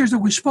triggers that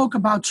we spoke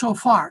about so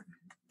far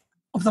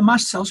of the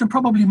mast cells, and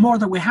probably more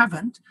that we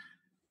haven't,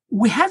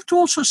 we have to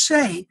also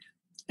say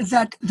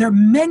that there are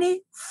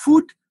many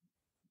food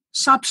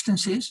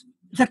substances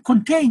that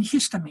contain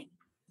histamine.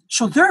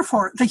 So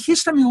therefore, the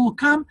histamine will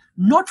come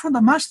not from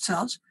the mast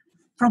cells,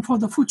 from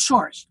the food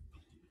source.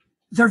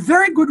 There are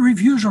very good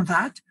reviews on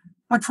that,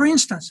 but for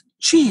instance,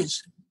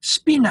 cheese,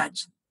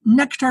 spinach,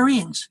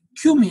 nectarines,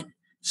 cumin,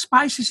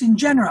 spices in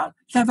general,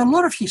 they have a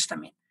lot of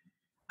histamine.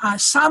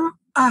 Some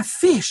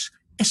fish,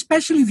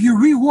 especially if you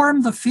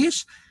reworm the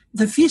fish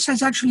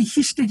has actually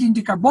histidine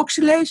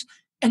decarboxylase,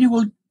 and it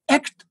will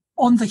act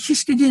on the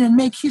histidine and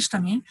make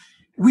histamine.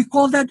 We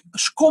call that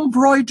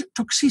scombroid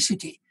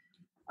toxicity.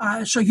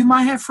 So you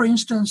might have, for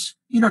instance,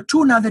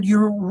 tuna that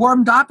you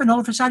warmed up and all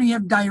of a sudden you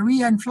have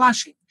diarrhea and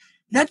flushing.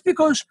 That's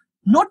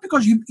not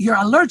because you're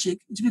allergic,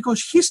 it's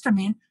because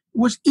histamine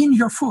was in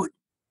your food.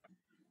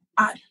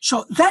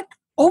 So that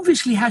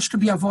obviously has to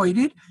be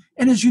avoided.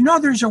 And as you know,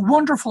 there's a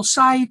wonderful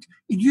site.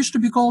 It used to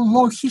be called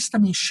Low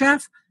Histamine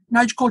Chef.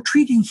 Now it's called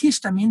Treating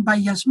Histamine by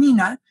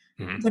Yasmina,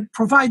 that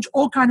provides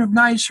all kind of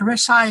nice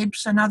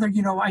recipes and other,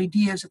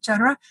 ideas,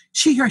 etc.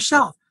 She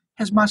herself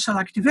has mast cell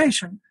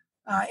activation.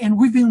 And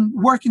we've been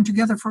working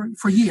together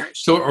for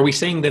years. So are we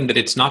saying then that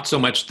it's not so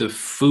much the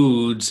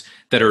foods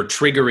that are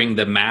triggering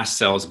the mast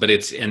cells, but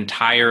it's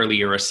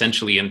entirely or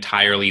essentially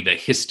entirely the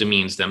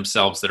histamines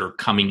themselves that are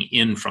coming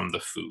in from the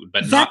food?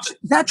 But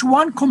that's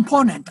one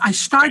component. I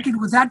started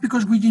with that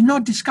because we did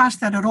not discuss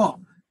that at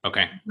all.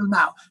 Okay.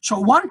 Now, so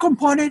one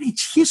component is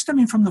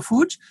histamine from the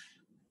foods,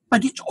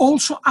 but it's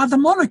also other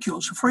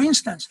molecules. For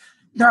instance,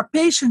 there are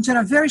patients that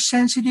are very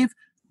sensitive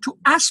to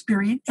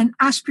aspirin and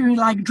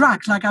aspirin-like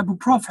drugs like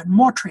ibuprofen,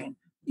 Motrin,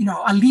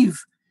 Aleve.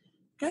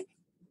 Okay,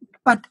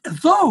 but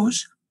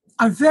those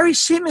are very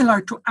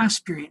similar to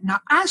aspirin. Now,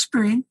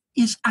 aspirin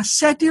is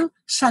acetyl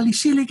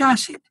salicylic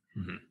acid,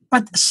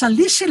 but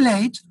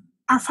salicylates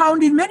are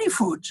found in many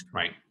foods.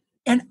 Right.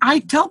 And I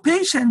tell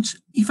patients,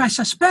 if I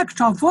suspect,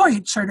 to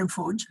avoid certain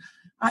foods,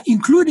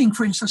 including,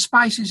 for instance,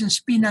 spices and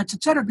spinach,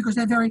 etc., because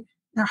they're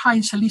high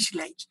in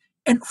salicylates.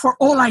 And for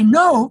all I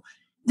know,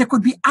 there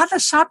could be other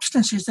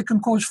substances that can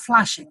cause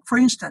flushing. For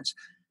instance,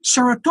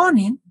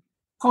 serotonin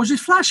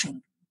causes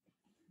flushing.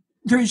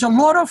 There is a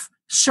lot of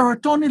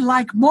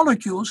serotonin-like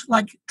molecules,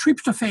 like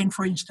tryptophan,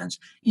 for instance,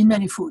 in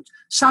many foods.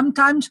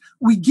 Sometimes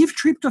we give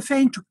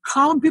tryptophan to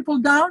calm people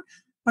down,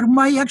 but we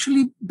might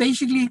actually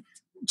basically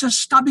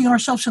just stabbing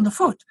ourselves in the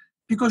foot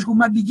because we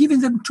might be giving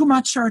them too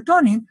much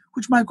serotonin,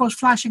 which might cause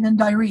flushing and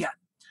diarrhea.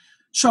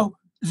 So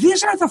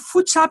these are the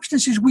food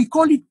substances. We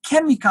call it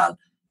chemical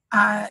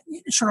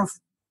sort of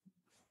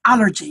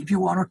allergy, if you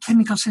want, or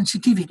chemical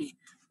sensitivity,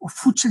 or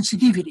food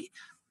sensitivity.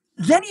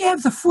 Then you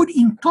have the food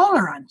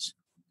intolerance.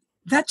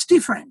 That's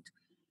different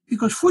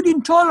because food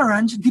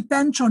intolerance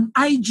depends on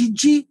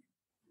IgG4.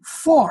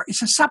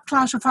 It's a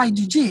subclass of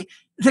IgG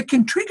that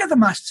can trigger the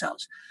mast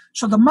cells.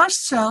 So the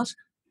mast cells,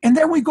 and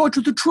then we go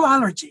to the true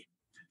allergy.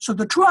 So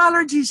the true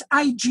allergy is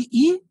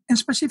IgE and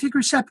specific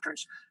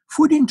receptors.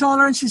 Food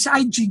intolerance is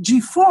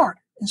IgG4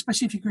 and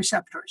specific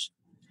receptors.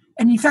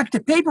 And in fact, a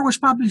paper was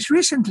published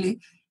recently,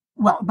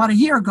 about a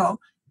year ago,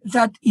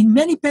 that in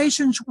many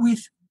patients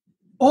with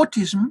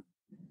autism,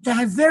 they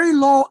have very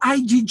low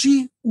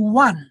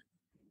IgG1.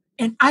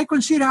 And I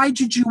consider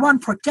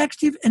IgG1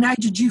 protective and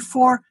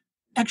IgG4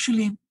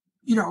 actually,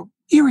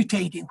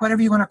 irritating,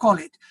 whatever you want to call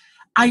it.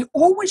 I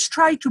always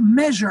try to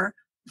measure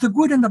the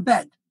good and the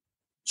bad.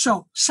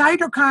 So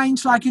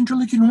cytokines like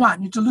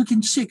interleukin-1,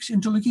 interleukin-6,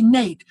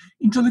 interleukin-8,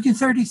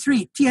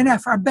 interleukin-33,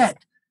 TNF are bad.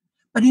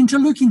 But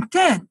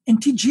interleukin-10 and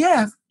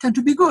TGF tend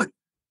to be good.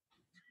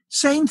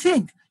 Same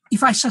thing.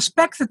 If I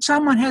suspect that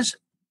someone has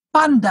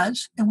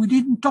PANDAS, and we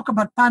didn't talk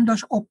about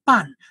PANDAS or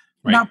PAN.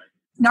 Right.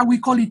 Now we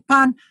call it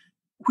PAN,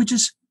 which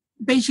is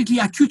basically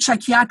acute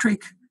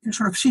psychiatric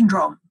sort of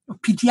syndrome, or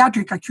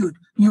pediatric acute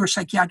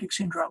neuropsychiatric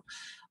syndrome.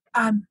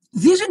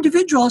 These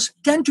individuals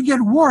tend to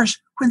get worse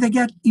when they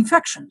get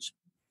infections.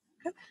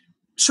 Okay?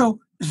 So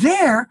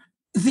there,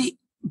 the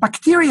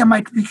bacteria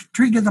might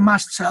trigger the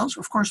mast cells,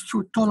 of course,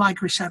 through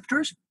toll-like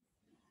receptors.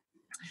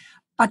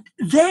 But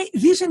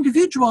these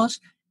individuals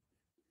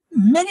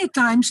many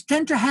times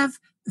tend to have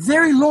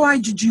very low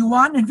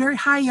IgG1 and very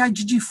high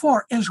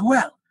IgG4 as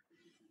well.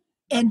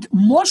 And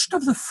most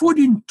of the food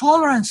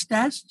intolerance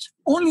tests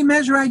only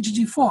measure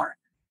IgG4.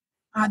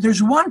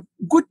 There's one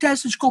good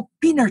test, it's called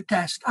Pinner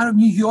test out of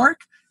New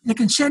York. They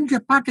can send you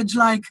a package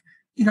like,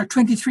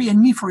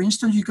 23andMe, for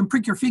instance. You can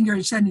prick your finger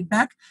and send it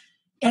back.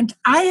 And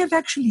I have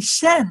actually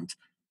sent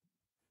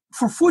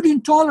for food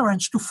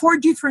intolerance to 4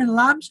 different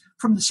labs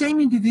from the same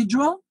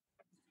individual.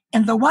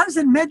 And the ones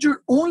that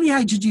measure only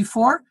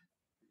IgG4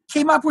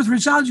 came up with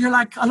results. You're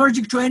like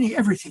allergic to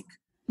everything.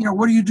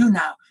 What do you do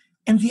now?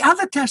 And the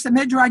other test that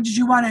measure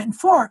IgG1 and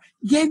 4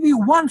 gave me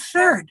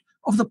 1/3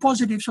 of the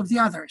positives of the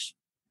others.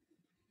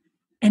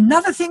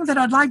 Another thing that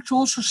I'd like to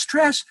also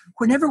stress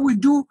whenever we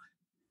do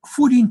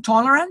food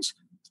intolerance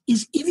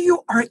is if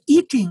you are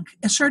eating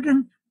a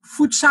certain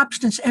food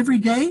substance every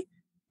day,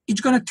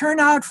 it's going to turn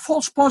out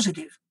false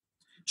positive.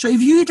 So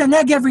if you eat an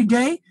egg every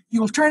day, you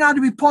will turn out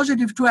to be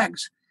positive to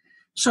eggs.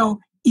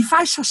 So if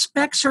I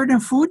suspect certain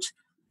foods,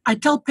 I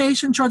tell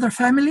patients or their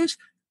families,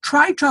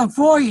 try to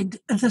avoid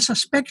the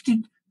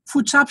suspected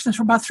food substance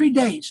for about 3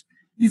 days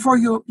before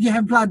you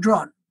have blood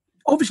drawn.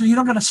 Obviously, you're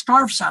not going to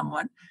starve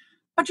someone.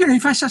 But,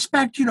 if I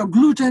suspect,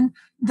 gluten,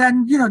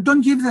 then,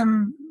 don't give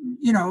them,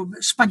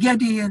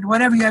 spaghetti and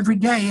whatever every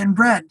day and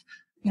bread,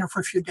 for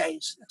a few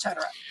days,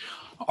 etc.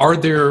 Are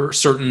there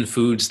certain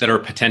foods that are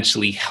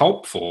potentially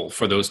helpful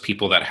for those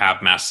people that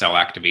have mast cell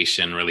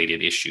activation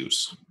related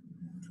issues?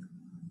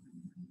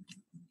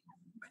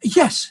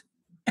 Yes,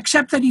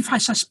 except that if I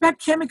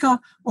suspect chemical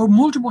or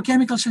multiple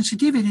chemical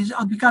sensitivities,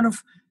 I'll be kind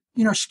of,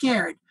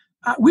 scared.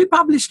 We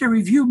published a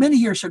review many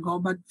years ago,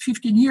 about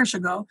 15 years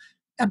ago,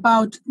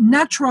 about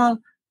natural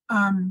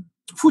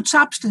food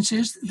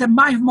substances that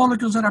might have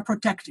molecules that are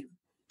protective.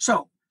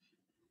 So,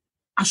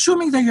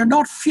 assuming that you're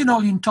not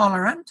phenol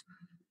intolerant,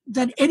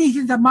 then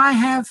anything that might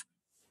have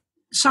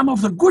some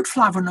of the good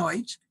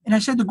flavonoids, and I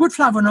said the good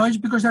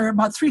flavonoids because there are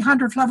about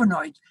 300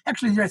 flavonoids.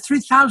 Actually, there are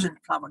 3,000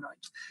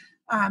 flavonoids.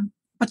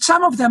 But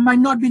some of them might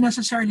not be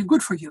necessarily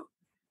good for you.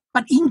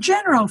 But in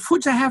general,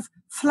 foods that have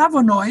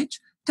flavonoids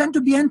tend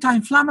to be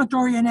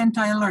anti-inflammatory and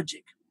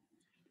anti-allergic.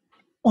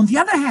 On the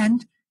other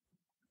hand,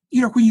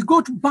 when you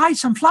go to buy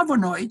some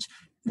flavonoids,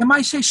 they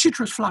might say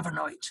citrus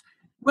flavonoids.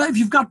 Well, if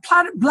you've got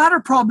bladder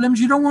problems,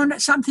 you don't want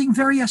something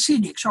very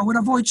acidic, so I would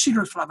avoid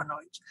citrus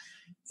flavonoids.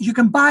 You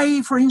can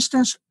buy, for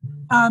instance,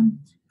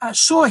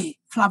 soy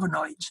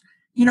flavonoids.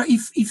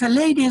 If a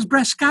lady has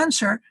breast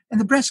cancer and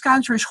the breast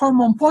cancer is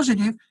hormone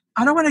positive,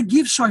 I don't want to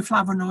give soy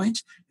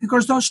flavonoids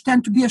because those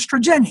tend to be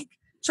estrogenic.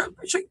 So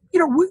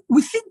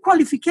within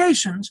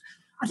qualifications,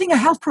 I think a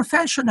health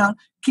professional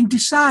can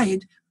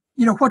decide,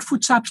 what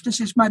food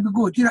substances might be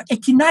good.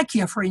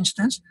 Echinacea, for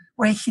instance,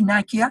 or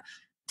echinacea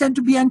tend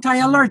to be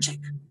anti-allergic.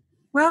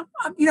 Well,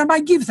 I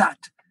might give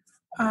that.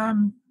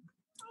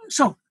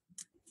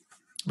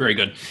 Very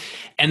good.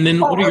 And then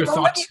what are your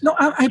thoughts?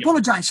 I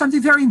apologize.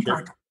 Something very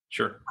important.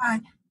 Sure.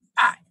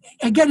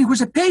 Again, it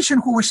was a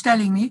patient who was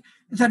telling me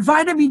that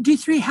vitamin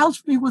D3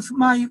 helps me with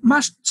my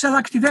mast cell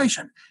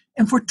activation.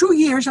 And for 2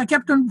 years, I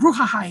kept on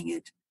brujahaing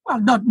it. Well,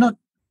 not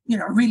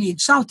really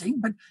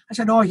insulting, but I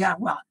said, oh, yeah,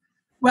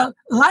 well,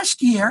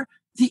 last year,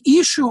 the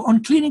issue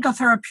on clinical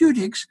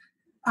therapeutics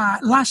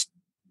last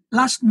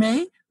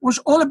May was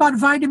all about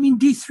vitamin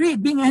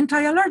D3 being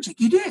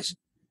anti-allergic. It is.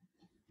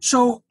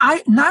 So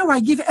now I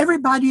give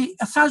everybody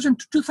 1,000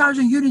 to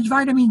 2,000 units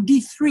vitamin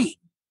D3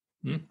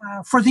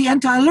 for the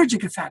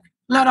anti-allergic effect,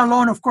 let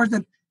alone, of course,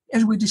 that,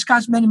 as we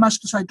discussed, many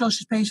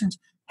mastocytosis patients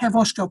have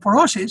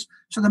osteoporosis,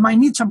 so they might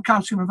need some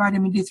calcium and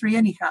vitamin D3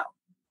 anyhow.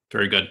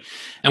 Very good.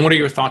 And what are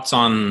your thoughts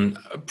on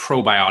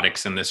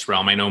probiotics in this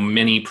realm? I know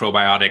many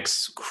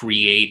probiotics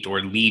create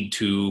or lead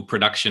to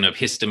production of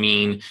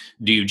histamine.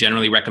 Do you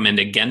generally recommend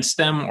against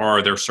them, or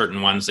are there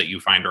certain ones that you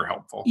find are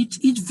helpful?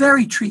 It's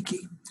very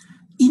tricky.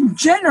 In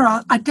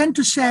general, I tend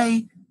to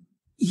say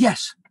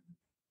yes.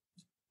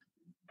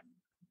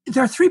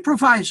 There are 3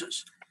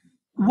 provisos.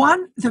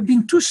 One, there have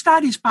been 2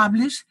 studies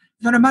published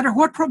that no matter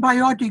what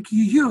probiotic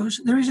you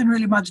use, there isn't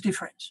really much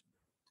difference,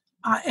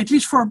 at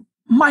least for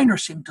minor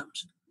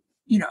symptoms.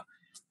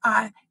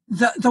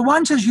 The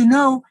ones, as you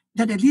know,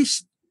 that at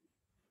least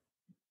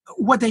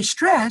what they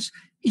stress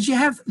is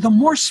the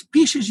more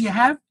species you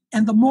have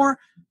and the more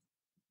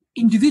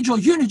individual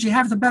units you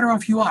have, the better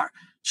off you are.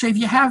 So if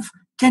you have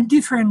 10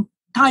 different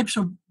types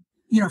of,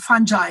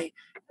 fungi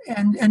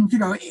and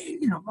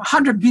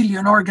 100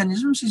 billion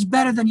organisms, is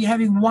better than you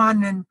having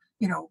 1 and,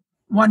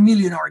 1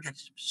 million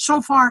organisms.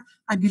 So far,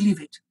 I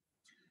believe it.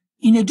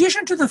 In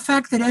addition to the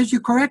fact that, as you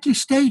correctly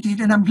stated,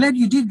 and I'm glad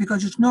you did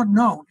because it's not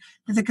known,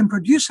 that they can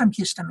produce some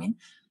histamine,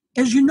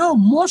 as you know,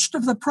 most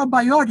of the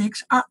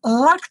probiotics are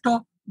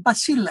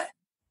lactobacilli.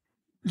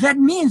 That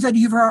means that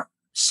if you're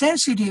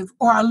sensitive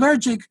or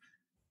allergic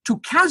to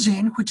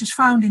casein, which is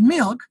found in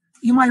milk,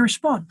 you might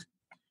respond.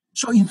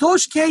 So in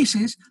those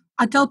cases,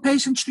 I tell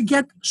patients to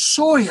get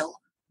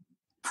soil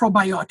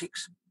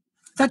probiotics.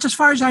 That's as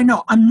far as I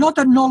know. I'm not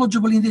that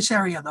knowledgeable in this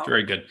area, though.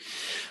 Very good.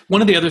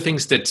 One of the other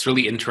things that's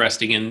really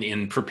interesting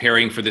in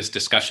preparing for this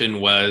discussion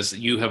was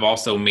you have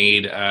also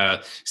made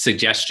a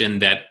suggestion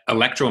that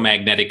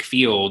electromagnetic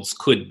fields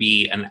could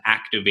be an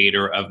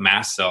activator of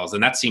mast cells.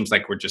 And that seems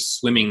like we're just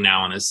swimming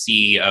now in a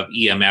sea of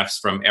EMFs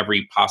from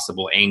every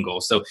possible angle.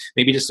 So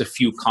maybe just a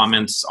few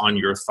comments on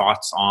your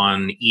thoughts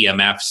on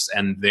EMFs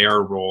and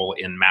their role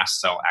in mast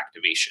cell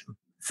activation.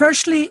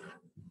 Firstly,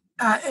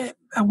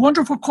 a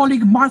wonderful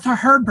colleague, Martha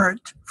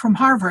Herbert from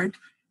Harvard,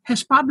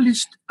 has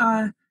published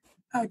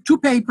 2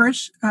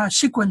 papers,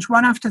 sequenced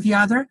one after the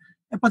other,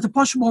 about the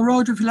possible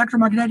role of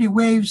electromagnetic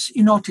waves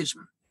in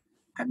autism.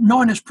 No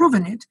one has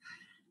proven it,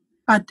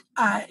 but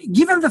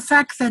given the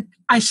fact that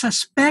I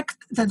suspect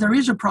that there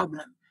is a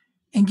problem,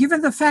 and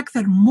given the fact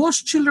that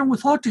most children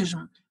with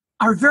autism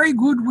are very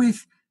good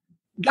with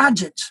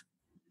gadgets,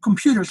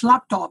 computers,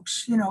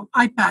 laptops,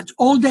 iPads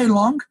all day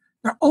long,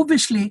 they're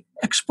obviously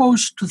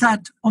exposed to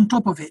that on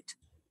top of it.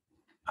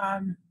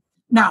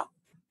 Now,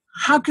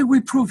 how can we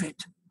prove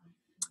it?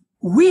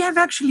 We have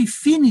actually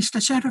finished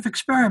a set of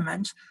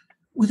experiments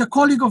with a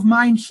colleague of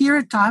mine here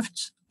at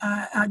Tufts,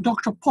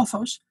 Dr.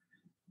 Pothos,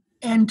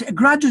 and a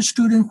graduate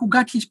student who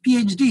got his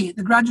PhD.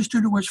 The graduate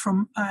student was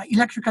from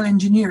electrical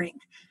engineering.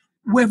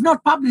 We have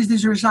not published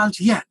these results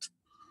yet.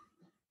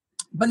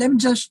 But let me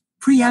just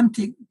preempt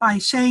it by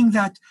saying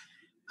that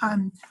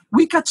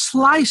we cut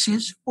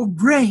slices of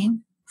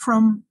brain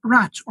from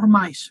rats or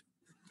mice.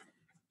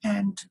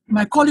 And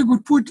my colleague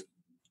would put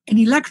an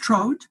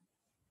electrode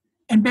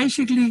and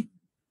basically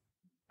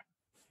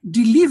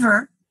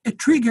deliver a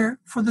trigger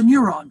for the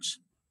neurons.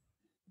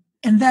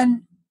 And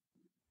then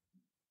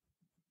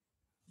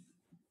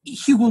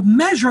he will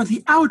measure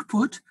the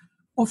output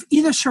of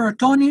either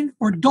serotonin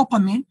or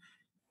dopamine,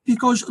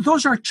 because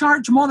those are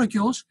charged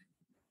molecules,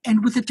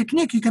 and with the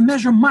technique you can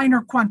measure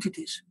minor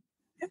quantities.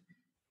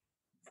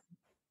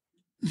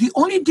 The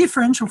only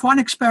difference of one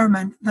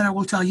experiment that I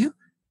will tell you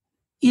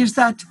is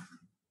that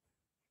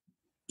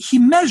he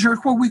measured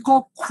what we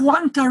call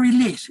quanta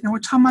release. In other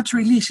words, how much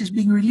release is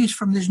being released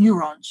from these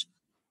neurons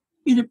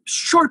in a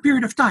short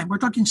period of time. We're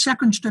talking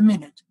seconds to a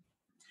minute.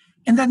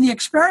 And then the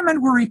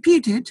experiment were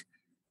repeated.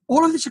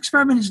 All of this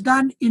experiment is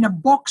done in a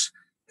box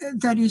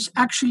that is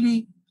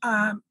actually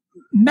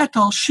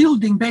metal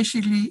shielding,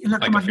 basically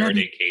electromagnetic. Like a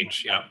Faraday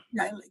cage, yeah.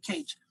 Yeah,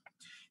 cage.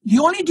 The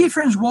only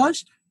difference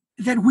was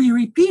that we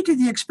repeated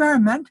the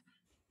experiment,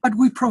 but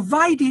we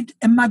provided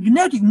a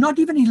magnetic, not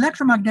even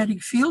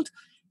electromagnetic field,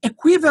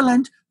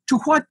 equivalent to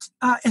what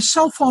a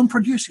cell phone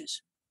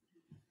produces.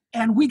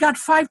 And we got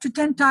 5 to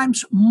 10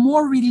 times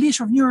more release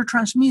of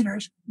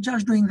neurotransmitters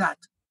just doing that.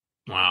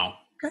 Wow.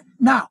 Okay?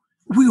 Now,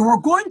 we were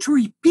going to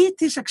repeat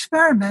this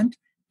experiment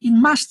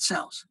in mast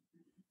cells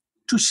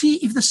to see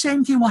if the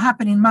same thing will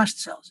happen in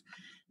mast cells.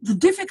 The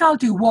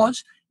difficulty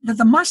was that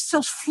the mast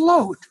cells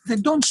float, they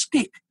don't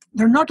stick.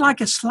 They're not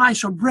like a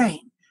slice of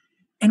brain.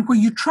 And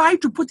when you try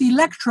to put the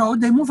electrode,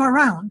 they move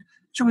around.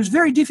 So it was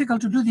very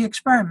difficult to do the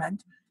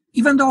experiment,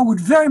 even though I would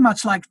very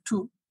much like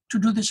to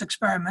do this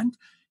experiment.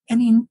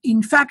 And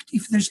in fact,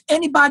 if there's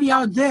anybody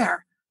out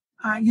there,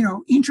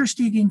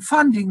 interested in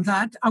funding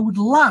that, I would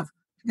love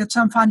to get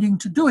some funding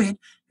to do it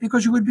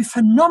because it would be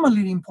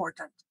phenomenally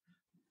important.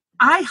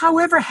 I,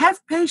 however,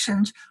 have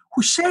patients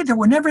who say that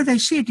whenever they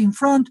see it in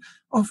front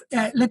of,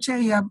 let's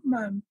say, a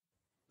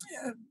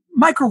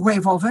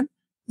microwave oven,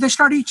 they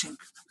start itching.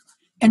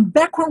 And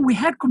back when we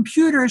had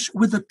computers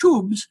with the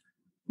tubes,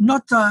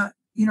 not the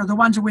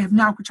ones that we have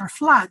now, which are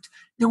flat,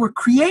 they were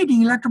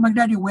creating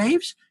electromagnetic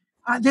waves,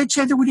 they'd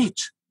say they would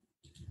itch.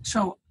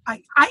 So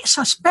I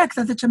suspect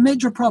that it's a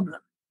major problem.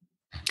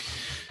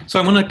 So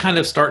I want to kind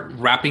of start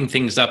wrapping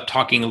things up,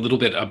 talking a little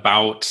bit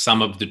about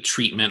some of the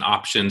treatment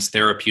options,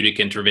 therapeutic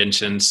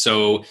interventions.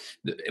 So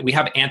we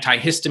have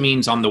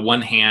antihistamines on the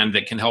one hand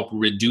that can help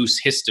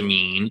reduce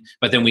histamine,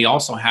 but then we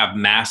also have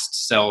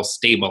mast cell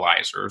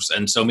stabilizers.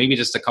 And so maybe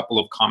just a couple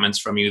of comments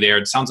from you there.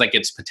 It sounds like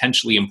it's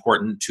potentially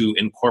important to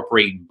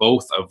incorporate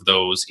both of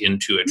those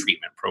into a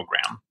treatment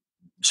program.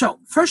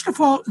 So first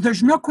of all,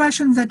 there's no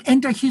question that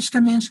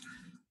antihistamines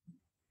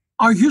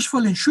are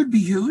useful and should be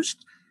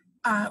used.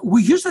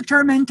 We use the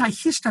term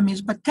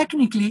antihistamines, but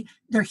technically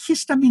they're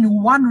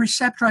histamine 1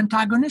 receptor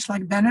antagonists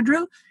like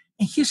Benadryl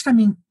and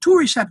histamine 2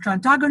 receptor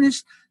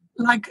antagonists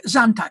like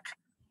Zantac.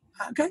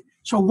 Okay,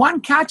 so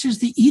one catches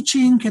the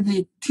itching and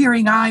the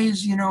tearing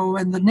eyes,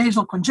 and the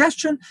nasal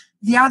congestion.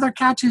 The other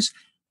catches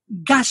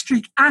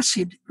gastric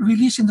acid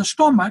release in the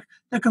stomach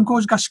that can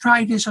cause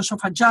gastritis,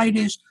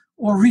 esophagitis,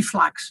 or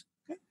reflux.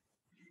 Okay?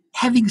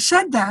 Having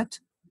said that,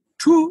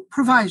 2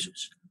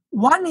 provisos.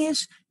 One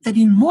is that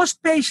in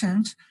most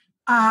patients,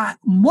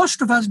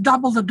 most of us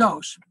double the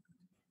dose.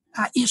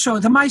 So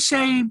they might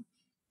say,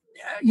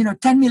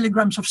 10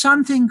 milligrams of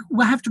something,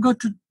 we'll have to go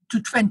to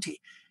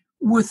 20.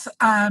 With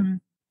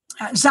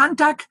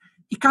Zantac,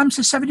 it comes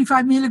to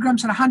 75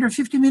 milligrams and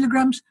 150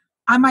 milligrams.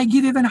 I might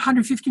give even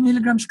 150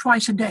 milligrams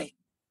twice a day.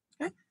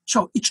 Okay?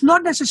 So it's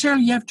not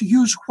necessarily you have to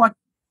use what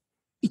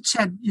it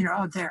said,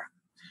 out there.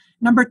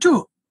 Number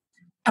 2,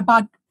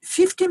 about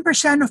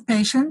 15% of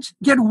patients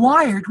get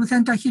wired with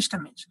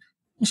antihistamines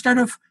instead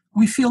of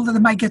we feel that they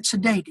might get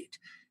sedated.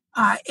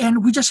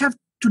 And we just have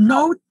to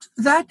note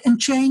that and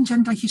change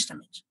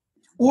antihistamines.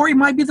 Or it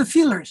might be the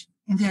fillers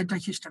in the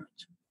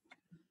antihistamines.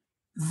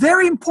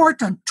 Very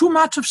important, too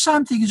much of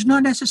something is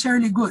not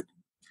necessarily good.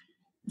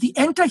 The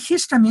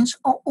antihistamines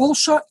are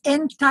also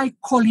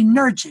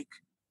anticholinergic.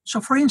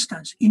 So for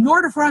instance, in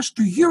order for us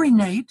to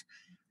urinate,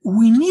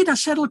 we need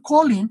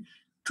acetylcholine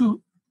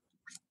to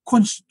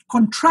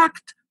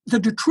contract the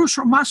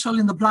detrusor muscle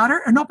in the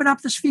bladder and open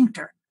up the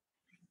sphincter.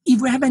 If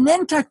we have an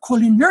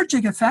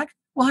anticholinergic effect,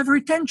 we'll have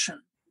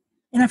retention.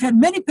 And I've had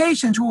many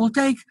patients who will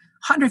take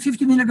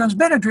 150 milligrams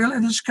Benadryl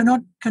and just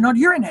cannot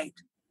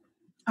urinate.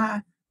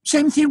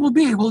 Same thing will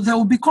be, they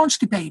will be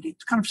constipated,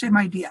 kind of same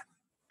idea.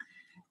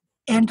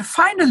 And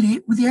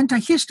finally, with the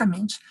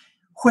antihistamines,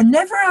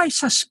 whenever I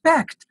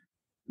suspect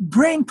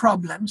brain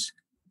problems,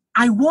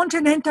 I want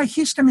an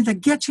antihistamine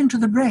that gets into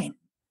the brain.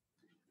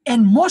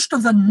 And most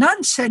of the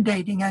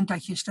non-sedating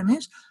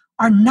antihistamines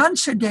are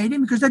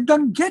non-sedating because they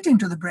don't get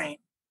into the brain.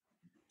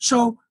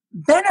 So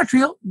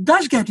Benadryl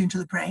does get into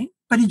the brain,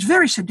 but it's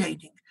very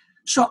sedating.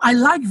 So I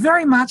like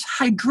very much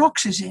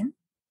hydroxyzine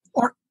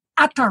or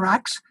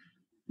Atarax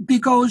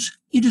because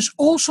it is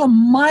also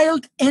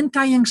mild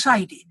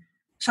anti-anxiety.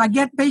 So I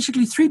get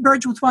basically 3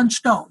 birds with 1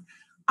 stone.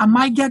 I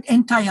might get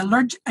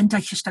anti-allergic,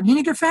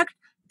 antihistaminic effect,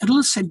 a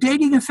little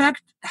sedating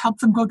effect, help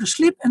them go to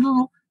sleep, and a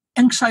little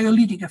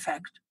anxiolytic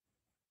effect.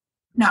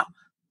 Now,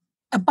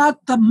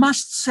 about the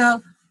mast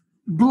cell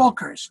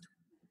blockers.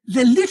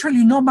 There are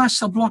literally no mast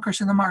cell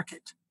blockers in the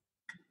market.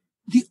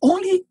 The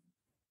only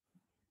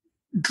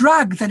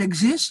drug that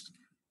exists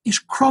is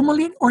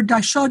cromolyn or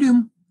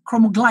disodium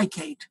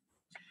chromoglycate.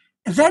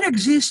 That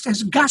exists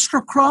as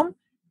gastrochrome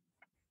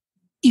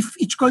if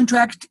it's going to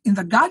act in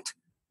the gut,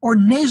 or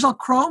nasal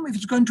chrome if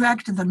it's going to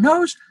act in the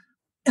nose,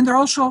 and there are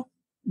also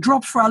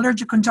drops for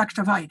allergic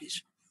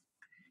conjunctivitis.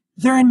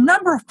 There are a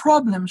number of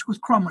problems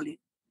with cromolyn.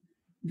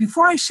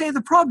 Before I say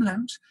the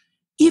problems,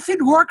 if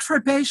it works for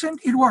a patient,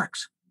 it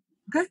works.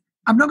 Okay?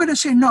 I'm not going to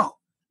say no.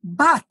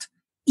 But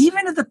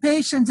even in the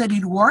patients that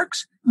it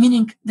works,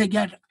 meaning they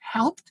get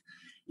helped,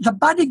 the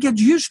body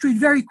gets used to it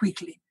very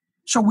quickly.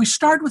 So we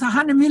start with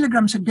 100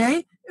 milligrams a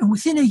day, and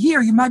within a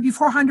year, you might be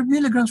 400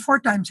 milligrams 4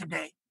 times a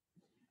day.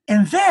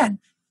 And then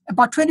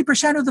about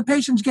 20% of the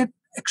patients get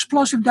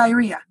explosive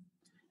diarrhea.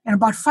 And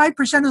about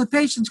 5% of the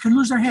patients can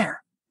lose their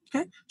hair.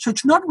 Okay? So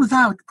it's not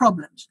without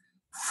problems.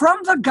 From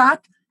the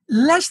gut,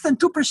 less than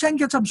 2%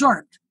 gets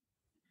absorbed.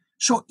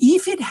 So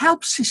if it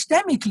helps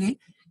systemically,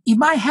 it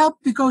might help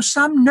because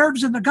some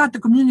nerves in the gut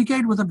that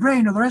communicate with the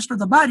brain or the rest of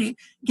the body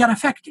get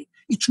affected.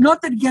 It's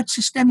not that it gets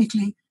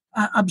systemically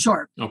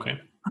absorbed. Okay.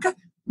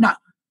 Now,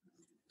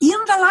 in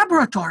the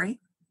laboratory,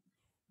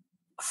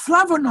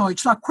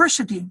 flavonoids like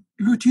quercetin,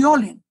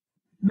 luteolin,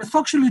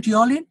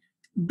 methoxyluteolin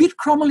beat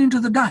cromolyn to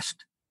the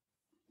dust.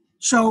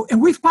 So,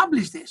 and we've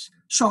published this.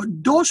 So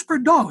dose per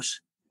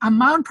dose,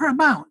 amount per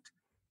amount,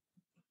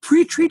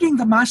 pre-treating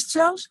the mast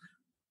cells,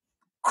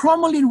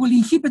 cromolyn will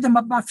inhibit them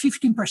about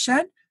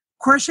 15%,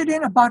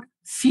 quercetin about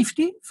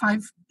 50%,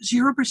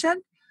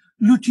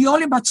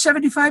 luteolin about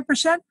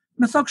 75%,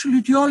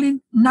 methoxyluteolin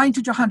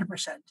 90 to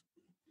 100%.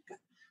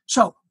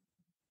 So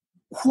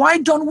why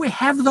don't we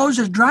have those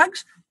as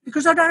drugs?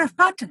 Because they don't have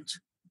patents.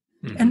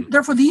 Mm-hmm. And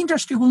therefore the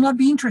industry will not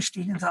be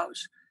interested in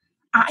those.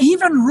 I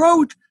even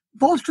wrote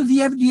both to the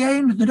FDA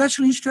and the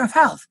National Institute of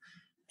Health.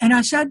 And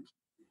I said,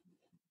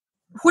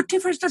 what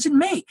difference does it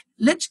make?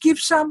 Let's give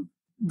some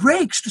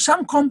breaks to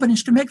some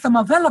companies to make them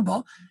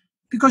available,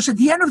 because at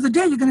the end of the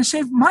day, you're going to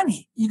save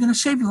money. You're going to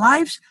save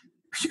lives.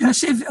 You're going to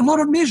save a lot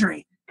of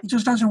misery. It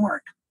just doesn't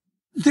work.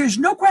 There's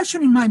no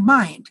question in my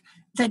mind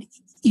that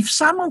if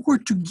someone were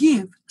to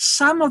give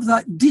some of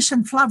the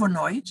decent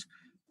flavonoids,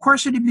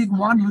 quercetin being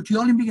one,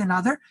 luteolin being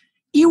another,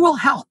 it will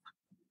help.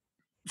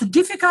 The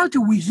difficulty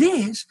with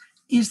this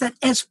is that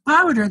as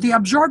powder, they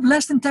absorb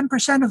less than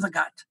 10% of the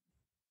gut.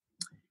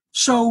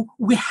 So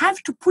we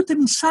have to put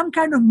them in some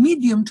kind of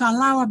medium to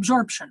allow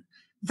absorption.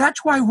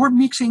 That's why we're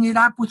mixing it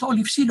up with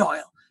olive seed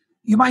oil.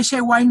 You might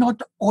say, why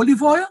not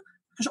olive oil?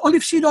 Because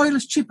olive seed oil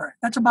is cheaper.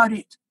 That's about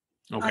it,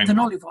 than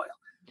olive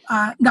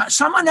oil. Now,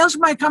 someone else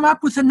might come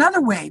up with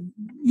another way.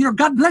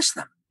 God bless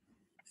them.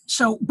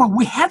 So, but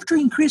we have to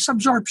increase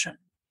absorption.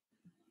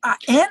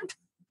 And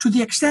to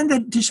the extent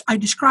that I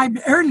described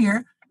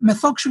earlier,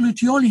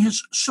 methoxyluteolin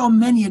has so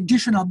many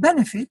additional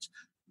benefits,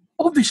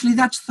 obviously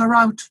that's the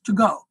route to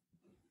go.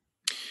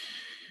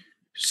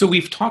 So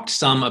we've talked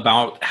some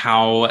about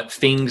how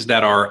things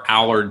that are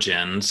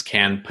allergens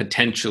can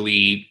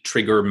potentially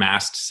trigger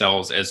mast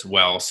cells as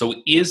well. So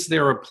is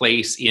there a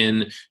place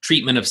in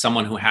treatment of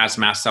someone who has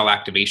mast cell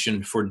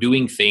activation for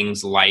doing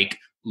things like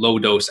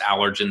low-dose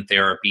allergen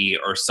therapy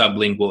or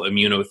sublingual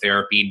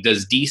immunotherapy?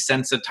 Does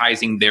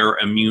desensitizing their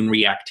immune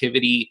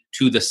reactivity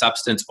to the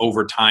substance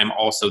over time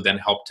also then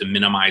help to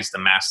minimize the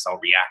mast cell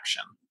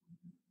reaction?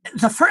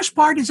 The first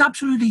part is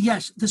absolutely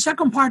yes. The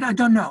second part, I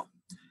don't know.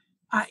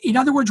 In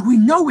other words, we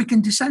know we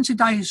can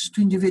desensitize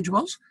to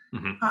individuals.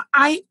 Mm-hmm.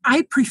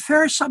 I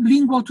prefer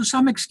sublingual to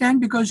some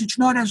extent because it's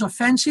not as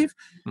offensive.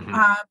 Mm-hmm.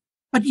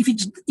 But if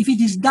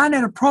it is done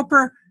at a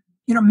proper,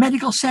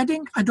 medical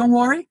setting, I don't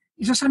worry.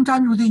 It's just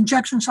sometimes with the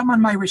injection, someone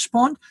might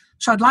respond.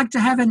 So I'd like to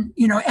have an,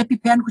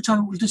 EpiPen, which I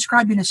will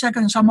describe in a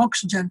second, and some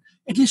oxygen,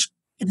 at least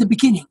at the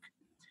beginning.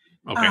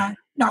 Okay.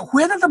 Now,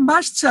 whether the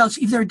mast cells,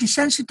 if they're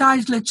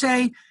desensitized, let's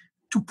say,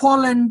 to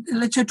pollen,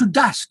 let's say to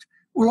dust,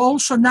 will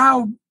also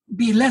now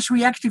be less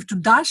reactive to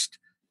dust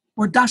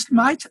or dust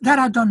mites, that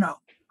I don't know.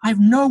 I have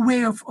no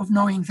way of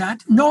knowing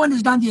that. No one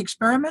has done the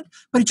experiment,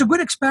 but it's a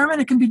good experiment.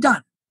 It can be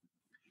done.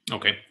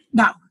 Okay.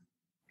 Now,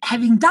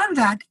 having done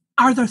that,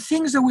 are there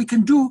things that we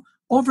can do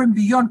over and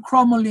beyond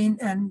cromolyn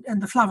and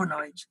the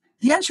flavonoids?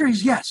 The answer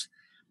is yes.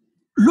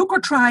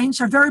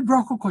 Leukotrienes are very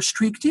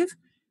bronchoconstrictive,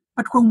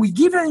 but when we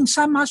give it in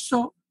some mast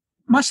cell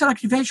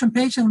activation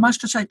patients,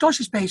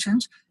 mastocytosis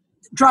patients,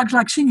 drugs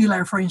like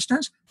Singular, for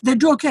instance, they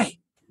do okay.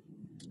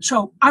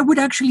 So I would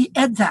actually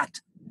add that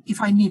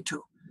if I need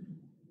to.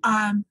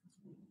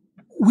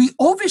 We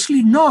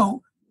obviously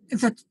know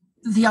that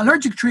the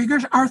allergic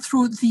triggers are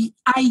through the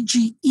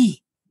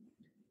IgE.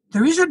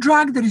 There is a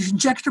drug that is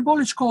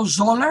injectable. It's called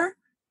Xolair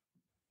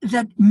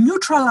that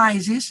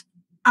neutralizes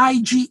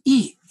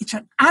IgE. It's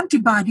an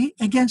antibody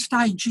against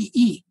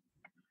IgE.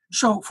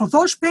 So for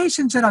those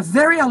patients that are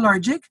very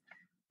allergic,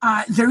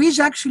 there is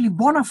actually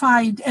bona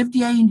fide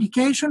FDA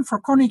indication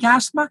for chronic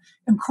asthma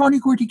and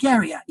chronic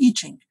urticaria,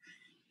 itching.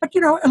 But,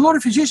 a lot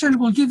of physicians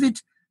will give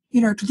it,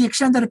 to the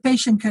extent that a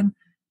patient can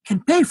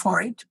pay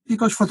for it,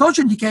 because for those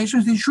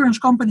indications, the insurance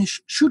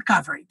companies should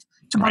cover it.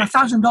 It's about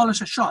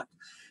 $1,000 a shot.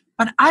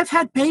 But I've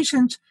had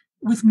patients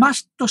with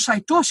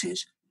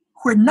mastocytosis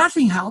where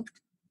nothing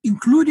helped,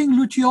 including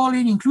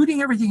luteolin,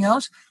 including everything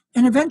else,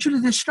 and eventually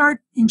they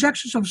start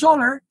injections of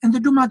Xolair and they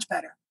do much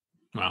better.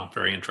 Wow,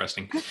 very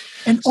interesting.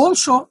 And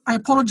also, I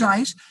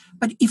apologize,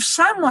 but if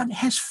someone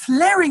has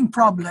flaring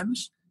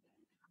problems,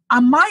 I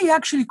might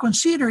actually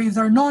consider, if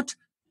they're not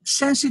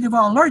sensitive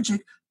or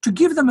allergic, to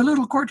give them a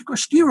little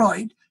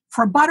corticosteroid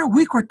for about a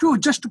week or two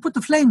just to put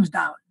the flames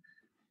down.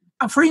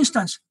 For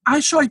instance, I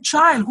saw a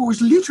child who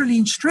was literally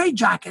in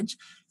straitjackets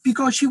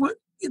because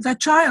that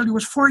child, who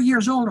was 4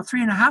 years old or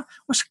 3.5,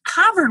 was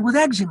covered with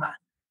eczema.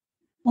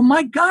 Well,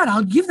 my God,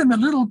 I'll give them a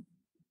little,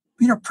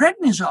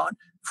 prednisone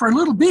for a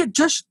little bit.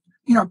 Just,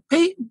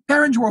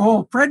 parents were,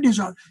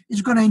 prednisone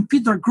is going to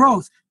impede their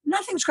growth.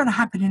 Nothing's going to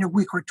happen in a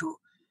week or two.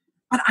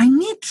 But I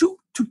need to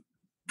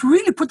to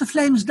really put the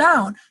flames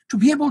down, to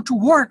be able to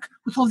work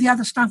with all the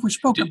other stuff we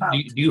spoke about.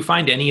 Do you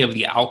find any of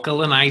the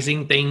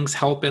alkalinizing things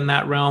help in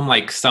that realm?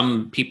 Like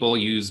some people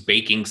use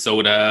baking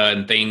soda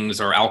and things,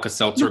 or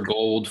Alka-Seltzer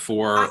Gold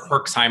for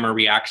Herxheimer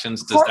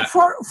reactions.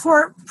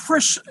 For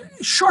a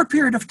short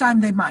period of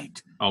time, they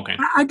might. Okay.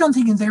 I don't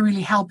think they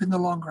really help in the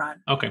long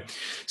run. Okay.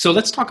 So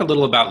let's talk a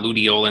little about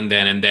luteolin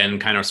then, and then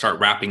kind of start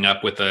wrapping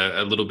up with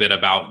a little bit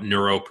about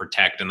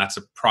NeuroProtek. And that's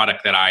a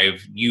product that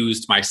I've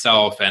used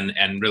myself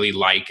and really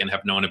like and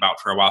have known about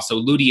for a while.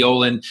 So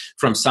luteolin,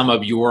 from some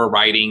of your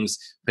writings,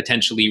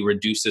 potentially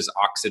reduces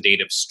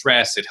oxidative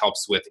stress. It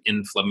helps with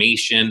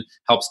inflammation,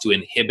 helps to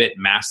inhibit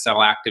mast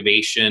cell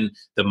activation,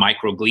 the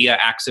microglia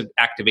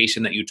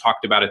activation that you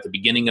talked about at the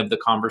beginning of the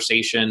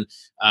conversation.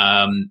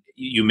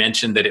 You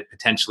mentioned that it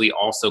potentially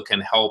also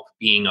can help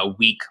being a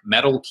weak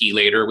metal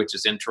chelator, which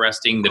is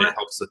interesting, that it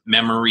helps with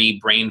memory,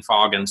 brain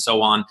fog, and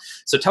so on.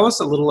 So tell us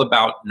a little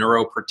about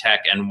NeuroProtek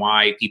and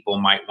why people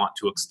might want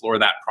to explore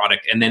that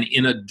product. And then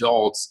in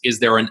adults, is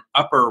there an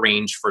upper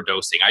range for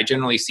dosing? I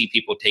generally see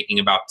people taking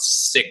about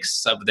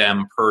 6 of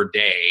them per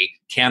day.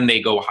 Can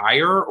they go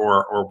higher,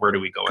 or where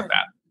do we go with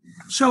that?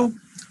 So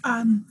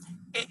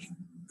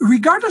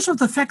regardless of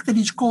the fact that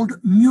it's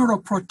called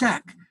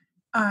NeuroProtek,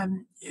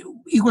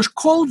 it was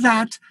called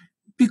that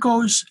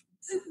because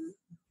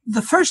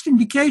the first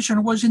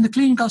indication was in the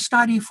clinical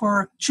study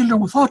for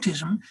children with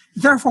autism.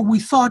 Therefore, we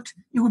thought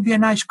it would be a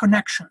nice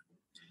connection.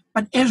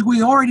 But as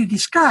we already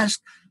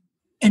discussed,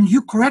 and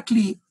you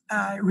correctly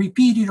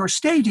repeated or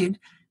stated,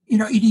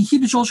 it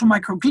inhibits also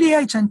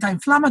microglia, it's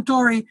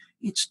anti-inflammatory,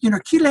 it's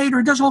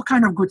chelator, it does all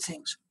kind of good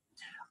things.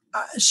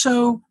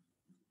 So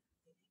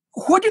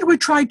what did we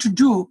try to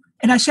do?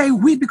 And I say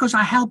we because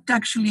I helped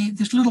actually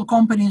this little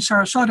company in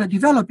Sarasota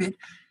develop it.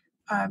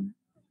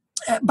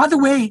 By the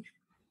way,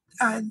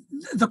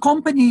 the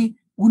company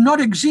would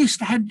not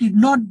exist had it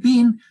not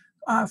been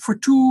for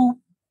 2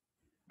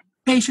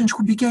 patients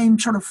who became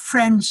sort of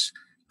friends,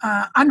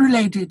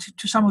 unrelated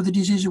to some of the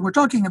diseases we're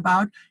talking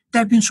about.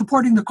 They've been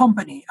supporting the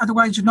company.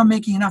 Otherwise, you're not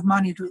making enough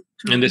money to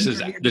and this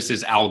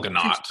is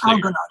Algonaut. It's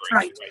Algonaut,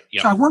 right.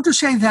 Yep. So I want to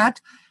say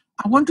that.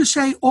 I want to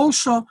say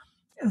also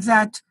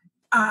that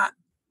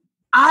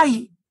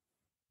I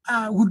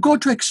would go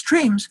to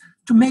extremes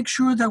to make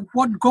sure that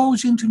what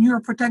goes into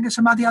NeuroProtek and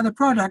some of the other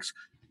products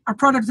are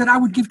products that I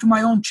would give to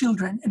my own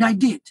children, and I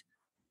did.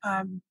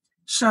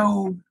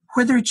 So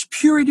whether it's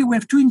purity, we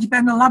have 2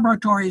 independent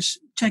laboratories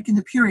checking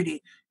the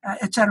purity,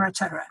 et cetera, et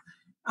cetera.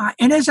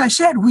 And as I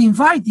said, we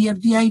invite the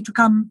FDA to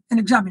come and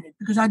examine it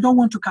because I don't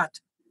want to cut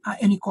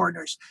any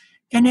corners.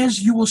 And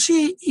as you will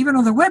see, even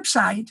on the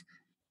website,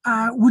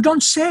 we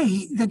don't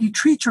say that it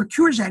treats or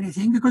cures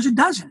anything because it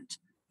doesn't.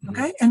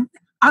 Okay, and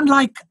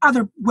unlike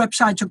other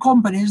websites or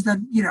companies that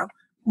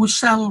will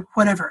sell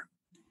whatever.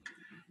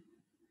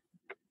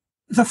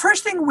 The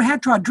first thing we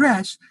had to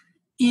address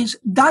is,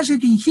 does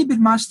it inhibit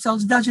mast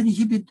cells? Does it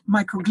inhibit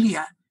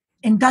microglia?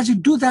 And does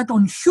it do that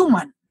on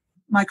human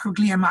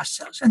microglia mast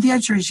cells? And the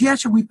answer is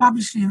yes, and we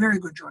published it in very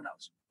good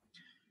journals.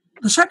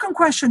 The second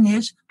question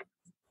is,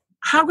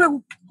 how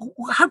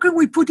can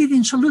we put it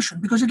in solution?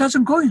 Because it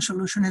doesn't go in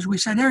solution, as we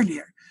said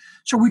earlier.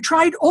 So we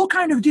tried all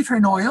kinds of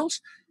different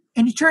oils,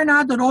 and it turned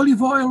out that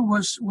olive oil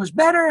was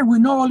better, and we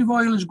know olive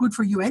oil is good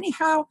for you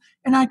anyhow,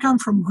 and I come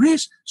from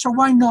Greece, so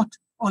why not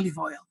olive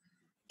oil?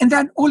 And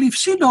then olive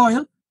seed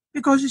oil,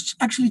 because it's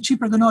actually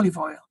cheaper than olive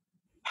oil.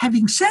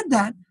 Having said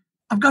that,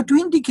 I've got to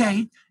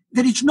indicate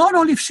that it's not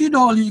olive seed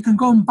oil you can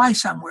go and buy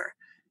somewhere,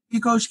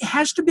 because it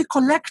has to be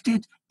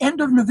collected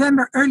end of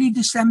November, early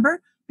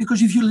December,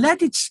 because if you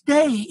let it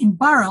stay in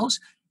barrels,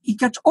 it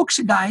gets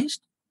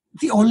oxidized,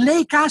 the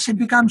oleic acid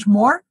becomes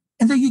more,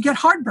 and then you get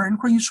heartburn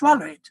when you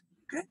swallow it.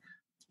 Okay?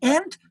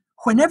 And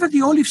whenever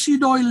the olive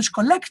seed oil is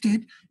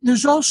collected,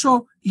 there's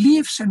also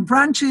leaves and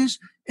branches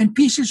and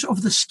pieces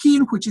of the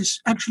skin, which is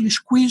actually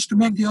squeezed to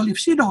make the olive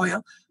seed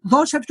oil.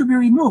 Those have to be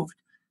removed.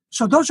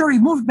 So those are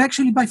removed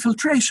actually by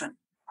filtration,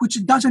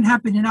 which doesn't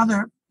happen in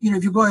other,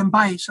 if you go and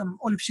buy some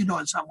olive seed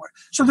oil somewhere.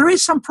 So there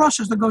is some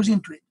process that goes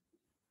into it.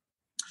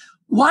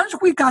 Once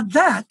we got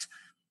that,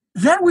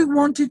 then we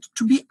wanted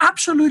to be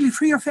absolutely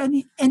free of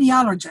any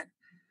allergen.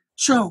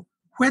 So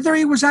whether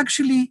it was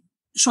actually,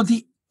 so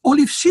the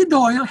olive seed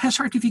oil has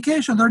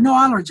certification, there are no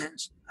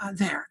allergens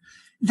there.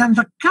 Then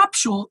the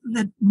capsule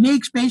that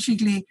makes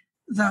basically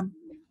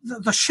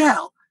the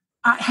shell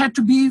had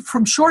to be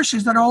from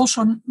sources that are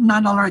also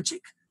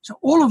non-allergic. So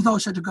all of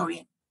those had to go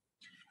in.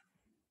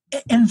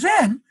 And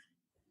then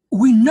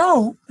we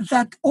know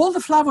that all the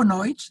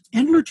flavonoids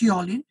and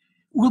luteolin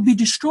will be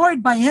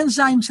destroyed by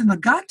enzymes in the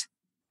gut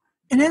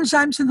and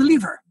enzymes in the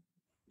liver.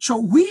 So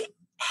we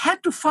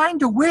had to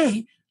find a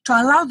way to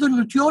allow the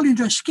luteolin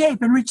to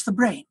escape and reach the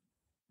brain.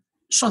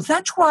 So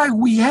that's why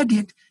we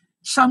added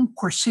some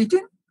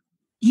quercetin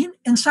in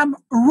and some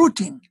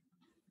rutin.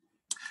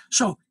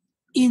 So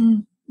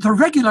in the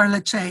regular,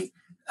 let's say,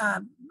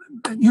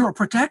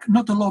 NeuroProtek,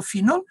 not the low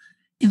phenol,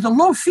 in the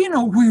low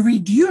phenol, we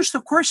reduce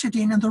the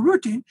quercetin and the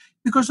rutin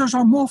because those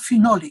are more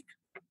phenolic.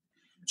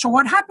 So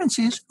what happens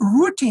is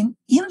rutin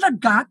in the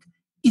gut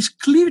is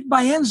cleaved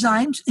by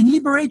enzymes and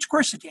liberates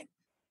quercetin.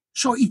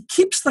 So it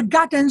keeps the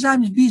gut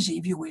enzymes busy,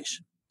 if you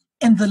wish.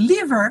 And the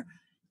liver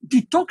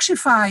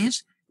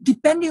detoxifies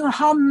depending on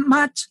how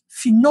much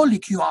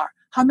phenolic you are,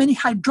 how many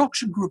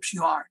hydroxyl groups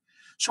you are.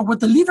 So what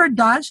the liver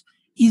does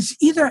is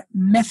either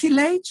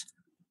methylates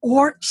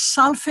or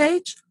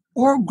sulfates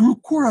or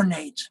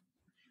glucuronidates.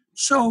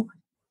 So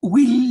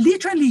we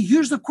literally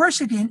use the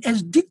quercetin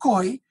as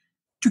decoy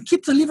to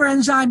keep the liver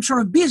enzyme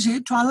sort of busy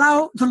to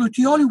allow the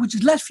luteolin, which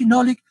is less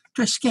phenolic,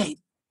 to escape.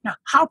 Now,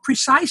 how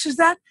precise is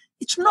that?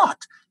 It's not,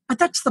 but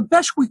that's the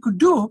best we could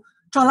do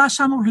to allow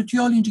some of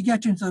luteolin to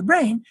get into the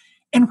brain.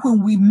 And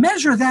when we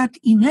measure that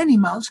in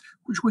animals,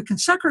 which we can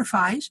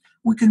sacrifice,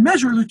 we can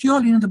measure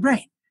luteolin in the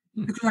brain.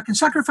 Because I can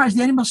sacrifice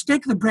the animals,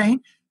 take the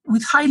brain,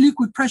 with high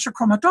liquid pressure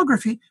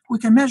chromatography, we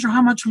can measure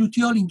how much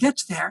luteolin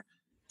gets there.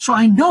 So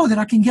I know that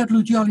I can get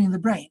luteolin in the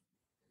brain.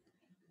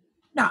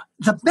 Now,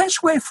 the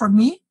best way for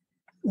me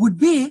would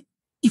be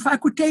if I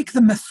could take the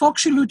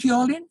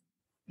methoxyluteolin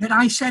that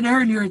I said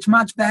earlier, it's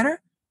much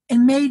better,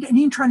 and made an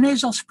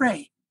intranasal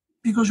spray,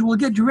 because it will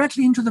get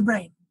directly into the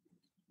brain.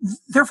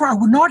 Therefore, I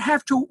would not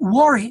have to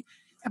worry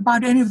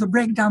about any of the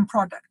breakdown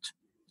products.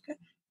 Okay?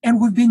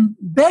 And we've been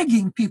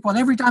begging people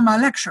every time I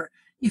lecture,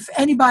 if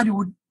anybody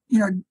would,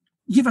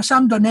 give us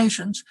some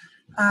donations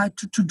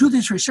to do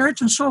this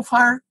research, and so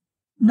far,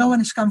 no one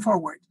has come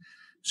forward.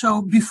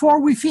 So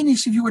before we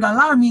finish, if you would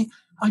allow me,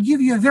 I'll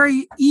give you a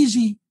very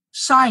easy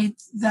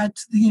site that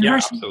the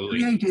university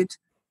created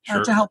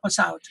to help us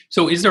out.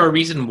 So is there a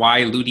reason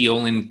why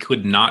luteolin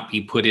could not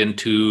be put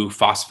into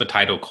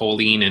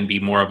phosphatidylcholine and be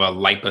more of a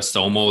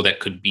liposomal that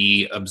could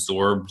be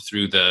absorbed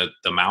through the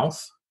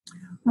mouth?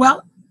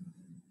 Well,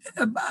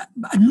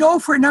 no,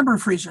 for a number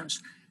of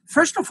reasons.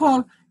 First of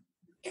all,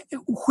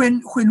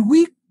 when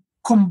we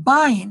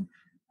combine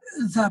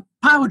the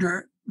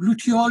powder,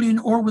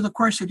 luteolin or with the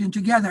quercetin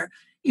together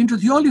into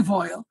the olive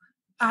oil,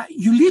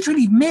 you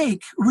literally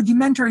make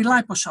rudimentary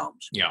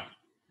liposomes. Yeah.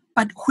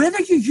 But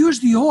whether you use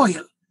the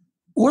oil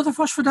or the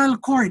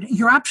phosphatidylcholine,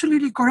 you're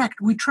absolutely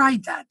correct. We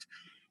tried that.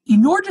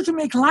 In order to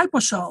make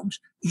liposomes,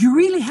 you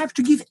really have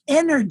to give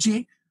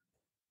energy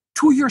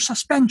to your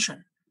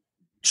suspension.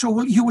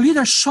 So you will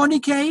either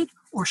sonicate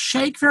or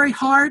shake very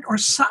hard or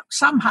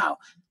somehow.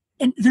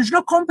 And there's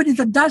no company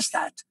that does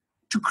that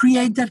to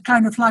create that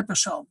kind of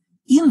liposome.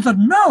 In the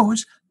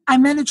nose, I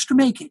managed to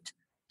make it.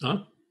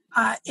 Huh?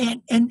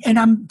 And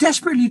I'm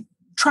desperately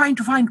trying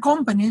to find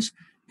companies,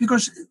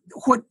 because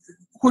what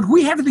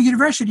we have at the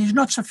university is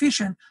not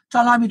sufficient to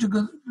allow me to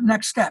go the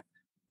next step.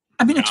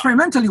 I mean,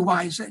 experimentally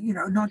wise,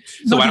 not.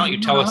 So why don't you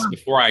tell us,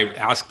 before I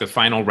ask the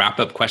final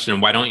wrap-up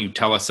question, why don't you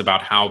tell us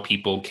about how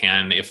people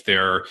can, if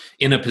they're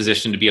in a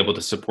position to be able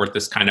to support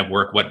this kind of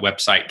work, what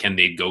website can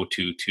they go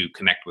to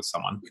connect with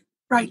someone?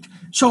 Right.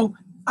 So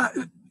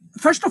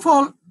first of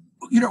all,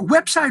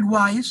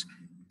 website-wise,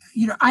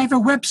 I have a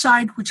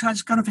website which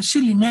has kind of a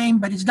silly name,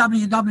 but it's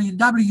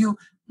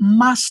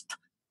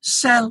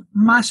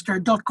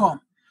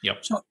www.mastcellmaster.com.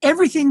 Yep. So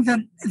everything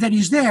that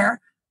is there,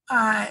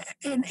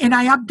 and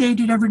I update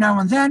it every now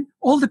and then.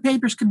 All the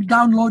papers can be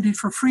downloaded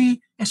for free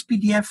as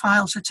PDF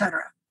files,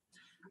 etc.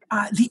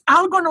 The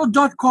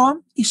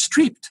algonaut.com is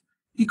stripped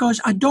because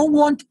I don't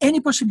want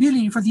any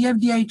possibility for the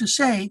FDA to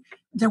say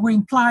that we're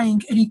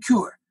implying any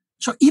cure.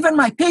 So even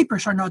my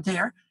papers are not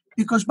there,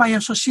 because by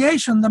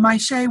association, they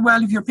might say,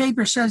 well, if your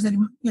paper says that,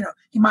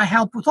 it might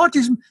help with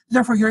autism,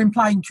 therefore you're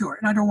implying cure.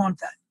 And I don't want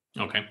that.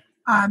 Okay.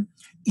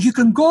 You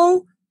can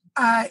go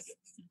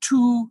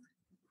to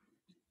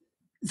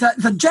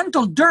the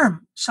Gentle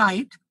Derm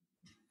site,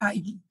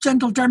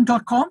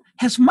 gentlederm.com,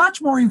 has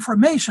much more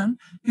information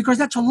because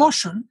that's a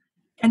lotion.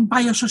 And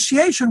by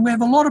association, we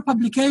have a lot of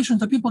publications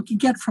that people can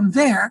get from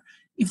there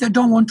if they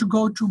don't want to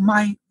go to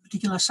my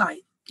particular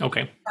site.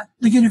 Okay.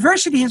 The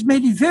university has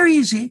made it very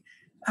easy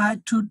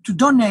to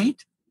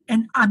donate.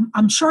 And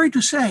I'm sorry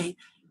to say,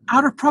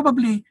 out of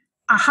probably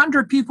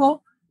 100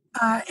 people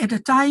at a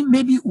time,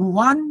 maybe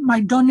one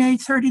might donate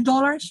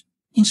 $30,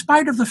 in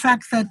spite of the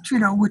fact that,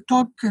 we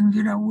talk and,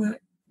 we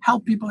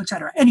help people,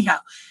 etc. Anyhow,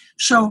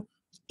 so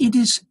it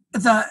is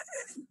the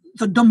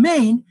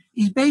domain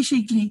is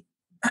basically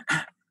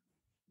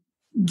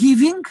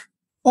giving,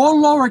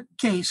 all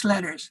lowercase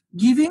letters,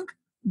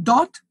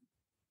 giving.tufts,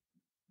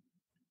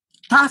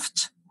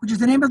 which is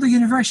the name of the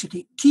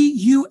university,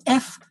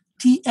 TUFTS.edu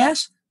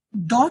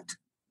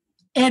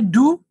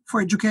for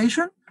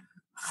education,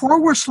 /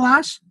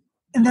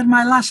 and then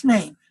my last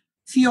name,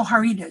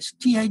 Theoharides,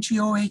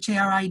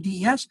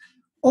 Theoharides,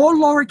 all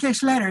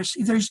lowercase letters.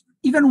 If there's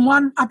even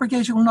one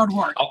uppercase, it will not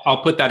work.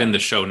 I'll put that in the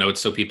show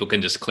notes so people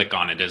can just click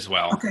on it as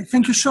well. Okay,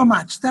 thank you so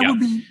much. That would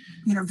be,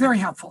 very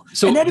helpful.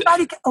 So, and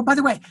anybody, by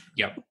the way,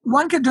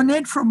 one can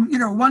donate from,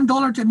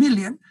 $1 to $1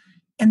 million,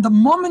 and the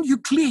moment you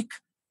click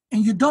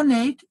and you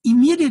donate,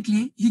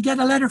 immediately you get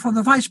a letter from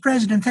the vice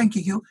president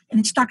thanking you, and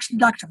it's tax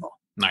deductible.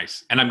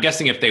 Nice. And I'm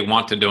guessing if they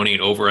want to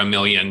donate over $1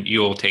 million,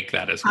 you'll take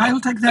that as well.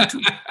 I'll take that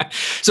too.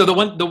 So the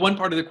one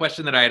part of the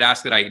question that I had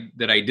asked that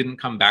I didn't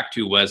come back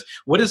to was,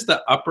 what is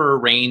the upper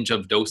range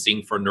of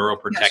dosing for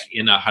NeuroProtek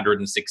in a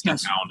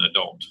 160-pound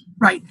adult?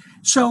 Right.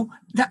 So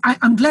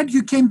I'm glad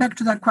you came back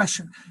to that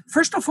question.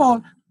 First of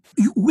all,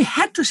 we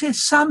had to say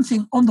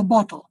something on the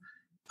bottle,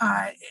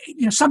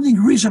 something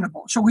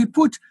reasonable. So we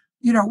put,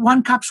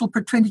 1 capsule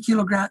per 20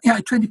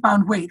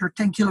 pound weight or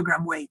 10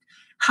 kilogram weight.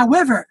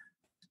 However,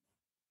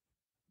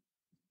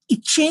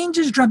 it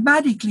changes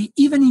dramatically,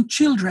 even in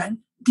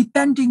children,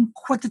 depending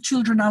what the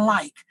children are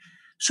like.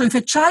 So if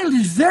a child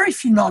is very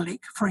phenolic,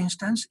 for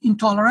instance,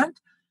 intolerant,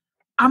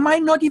 I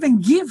might not even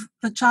give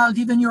the child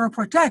even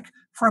NeuroProtek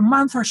for a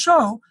month or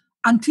so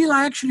until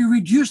I actually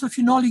reduce the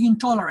phenolic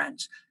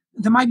intolerance.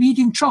 They might be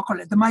eating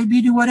chocolate, they might be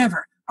eating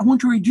whatever. I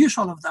want to reduce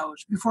all of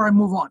those before I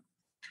move on.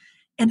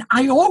 And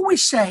I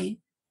always say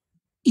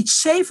it's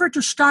safer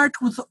to start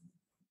with,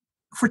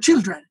 for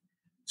children,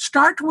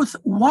 start with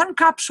 1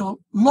 capsule,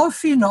 low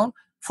phenol,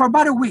 for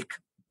about a week.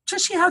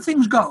 Just see how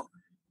things go.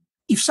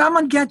 If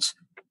someone is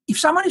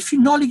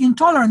phenolic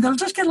intolerant, they'll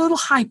just get a little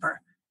hyper.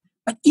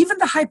 But even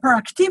the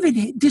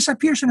hyperactivity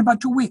disappears in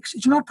about 2 weeks.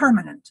 It's not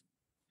permanent.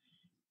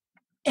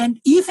 And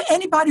if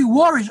anybody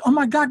worries, oh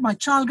my God, my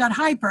child got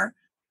hyper,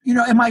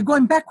 am I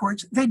going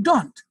backwards? They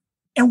don't.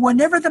 And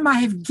whenever they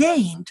might have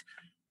gained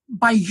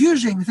by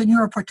using the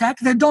NeuroProtek,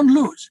 they don't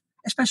lose,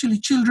 especially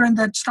children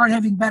that start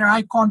having better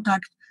eye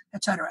contact,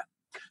 etc.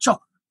 So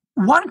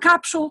 1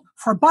 capsule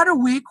for about a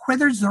week,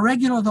 whether it's the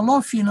regular or the low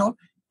phenol,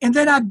 and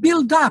then I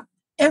build up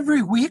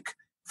every week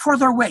for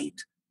their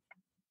weight.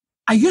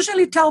 I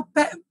usually tell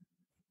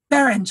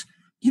parents,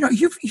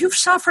 you've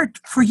suffered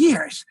for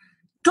years.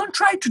 Don't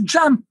try to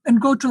jump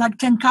and go to like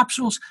 10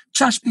 capsules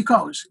just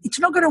because. It's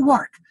not going to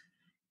work.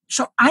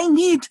 So I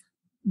need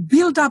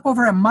build up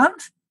over a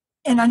month,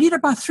 and I need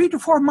about 3 to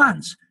 4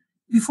 months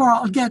before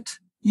I'll get,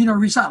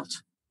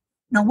 results.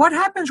 Now, what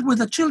happens with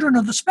the children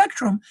of the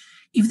spectrum,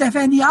 if they have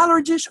any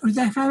allergies or if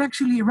they have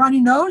actually a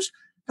runny nose,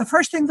 the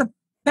first thing the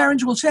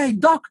parents will say,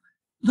 Doc,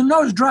 the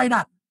nose dried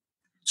up.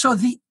 So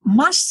the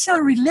mast cell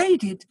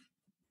related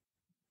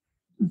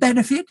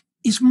benefit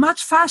is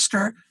much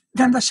faster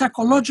than the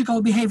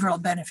psychological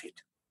behavioral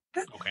benefit.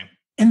 Okay.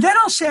 And then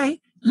I'll say,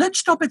 let's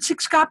stop at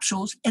 6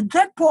 capsules. At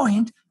that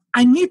point,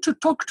 I need to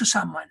talk to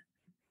someone.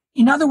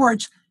 In other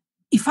words,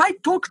 if I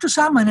talk to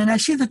someone and I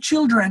see the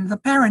children, the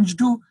parents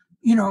do,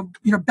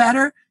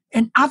 better,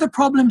 and other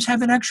problems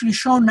haven't actually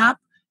shown up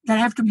that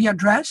have to be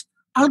addressed,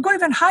 I'll go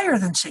even higher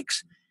than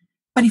 6.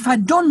 But if I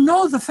don't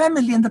know the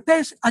family and the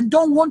parents, I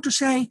don't want to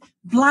say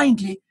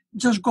blindly,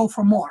 just go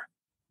for more.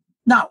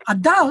 Now,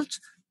 adults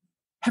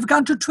have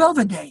gone to 12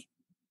 a day.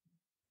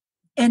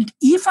 And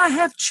if I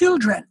have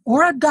children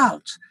or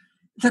adults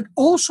that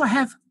also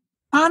have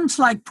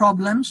PANS-like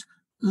problems,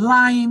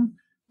 Lyme,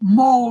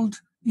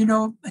 mold,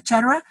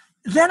 etc.,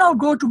 then I'll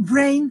go to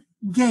brain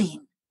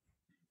gain.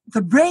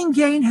 The brain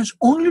gain has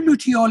only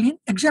luteolin,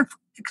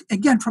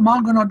 again from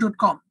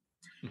algonaut.com.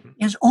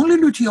 It has only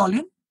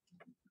luteolin,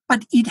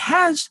 but it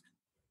has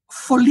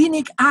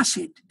folinic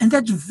acid, and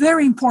that's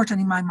very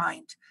important in my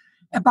mind.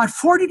 About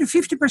 40 to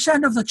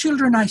 50% of the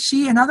children I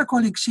see and other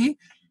colleagues see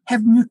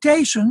have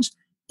mutations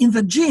in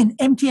the gene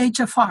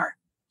MTHFR.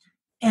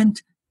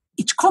 And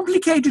it's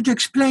complicated to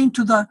explain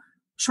to the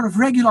sort of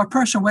regular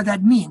person what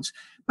that means.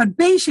 But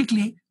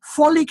basically,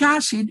 folic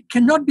acid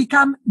cannot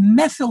become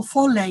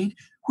methylfolate,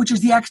 which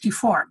is the active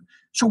form.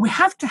 So we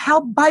have to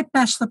help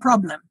bypass the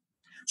problem.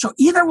 So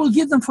either we'll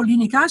give them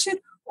folinic acid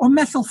or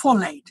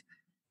methylfolate.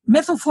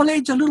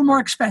 Methylfolate is a little more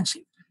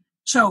expensive.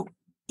 So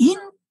in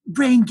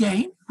brain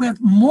gain, we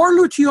have more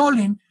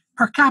luteolin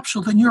per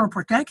capsule than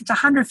NeuroProtek. It's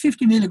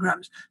 150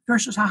 milligrams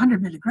versus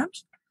 100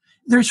 milligrams.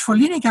 There's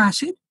folinic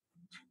acid.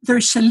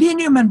 There's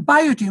selenium and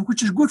biotin,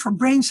 which is good for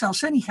brain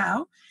cells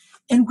anyhow.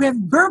 And we have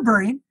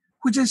berberine,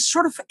 which is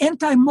sort of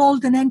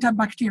anti-mold and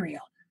antibacterial.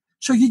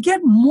 So you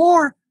get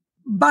more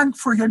bang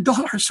for your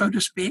dollar, so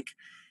to speak.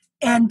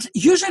 And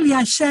usually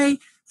I say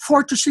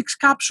 4 to 6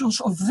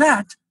 capsules of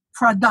that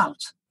for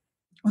adults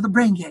with the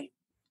brain gain.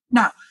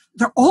 Now,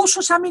 there are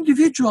also some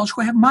individuals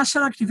who have mast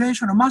cell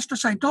activation or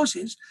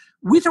mastocytosis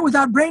with or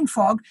without brain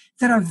fog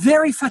that are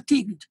very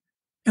fatigued.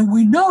 And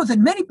we know that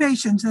many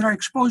patients that are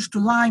exposed to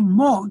Lyme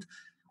mold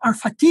are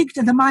fatigued,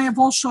 and they might have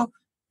also,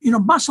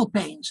 muscle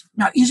pains.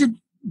 Now, is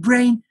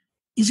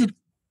it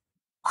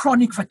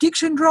chronic fatigue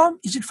syndrome?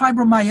 Is it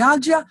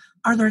fibromyalgia?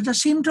 Are there the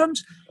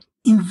symptoms?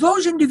 In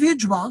those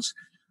individuals,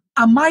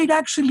 I might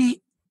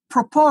actually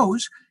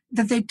propose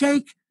that they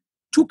take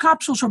 2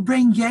 capsules of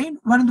brain gain,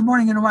 1 in the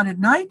morning and 1 at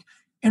night,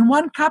 and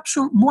 1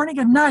 capsule morning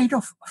and night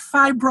of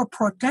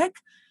FibroProtek,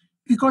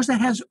 because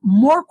that has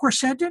more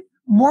quercetin,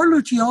 more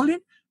luteolin,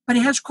 but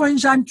it has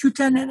coenzyme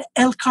Q10 and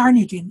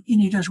L-carnitine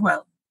in it as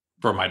well.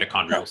 For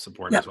mitochondrial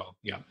support as well.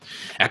 Yeah.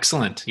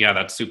 Excellent. Yeah,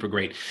 that's super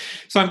great.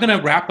 So I'm going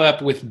to wrap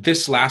up with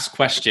this last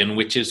question,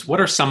 which is, what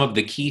are some of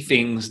the key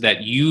things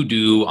that you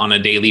do on a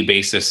daily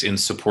basis in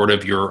support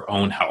of your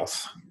own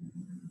health?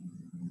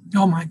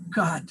 Oh my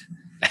God.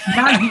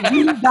 Now you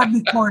really got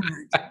me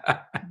cornered.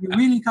 You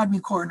really got me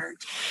cornered.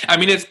 I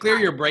mean, it's clear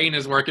your brain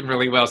is working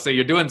really well, so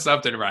you're doing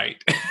something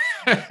right.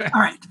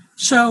 All right.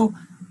 So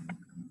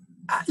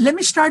let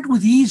me start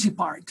with the easy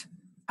part.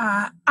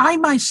 I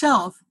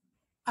myself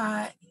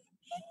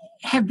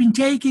have been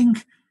taking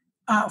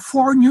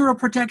 4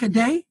 NeuroProtek a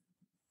day,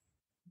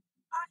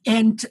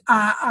 and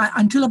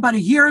until about a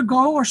year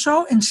ago or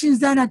so. And since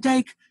then, I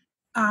take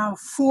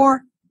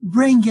 4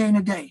 brain gain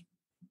a day,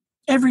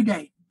 every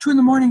day, 2 in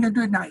the morning, I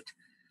do at night.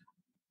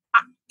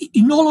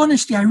 In all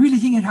honesty, I really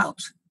think it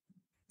helps.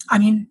 I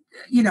mean,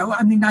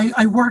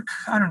 I work,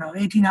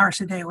 18 hours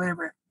a day,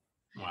 whatever.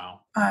 Wow.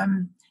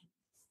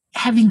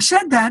 Having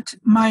said that,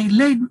 my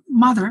late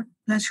mother,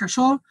 bless her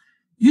soul,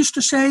 used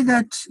to say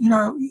that,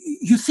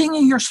 you think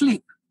in your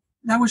sleep.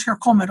 That was her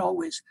comment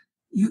always.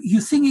 You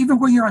think even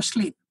when you're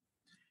asleep.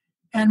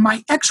 And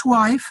my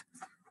ex-wife,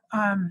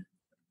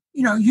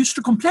 used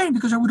to complain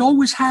because I would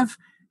always have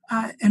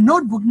a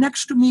notebook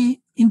next to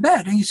me in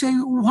bed. And you say,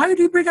 why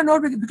do you bring a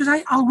notebook? Because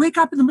I'll wake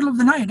up in the middle of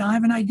the night. I'll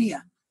have an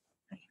idea.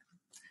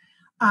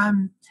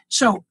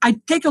 So I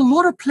take a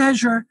lot of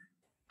pleasure,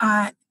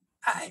 and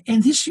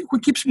this is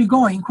what keeps me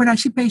going when I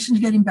see patients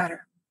getting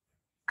better.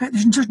 Okay?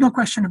 There's just no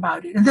question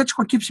about it. And that's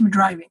what keeps me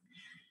driving.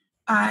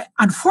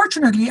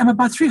 Unfortunately, I'm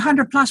about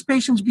 300 plus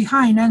patients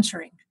behind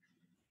answering.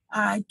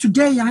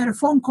 Today, I had a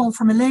phone call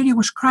from a lady who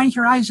was crying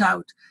her eyes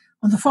out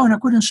on the phone. I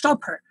couldn't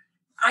stop her.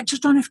 I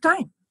just don't have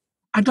time.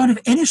 I don't have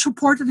any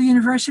support at the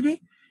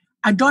university.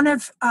 I don't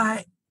have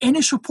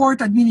any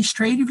support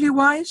administratively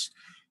wise.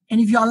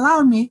 And if you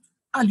allow me,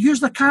 I'll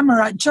use the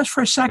camera just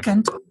for a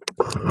second,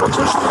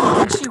 just so you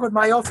can see what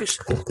my office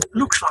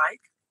looks like.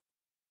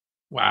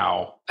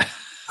 Wow.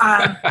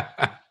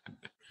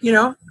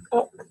 It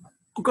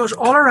goes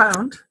all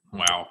around.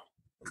 Wow.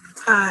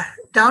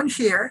 Down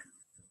here.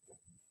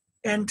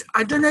 And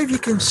I don't know if you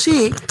can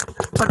see,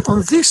 but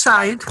on this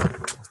side,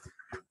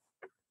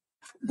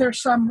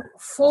 there's some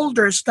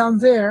folders down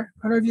there.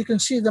 I don't know if you can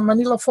see the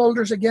manila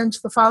folders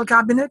against the file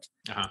cabinet.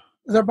 Uh-huh.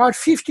 There are about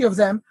 50 of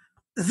them.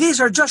 These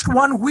are just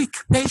 1 week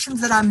patients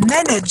that I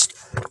managed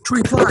to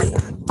reply.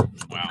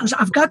 Wow. Because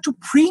I've got to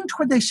print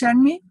what they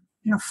send me,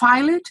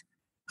 file it,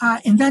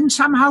 and then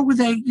somehow when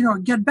they,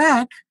 get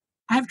back,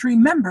 I have to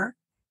remember.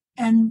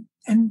 And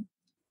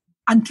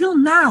until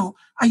now,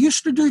 I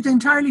used to do it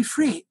entirely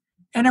free.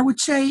 And I would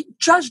say,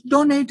 just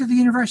donate to the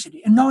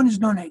university. And no one is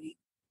donating.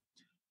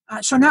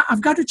 So now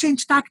I've got to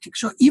change tactics.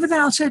 So even though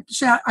I'll say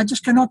I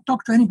just cannot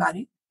talk to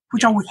anybody,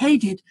 which I would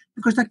hate it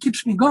because that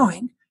keeps me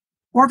going,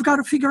 or I've got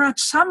to figure out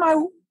some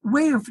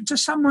way of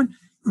just someone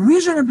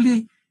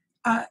reasonably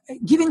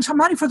giving some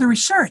money for the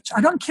research.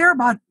 I don't care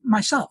about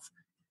myself,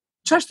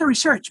 just the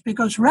research,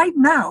 because right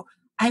now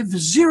I have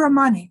zero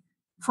money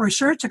for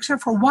research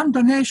except for one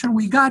donation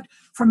we got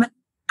from an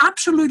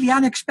absolutely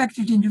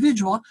unexpected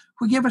individual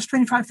who gave us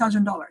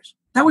 $25,000.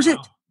 That was it.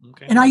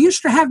 Okay. And I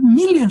used to have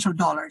millions of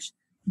dollars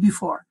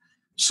before.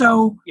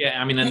 So yeah,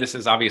 I mean, and this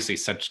is obviously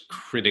such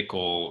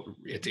critical.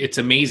 It's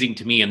amazing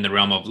to me in the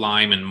realm of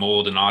Lyme and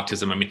mold and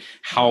autism. I mean,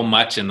 how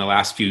much in the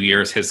last few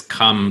years has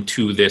come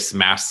to this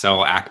mast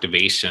cell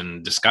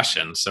activation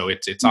discussion. So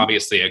it's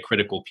obviously a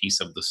critical piece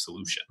of the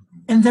solution.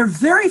 And there are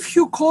very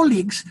few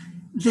colleagues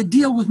that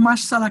deal with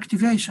mast cell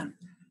activation.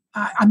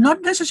 I'm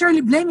not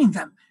necessarily blaming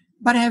them,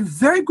 but I have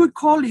very good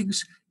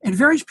colleagues at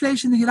various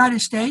places in the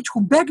United States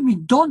who beg me,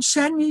 don't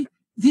send me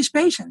these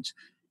patients,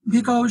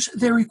 because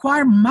they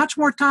require much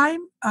more time.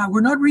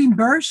 We're not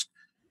reimbursed.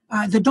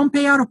 They don't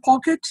pay out of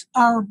pocket.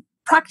 Our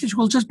practice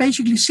will just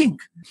basically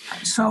sink.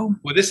 So,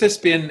 well, this has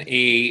been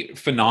a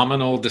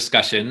phenomenal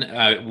discussion.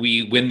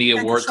 We win the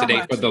award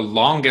today for the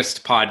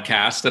longest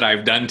podcast that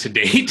I've done to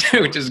date,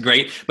 which is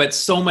great, but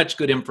so much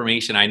good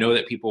information. I know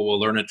that people will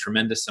learn a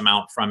tremendous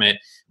amount from it.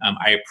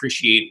 I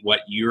appreciate what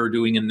you're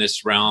doing in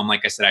this realm.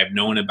 Like I said, I've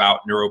known about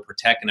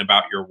NeuroProtek and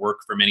about your work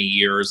for many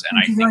years, and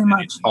I think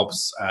that it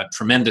helps,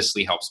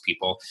 tremendously helps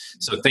people.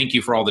 So thank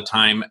you for all the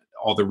time,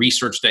 all the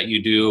research that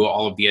you do,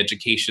 all of the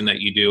education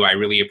that you do. I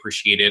really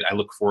appreciate it. I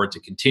look forward to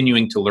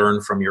continuing to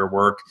learn from your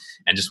work,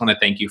 and just want to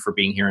thank you for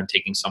being here and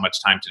taking so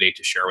much time today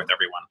to share with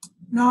everyone.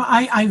 No,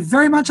 I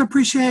very much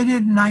appreciate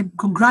it, and I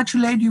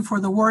congratulate you for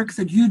the work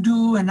that you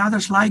do and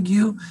others like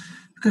you,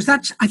 because I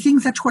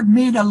think that's what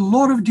made a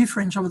lot of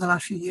difference over the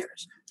last few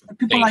years.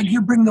 People like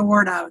you bring the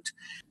word out.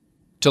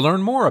 To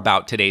learn more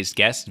about today's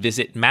guest,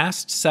 visit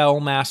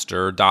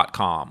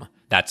mastcellmaster.com.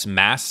 That's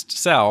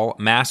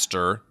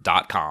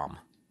mastcellmaster.com.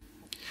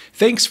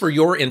 Thanks for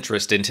your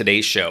interest in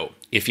today's show.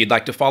 If you'd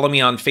like to follow me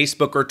on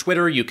Facebook or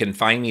Twitter, you can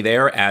find me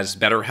there as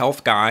Better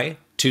Health Guy.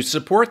 To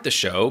support the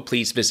show,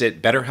 please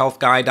visit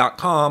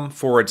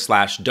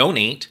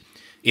betterhealthguy.com/donate.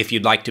 If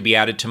you'd like to be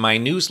added to my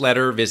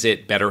newsletter,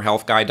 visit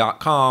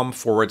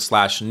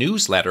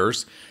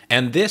betterhealthguy.com/newsletters.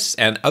 And this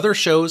and other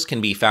shows can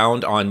be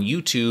found on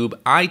YouTube,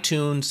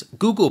 iTunes,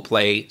 Google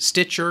Play,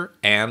 Stitcher,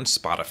 and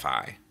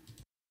Spotify.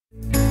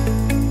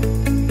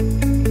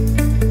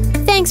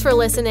 Thanks for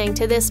listening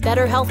to this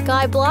Better Health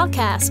Guy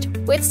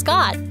blogcast with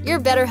Scott, your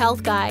Better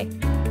Health Guy.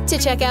 To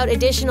check out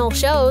additional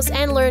shows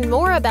and learn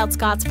more about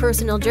Scott's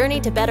personal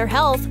journey to better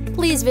health,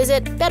 please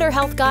visit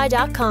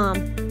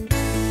betterhealthguy.com.